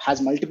 which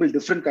has multiple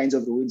different kinds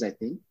of ruins, I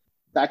think.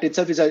 That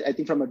itself is, I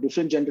think, from a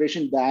different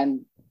generation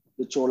than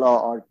the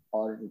Chola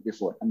or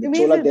before. And the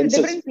Chola it's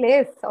a different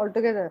place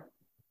altogether.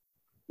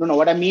 No,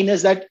 what I mean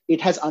is that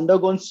it has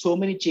undergone so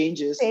many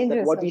changes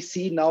that what we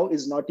see now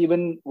is not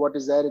even what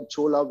is there in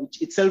Chola,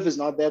 which itself is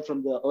not there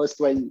from the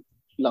erstwhile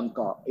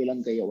Lanka,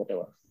 Elankai or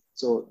whatever.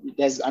 So it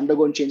has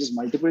undergone changes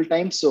multiple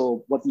times.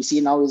 So what we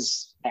see now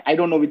is, I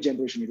don't know which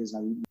generation it is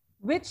now.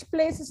 Which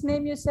place's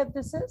name you said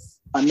this is?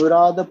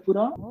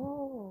 Anuradhapura.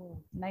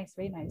 Oh, nice.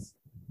 Very nice.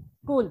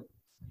 Cool.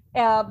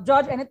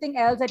 George, anything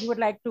else that you would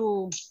like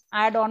to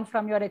add on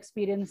from your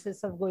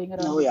experiences of going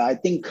around? No, yeah, I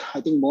think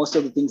most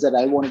of the things that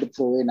I wanted to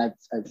throw in, I've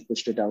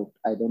pushed it out.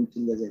 I don't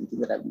think there's anything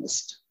that I've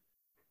missed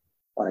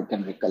or I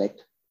can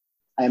recollect.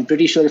 I am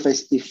pretty sure if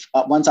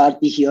once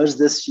Aarti hears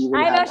this, she will.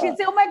 I know she'll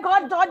say, "Oh my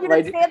God, George, you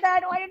didn't say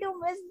that. Why did you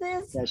miss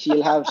this?" Yeah,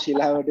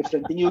 she'll have a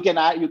different thing. You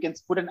can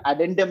put an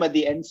addendum at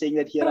the end saying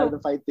that here are the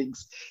 5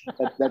 things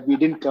that we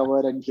didn't cover,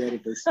 and here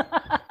it is.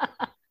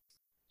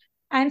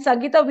 And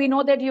Sangeetha, we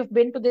know that you've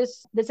been to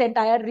this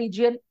entire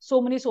region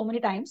so many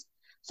times.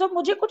 So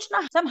मुझे कुछ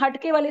ना some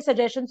हटके वाले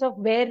suggestions of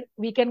where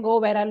we can go,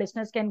 where our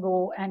listeners can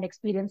go and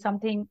experience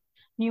something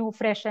new,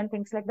 fresh and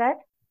things like that.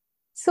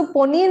 So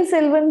Ponniyin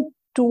Selvan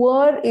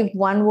tour, if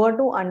one were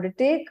to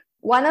undertake,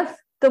 one of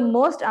the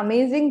most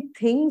amazing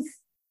things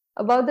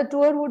about the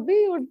tour would be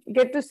you would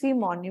get to see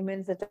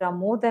monuments that are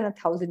more than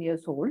 1,000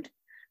 years old.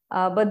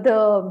 But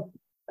the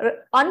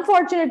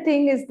unfortunate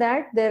thing is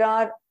that there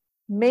are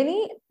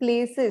many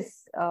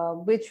places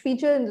which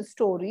feature in the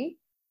story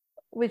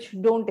which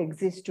don't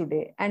exist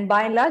today. And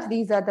by and large,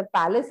 these are the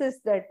palaces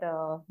that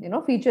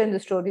feature in the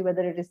story,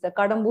 whether it is the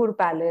Kadambur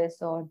Palace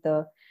or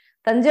the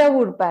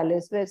Tanjavur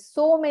Palace, where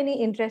so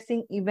many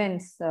interesting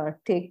events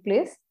take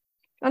place.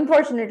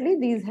 Unfortunately,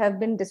 these have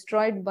been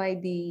destroyed by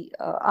the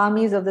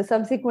armies of the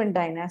subsequent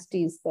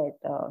dynasties that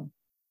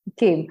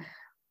came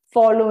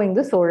following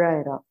the Sora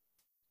era.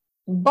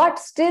 But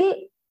still,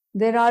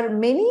 there are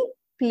many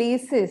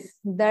places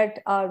that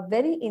are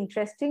very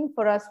interesting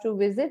for us to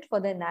visit for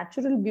their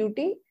natural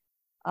beauty,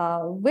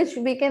 which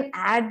we can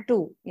add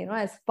to,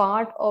 as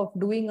part of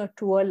doing a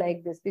tour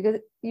like this. Because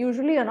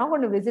usually you're not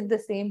going to visit the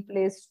same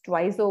place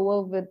twice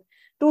over with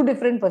two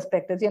different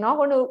perspectives. You're not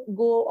going to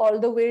go all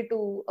the way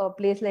to a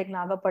place like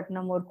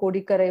Nagapattinam or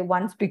Kodikarai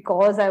once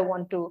because I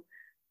want to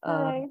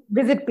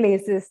visit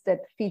places that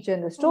feature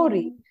in the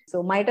story.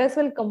 So might as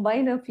well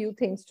combine a few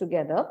things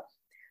together.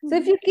 So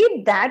if you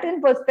keep that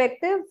in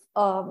perspective,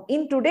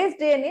 in today's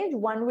day and age,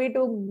 one way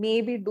to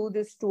maybe do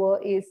this tour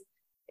is,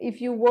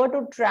 if you were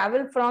to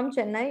travel from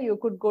Chennai, you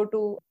could go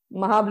to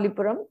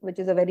Mahabalipuram, which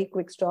is a very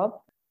quick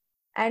stop.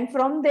 And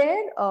from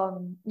there,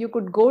 you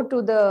could go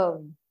to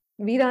the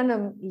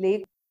Veeranam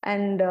Lake.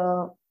 And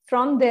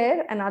from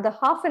there, another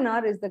half an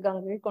hour is the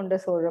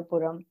Gangaikonda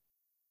Sorapuram,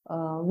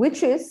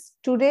 which is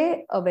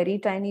today a very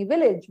tiny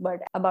village.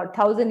 But about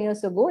 1,000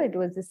 years ago, it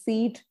was the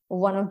seat of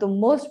one of the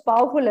most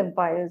powerful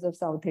empires of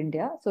South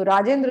India. So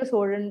Rajendra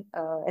Soran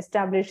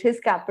established his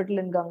capital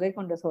in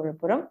Gangaikonda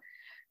Sorapuram.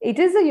 It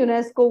is a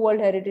UNESCO World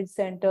Heritage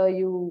Center.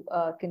 You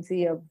can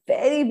see a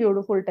very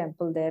beautiful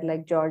temple there,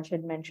 like George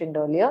had mentioned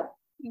earlier.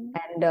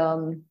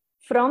 And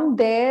from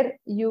there,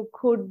 you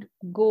could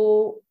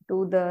go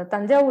to the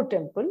Tanjavur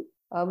temple,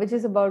 which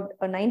is about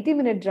a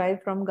 90-minute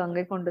drive from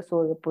Gangaikonda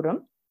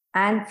Sorapuram.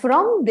 And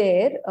from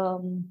there,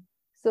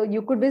 so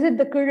you could visit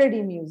the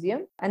Kiradi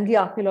Museum and the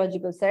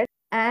archaeological site.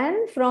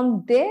 And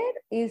from there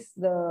is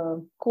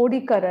the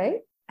Kodikarai.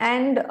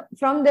 And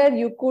from there,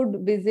 you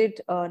could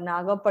visit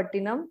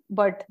Nagapattinam,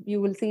 but you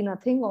will see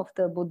nothing of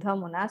the Buddha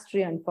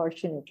monastery,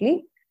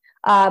 unfortunately.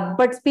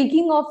 But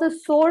speaking of the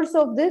source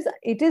of this,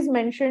 it is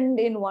mentioned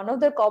in one of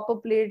the copper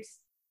plates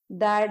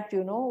that,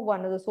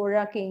 one of the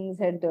Sora kings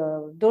had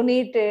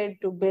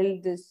donated to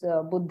build this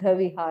Buddha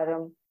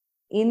Viharam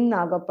in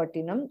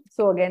Nagapattinam.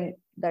 So again,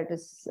 that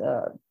is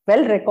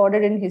well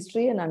recorded in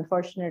history and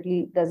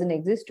unfortunately doesn't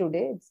exist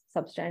today. It's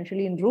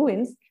substantially in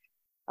ruins.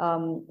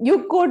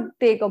 You could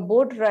take a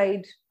boat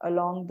ride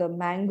along the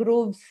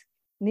mangroves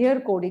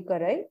near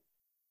Kodikarai.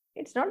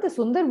 It's not the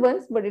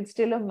Sundarbans, but it's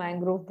still a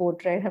mangrove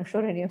boat ride. I'm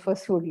sure any of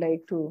us would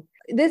like to.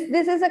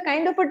 This is a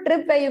kind of a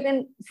trip where you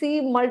can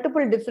see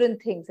multiple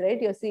different things,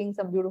 right? You're seeing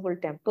some beautiful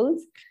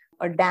temples,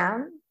 a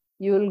dam.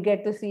 You'll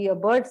get to see a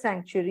bird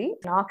sanctuary,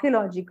 an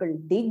archaeological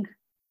dig.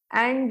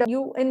 And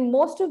in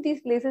most of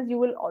these places, you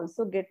will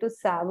also get to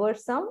savor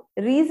some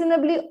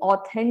reasonably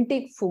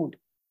authentic food.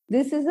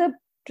 This is a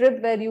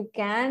trip where you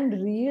can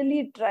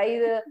really try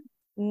the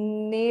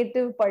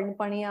native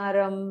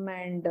paniyaram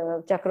and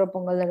chakra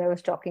pongal that I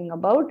was talking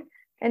about,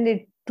 and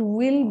it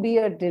will be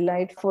a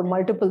delight for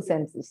multiple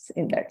senses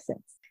in that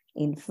sense.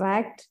 In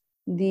fact,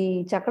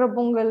 the chakra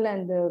pongal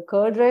and the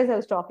curd rice I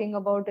was talking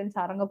about in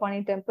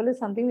Sarangapani temple is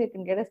something we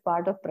can get as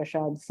part of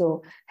prasad.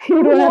 So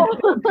you don't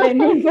have to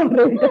spend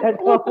for it at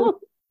all.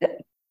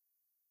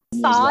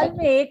 साल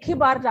में एक ही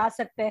बार जा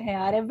सकते हैं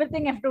यार.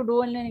 Everything have to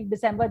do in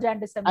December.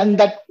 And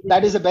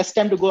that is the best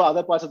time to go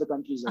other parts of the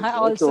countries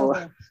also.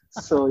 Right?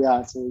 So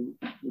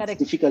it's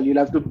difficult. You'll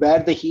have to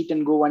bear the heat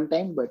and go one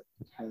time, but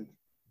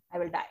I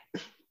will die.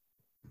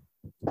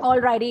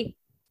 Alrighty.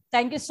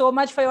 Thank you so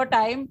much for your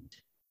time.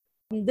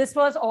 This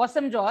was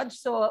awesome, George.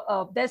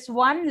 So there's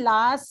one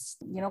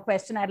last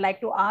question I'd like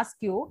to ask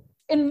you.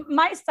 In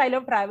my style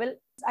of travel,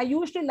 I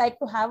usually like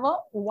to have a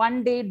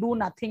one-day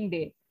do-nothing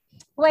day,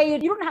 where you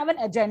don't have an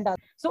agenda.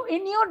 So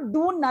in your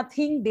do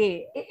nothing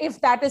day, if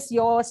that is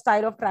your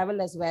style of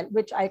travel as well,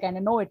 which I kind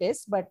of know it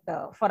is, but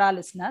for our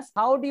listeners,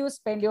 how do you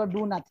spend your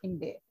do nothing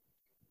day?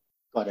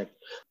 Got it.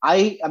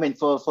 I mean,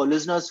 for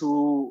listeners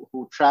who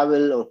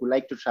travel or who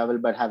like to travel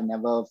but have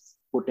never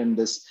put in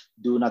this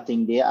do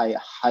nothing day, I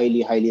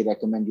highly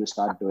recommend you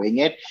start doing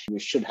it. You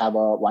should have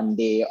a one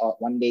day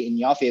in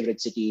your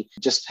favorite city.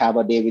 Just have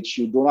a day which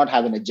you do not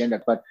have an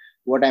agenda. But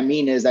what I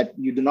mean is that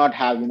you do not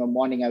have,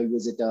 morning I will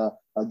visit a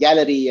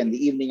gallery and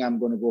the evening I'm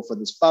going to go for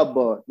this pub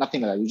or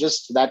nothing like that. You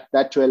just,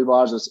 that 12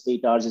 hours or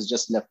 8 hours is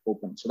just left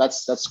open. So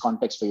that's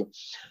context for you.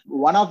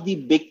 One of the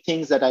big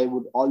things that I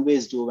would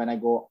always do when I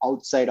go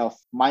outside of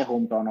my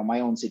hometown or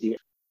my own city,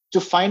 to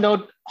find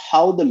out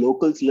how the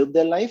locals live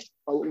their life.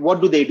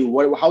 What do they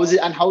do? How is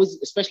it? And how is,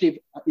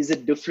 especially, is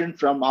it different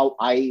from how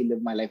I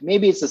live my life?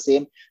 Maybe it's the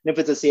same. And if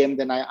it's the same,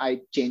 then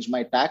I change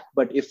my tack.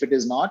 But if it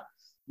is not,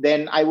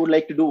 then I would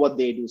like to do what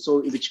they do.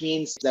 So, which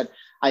means that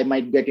I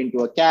might get into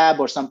a cab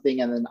or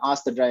something and then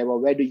ask the driver,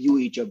 where do you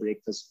eat your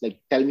breakfast? Like,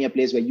 tell me a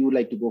place where you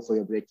like to go for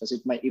your breakfast.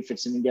 It might, if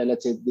it's in India,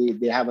 let's say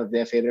they have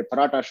their favorite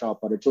paratha shop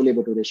or a chole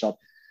bhature shop,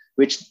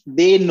 which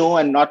they know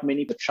and not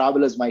many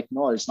travelers might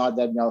know. It's not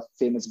that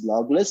famous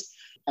blog list.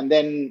 And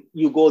then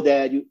you go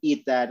there, you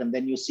eat that, and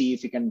then you see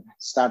if you can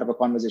start up a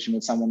conversation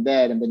with someone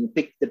there, and then you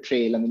pick the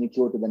trail, and then you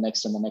go to the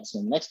next and the next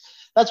and the next.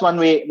 That's one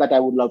way that I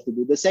would love to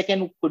do. The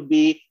second could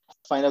be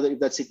find out if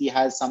that city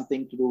has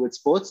something to do with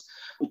sports.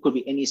 It could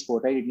be any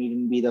sport, right? It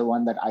needn't be the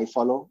one that I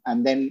follow.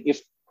 And then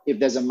if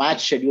there's a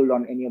match scheduled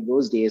on any of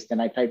those days, then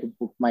I try to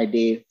book my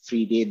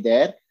free day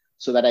there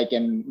so that I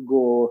can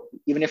go,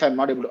 even if I'm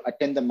not able to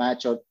attend the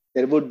match, or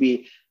there would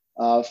be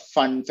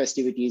fun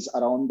festivities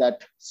around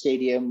that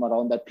stadium,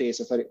 around that place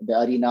of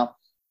the arena,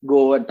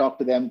 go and talk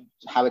to them,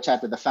 have a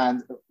chat with the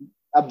fans,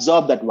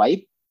 absorb that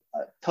vibe.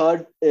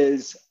 Third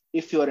is,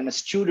 if you're in a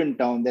student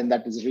town, then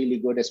that is really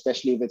good,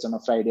 especially if it's on a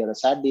Friday or a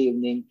Saturday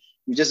evening.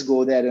 You just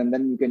go there and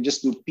then you can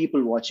just do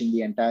people watching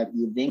the entire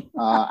evening.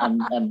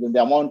 And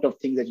the amount of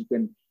things that you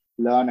can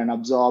learn and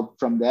absorb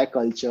from their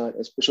culture,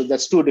 especially,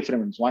 that's two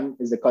different ones. One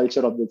is the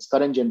culture of its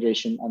current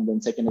generation, and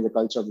then second is the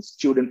culture of the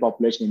student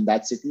population in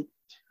that city.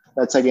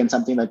 That's again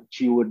something that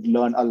you would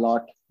learn a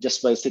lot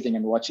just by sitting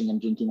and watching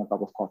and drinking a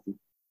cup of coffee.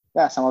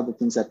 Yeah, some of the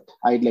things that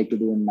I'd like to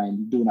do in my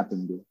do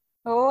nothing day.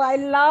 Oh, I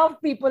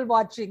love people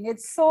watching.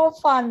 It's so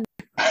fun.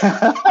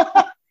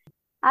 I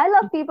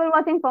love people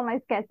watching for my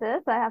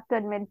sketches. I have to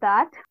admit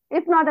that.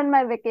 If not on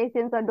my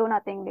vacations or do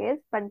nothing days,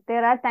 but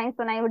there are times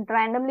when I would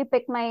randomly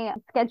pick my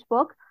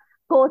sketchbook,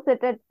 go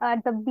sit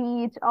at the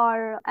beach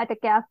or at a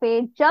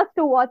cafe just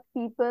to watch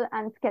people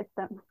and sketch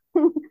them.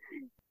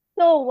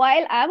 So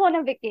while I'm on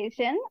a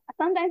vacation,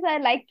 sometimes I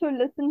like to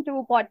listen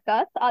to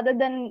podcasts other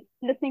than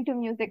listening to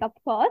music, of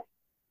course.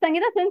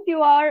 Sangeetha, since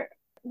you are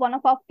one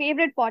of our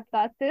favorite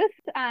podcasters,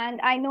 and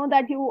I know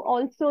that you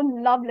also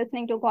love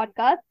listening to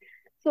podcasts,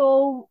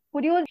 so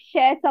would you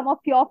share some of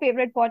your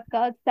favorite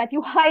podcasts that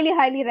you highly,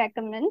 highly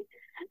recommend?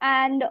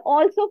 And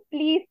also,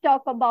 please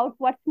talk about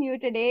What's New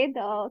Today,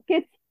 the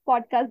kids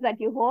podcast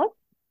that you host.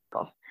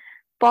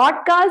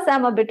 Podcasts,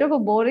 I'm a bit of a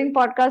boring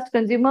podcast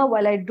consumer.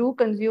 While I do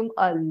consume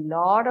a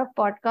lot of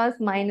podcasts,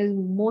 mine is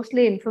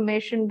mostly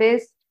information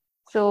based.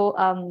 So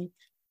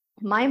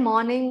my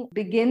morning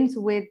begins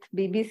with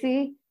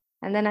BBC,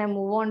 and then I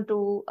move on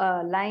to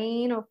a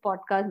line of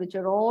podcasts which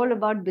are all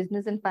about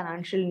business and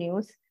financial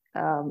news.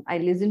 I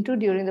listen to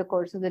during the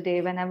course of the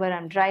day whenever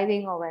I'm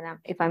driving, or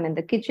if I'm in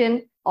the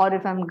kitchen, or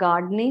if I'm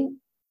gardening.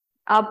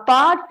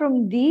 Apart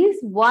from these,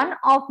 one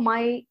of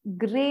my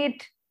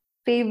great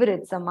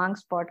favorites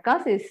amongst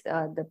podcasts is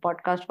the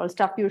podcast called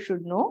Stuff You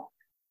Should Know,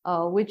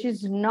 which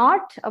is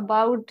not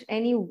about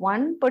any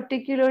one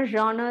particular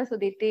genre. So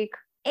they take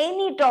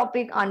any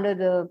topic under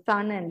the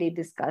sun and they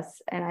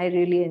discuss. And I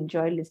really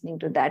enjoy listening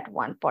to that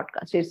one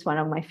podcast. It's one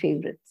of my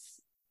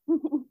favorites.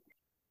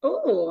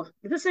 Oh,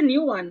 this is a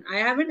new one. I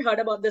haven't heard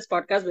about this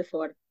podcast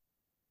before.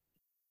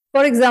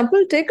 For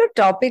example, take a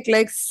topic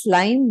like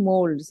slime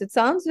molds. It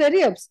sounds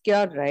very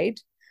obscure, right?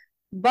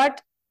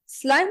 But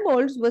slime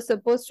molds were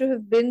supposed to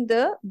have been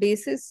the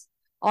basis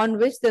on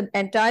which the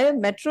entire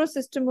metro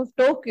system of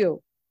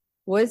Tokyo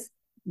was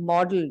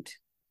modeled.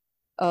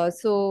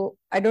 So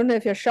I don't know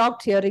if you're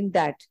shocked hearing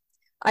that.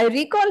 I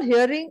recall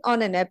hearing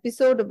on an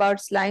episode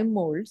about slime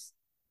molds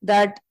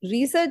that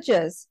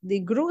researchers, they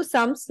grew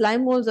some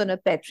slime molds on a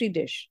petri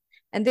dish,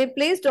 and they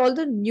placed all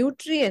the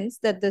nutrients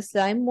that the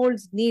slime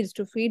molds needs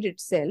to feed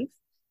itself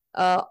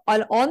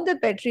on the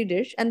petri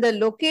dish, and the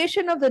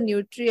location of the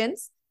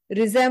nutrients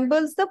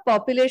resembles the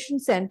population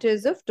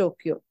centers of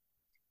Tokyo.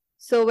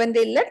 So when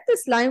they let the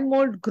slime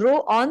mold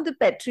grow on the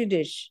petri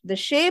dish, the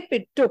shape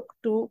it took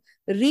to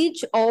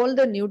reach all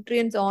the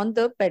nutrients on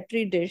the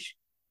petri dish,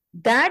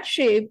 that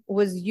shape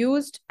was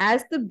used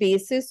as the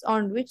basis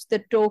on which the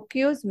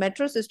Tokyo's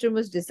metro system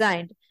was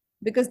designed,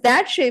 because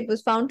that shape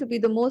was found to be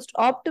the most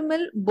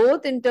optimal,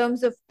 both in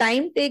terms of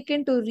time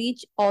taken to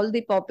reach all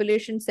the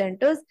population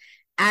centers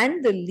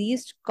and the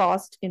least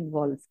cost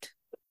involved.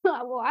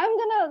 I'm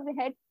gonna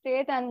head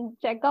straight and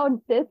check out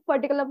this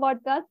particular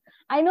podcast.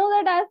 I know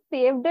that I've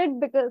saved it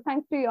because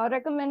thanks to your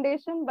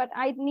recommendation, but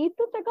I need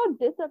to check out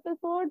this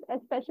episode,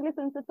 especially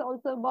since it's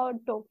also about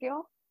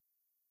Tokyo.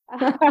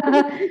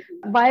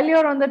 While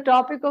you're on the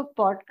topic of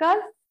podcasts,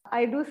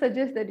 I do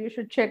suggest that you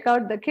should check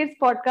out the kids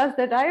podcast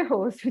that I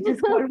host, which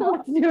is called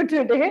What's New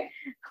Today.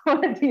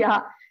 But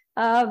yeah,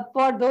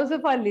 for those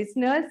of our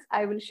listeners,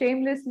 I will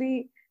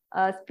shamelessly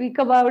speak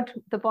about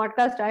the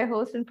podcast I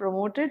host and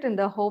promote it in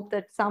the hope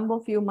that some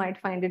of you might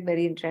find it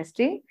very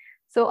interesting.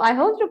 So I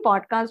host a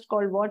podcast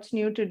called What's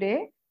New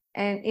Today,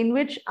 and in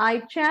which I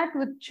chat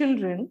with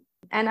children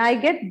and I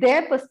get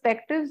their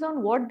perspectives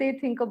on what they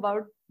think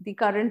about the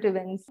current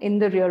events in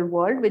the real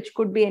world, which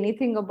could be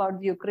anything about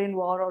the Ukraine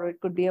war, or it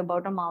could be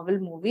about a Marvel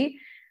movie.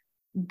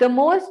 the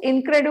most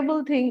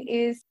incredible thing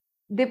is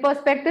the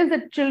perspectives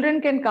that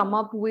children can come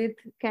up with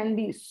can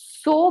be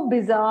so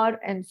bizarre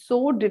and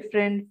so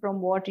different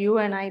from what you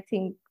and I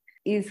think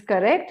is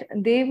correct.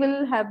 They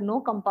will have no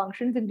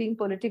compunctions in being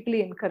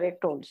politically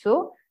incorrect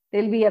also.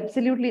 They'll be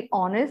absolutely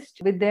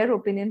honest with their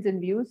opinions and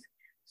views.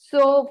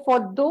 So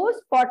for those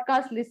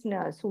podcast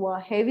listeners who are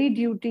heavy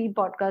duty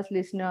podcast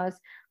listeners,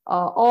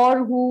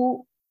 or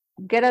who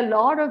get a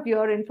lot of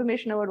your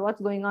information about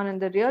what's going on in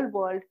the real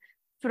world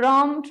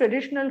from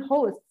traditional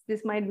hosts,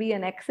 this might be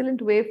an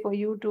excellent way for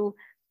you to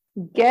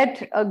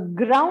get a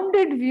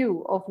grounded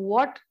view of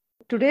what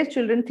today's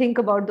children think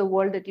about the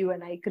world that you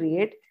and I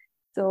create.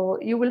 So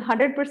you will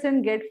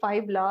 100% get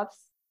 5 laughs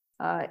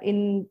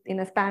in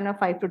a span of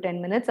 5 to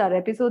 10 minutes. Our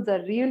episodes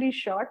are really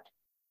short.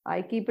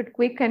 I keep it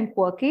quick and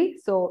quirky.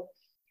 So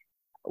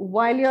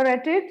while you're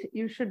at it,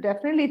 you should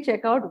definitely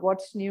check out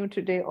What's New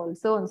Today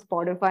also on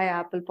Spotify,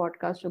 Apple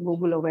Podcasts, or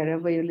Google, or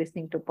wherever you're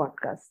listening to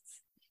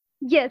podcasts.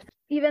 Yes,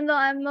 even though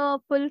I'm a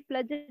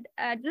full-fledged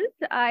adult,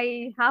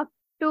 I have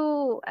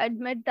to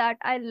admit that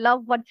I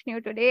love What's New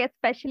Today,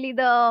 especially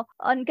the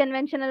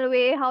unconventional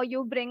way how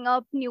you bring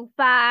up new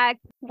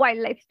facts,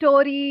 wildlife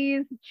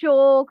stories,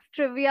 jokes,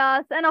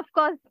 trivias, and of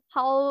course,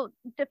 how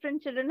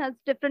different children has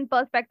different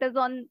perspectives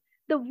on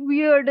the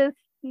weirdest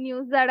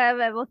news that I've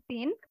ever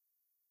seen.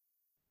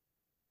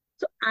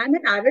 So I'm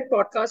an avid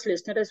podcast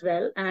listener as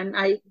well, and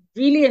I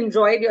really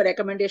enjoyed your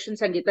recommendation,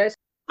 Sangeetha.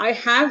 I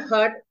have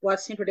heard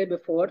What's New Today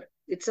before.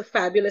 It's a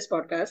fabulous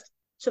podcast.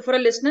 So for our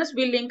listeners,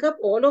 we'll link up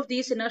all of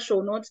these in our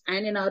show notes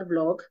and in our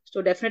blog.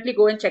 So definitely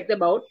go and check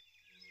them out.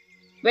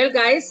 Well,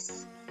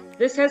 guys,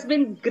 this has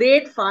been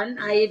great fun.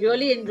 I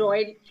really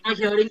enjoyed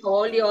hearing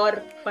all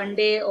your fun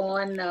day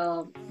on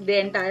the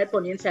entire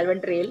Ponniyin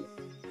Selvan trail.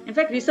 In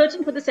fact,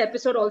 researching for this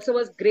episode also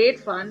was great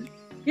fun.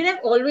 You know,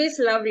 I've always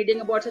loved reading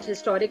about such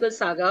historical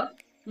saga.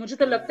 मुझे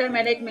तो लगता है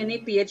मैंने एक mini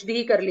PhD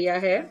ही कर लिया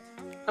है.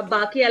 अब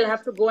बाकी I'll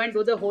have to go and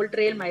do the whole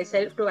trail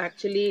myself to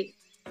actually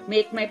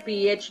make my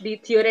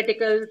PhD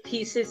theoretical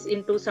thesis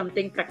into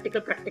something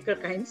practical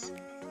kinds.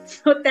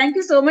 So thank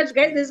you so much,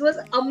 guys. This was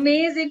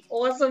amazing,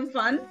 awesome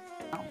fun.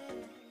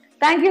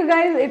 Thank you,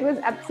 guys. It was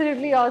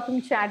absolutely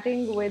awesome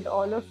chatting with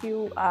all of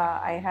you.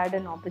 I had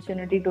an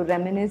opportunity to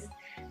reminisce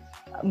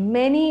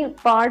many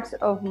parts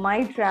of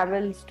my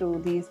travels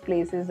to these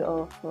places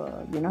of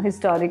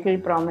historical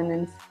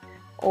prominence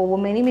over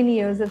many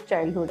years of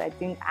childhood. I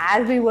think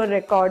as we were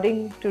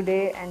recording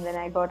today, and when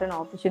I got an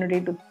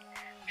opportunity to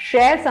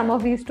share some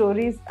of these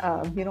stories,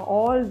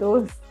 all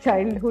those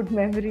childhood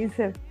memories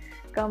have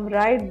come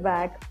right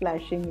back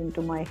flashing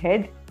into my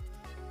head.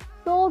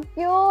 So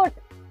cute.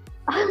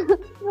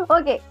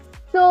 Okay,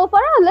 so for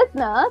our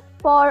listeners,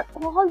 for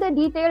all the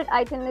detailed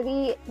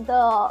itinerary,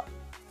 the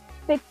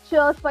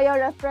pictures for your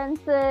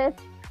references,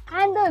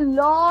 and a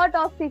lot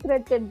of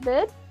secret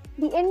tidbits,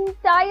 the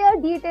entire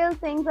detailed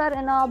things are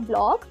in our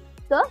blog,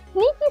 The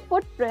Sneaky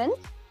Footprints,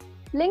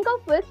 link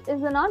of which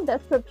is in our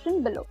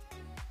description below.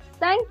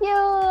 Thank you.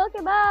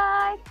 Okay,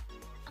 bye.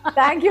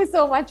 Thank you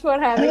so much for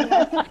having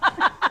us.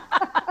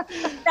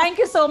 Thank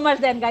you so much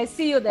then, guys.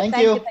 See you then.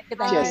 Thank you.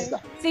 Cheers.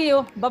 See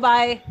you.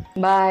 Bye-bye.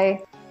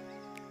 Bye.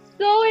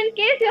 So in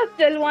case you're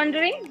still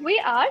wondering, we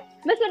are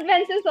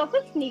Misadventures of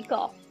a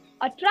Sneaker,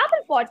 a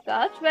travel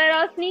podcast where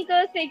our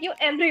sneakers take you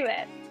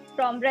everywhere,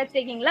 from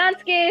breathtaking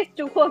landscapes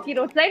to quirky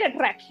roadside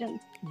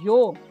attractions.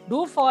 Yo,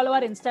 do follow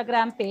our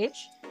Instagram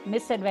page,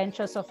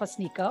 Misadventures of a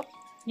Sneaker.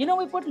 You know,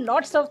 we put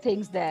lots of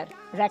things there.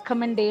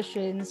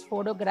 Recommendations,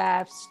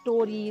 photographs,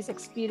 stories,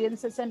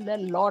 experiences, and a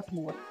lot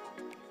more.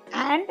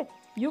 And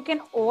you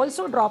can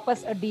also drop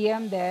us a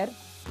DM there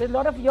with a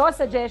lot of your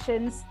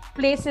suggestions,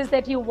 places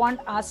that you want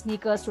our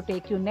sneakers to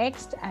take you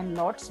next, and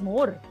lots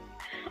more.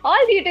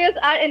 All details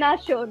are in our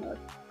show notes.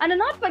 And do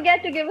not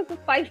forget to give us a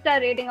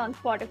 5-star rating on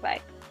Spotify.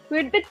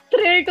 We'd be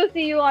thrilled to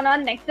see you on our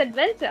next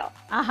adventure.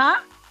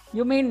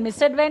 You mean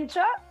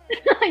misadventure?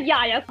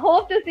 Yeah.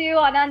 Hope to see you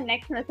on our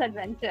next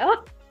misadventure.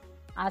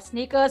 Our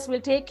sneakers will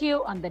take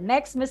you on the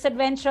next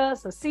misadventure.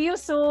 So see you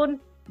soon.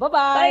 Bye-bye.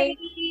 Bye.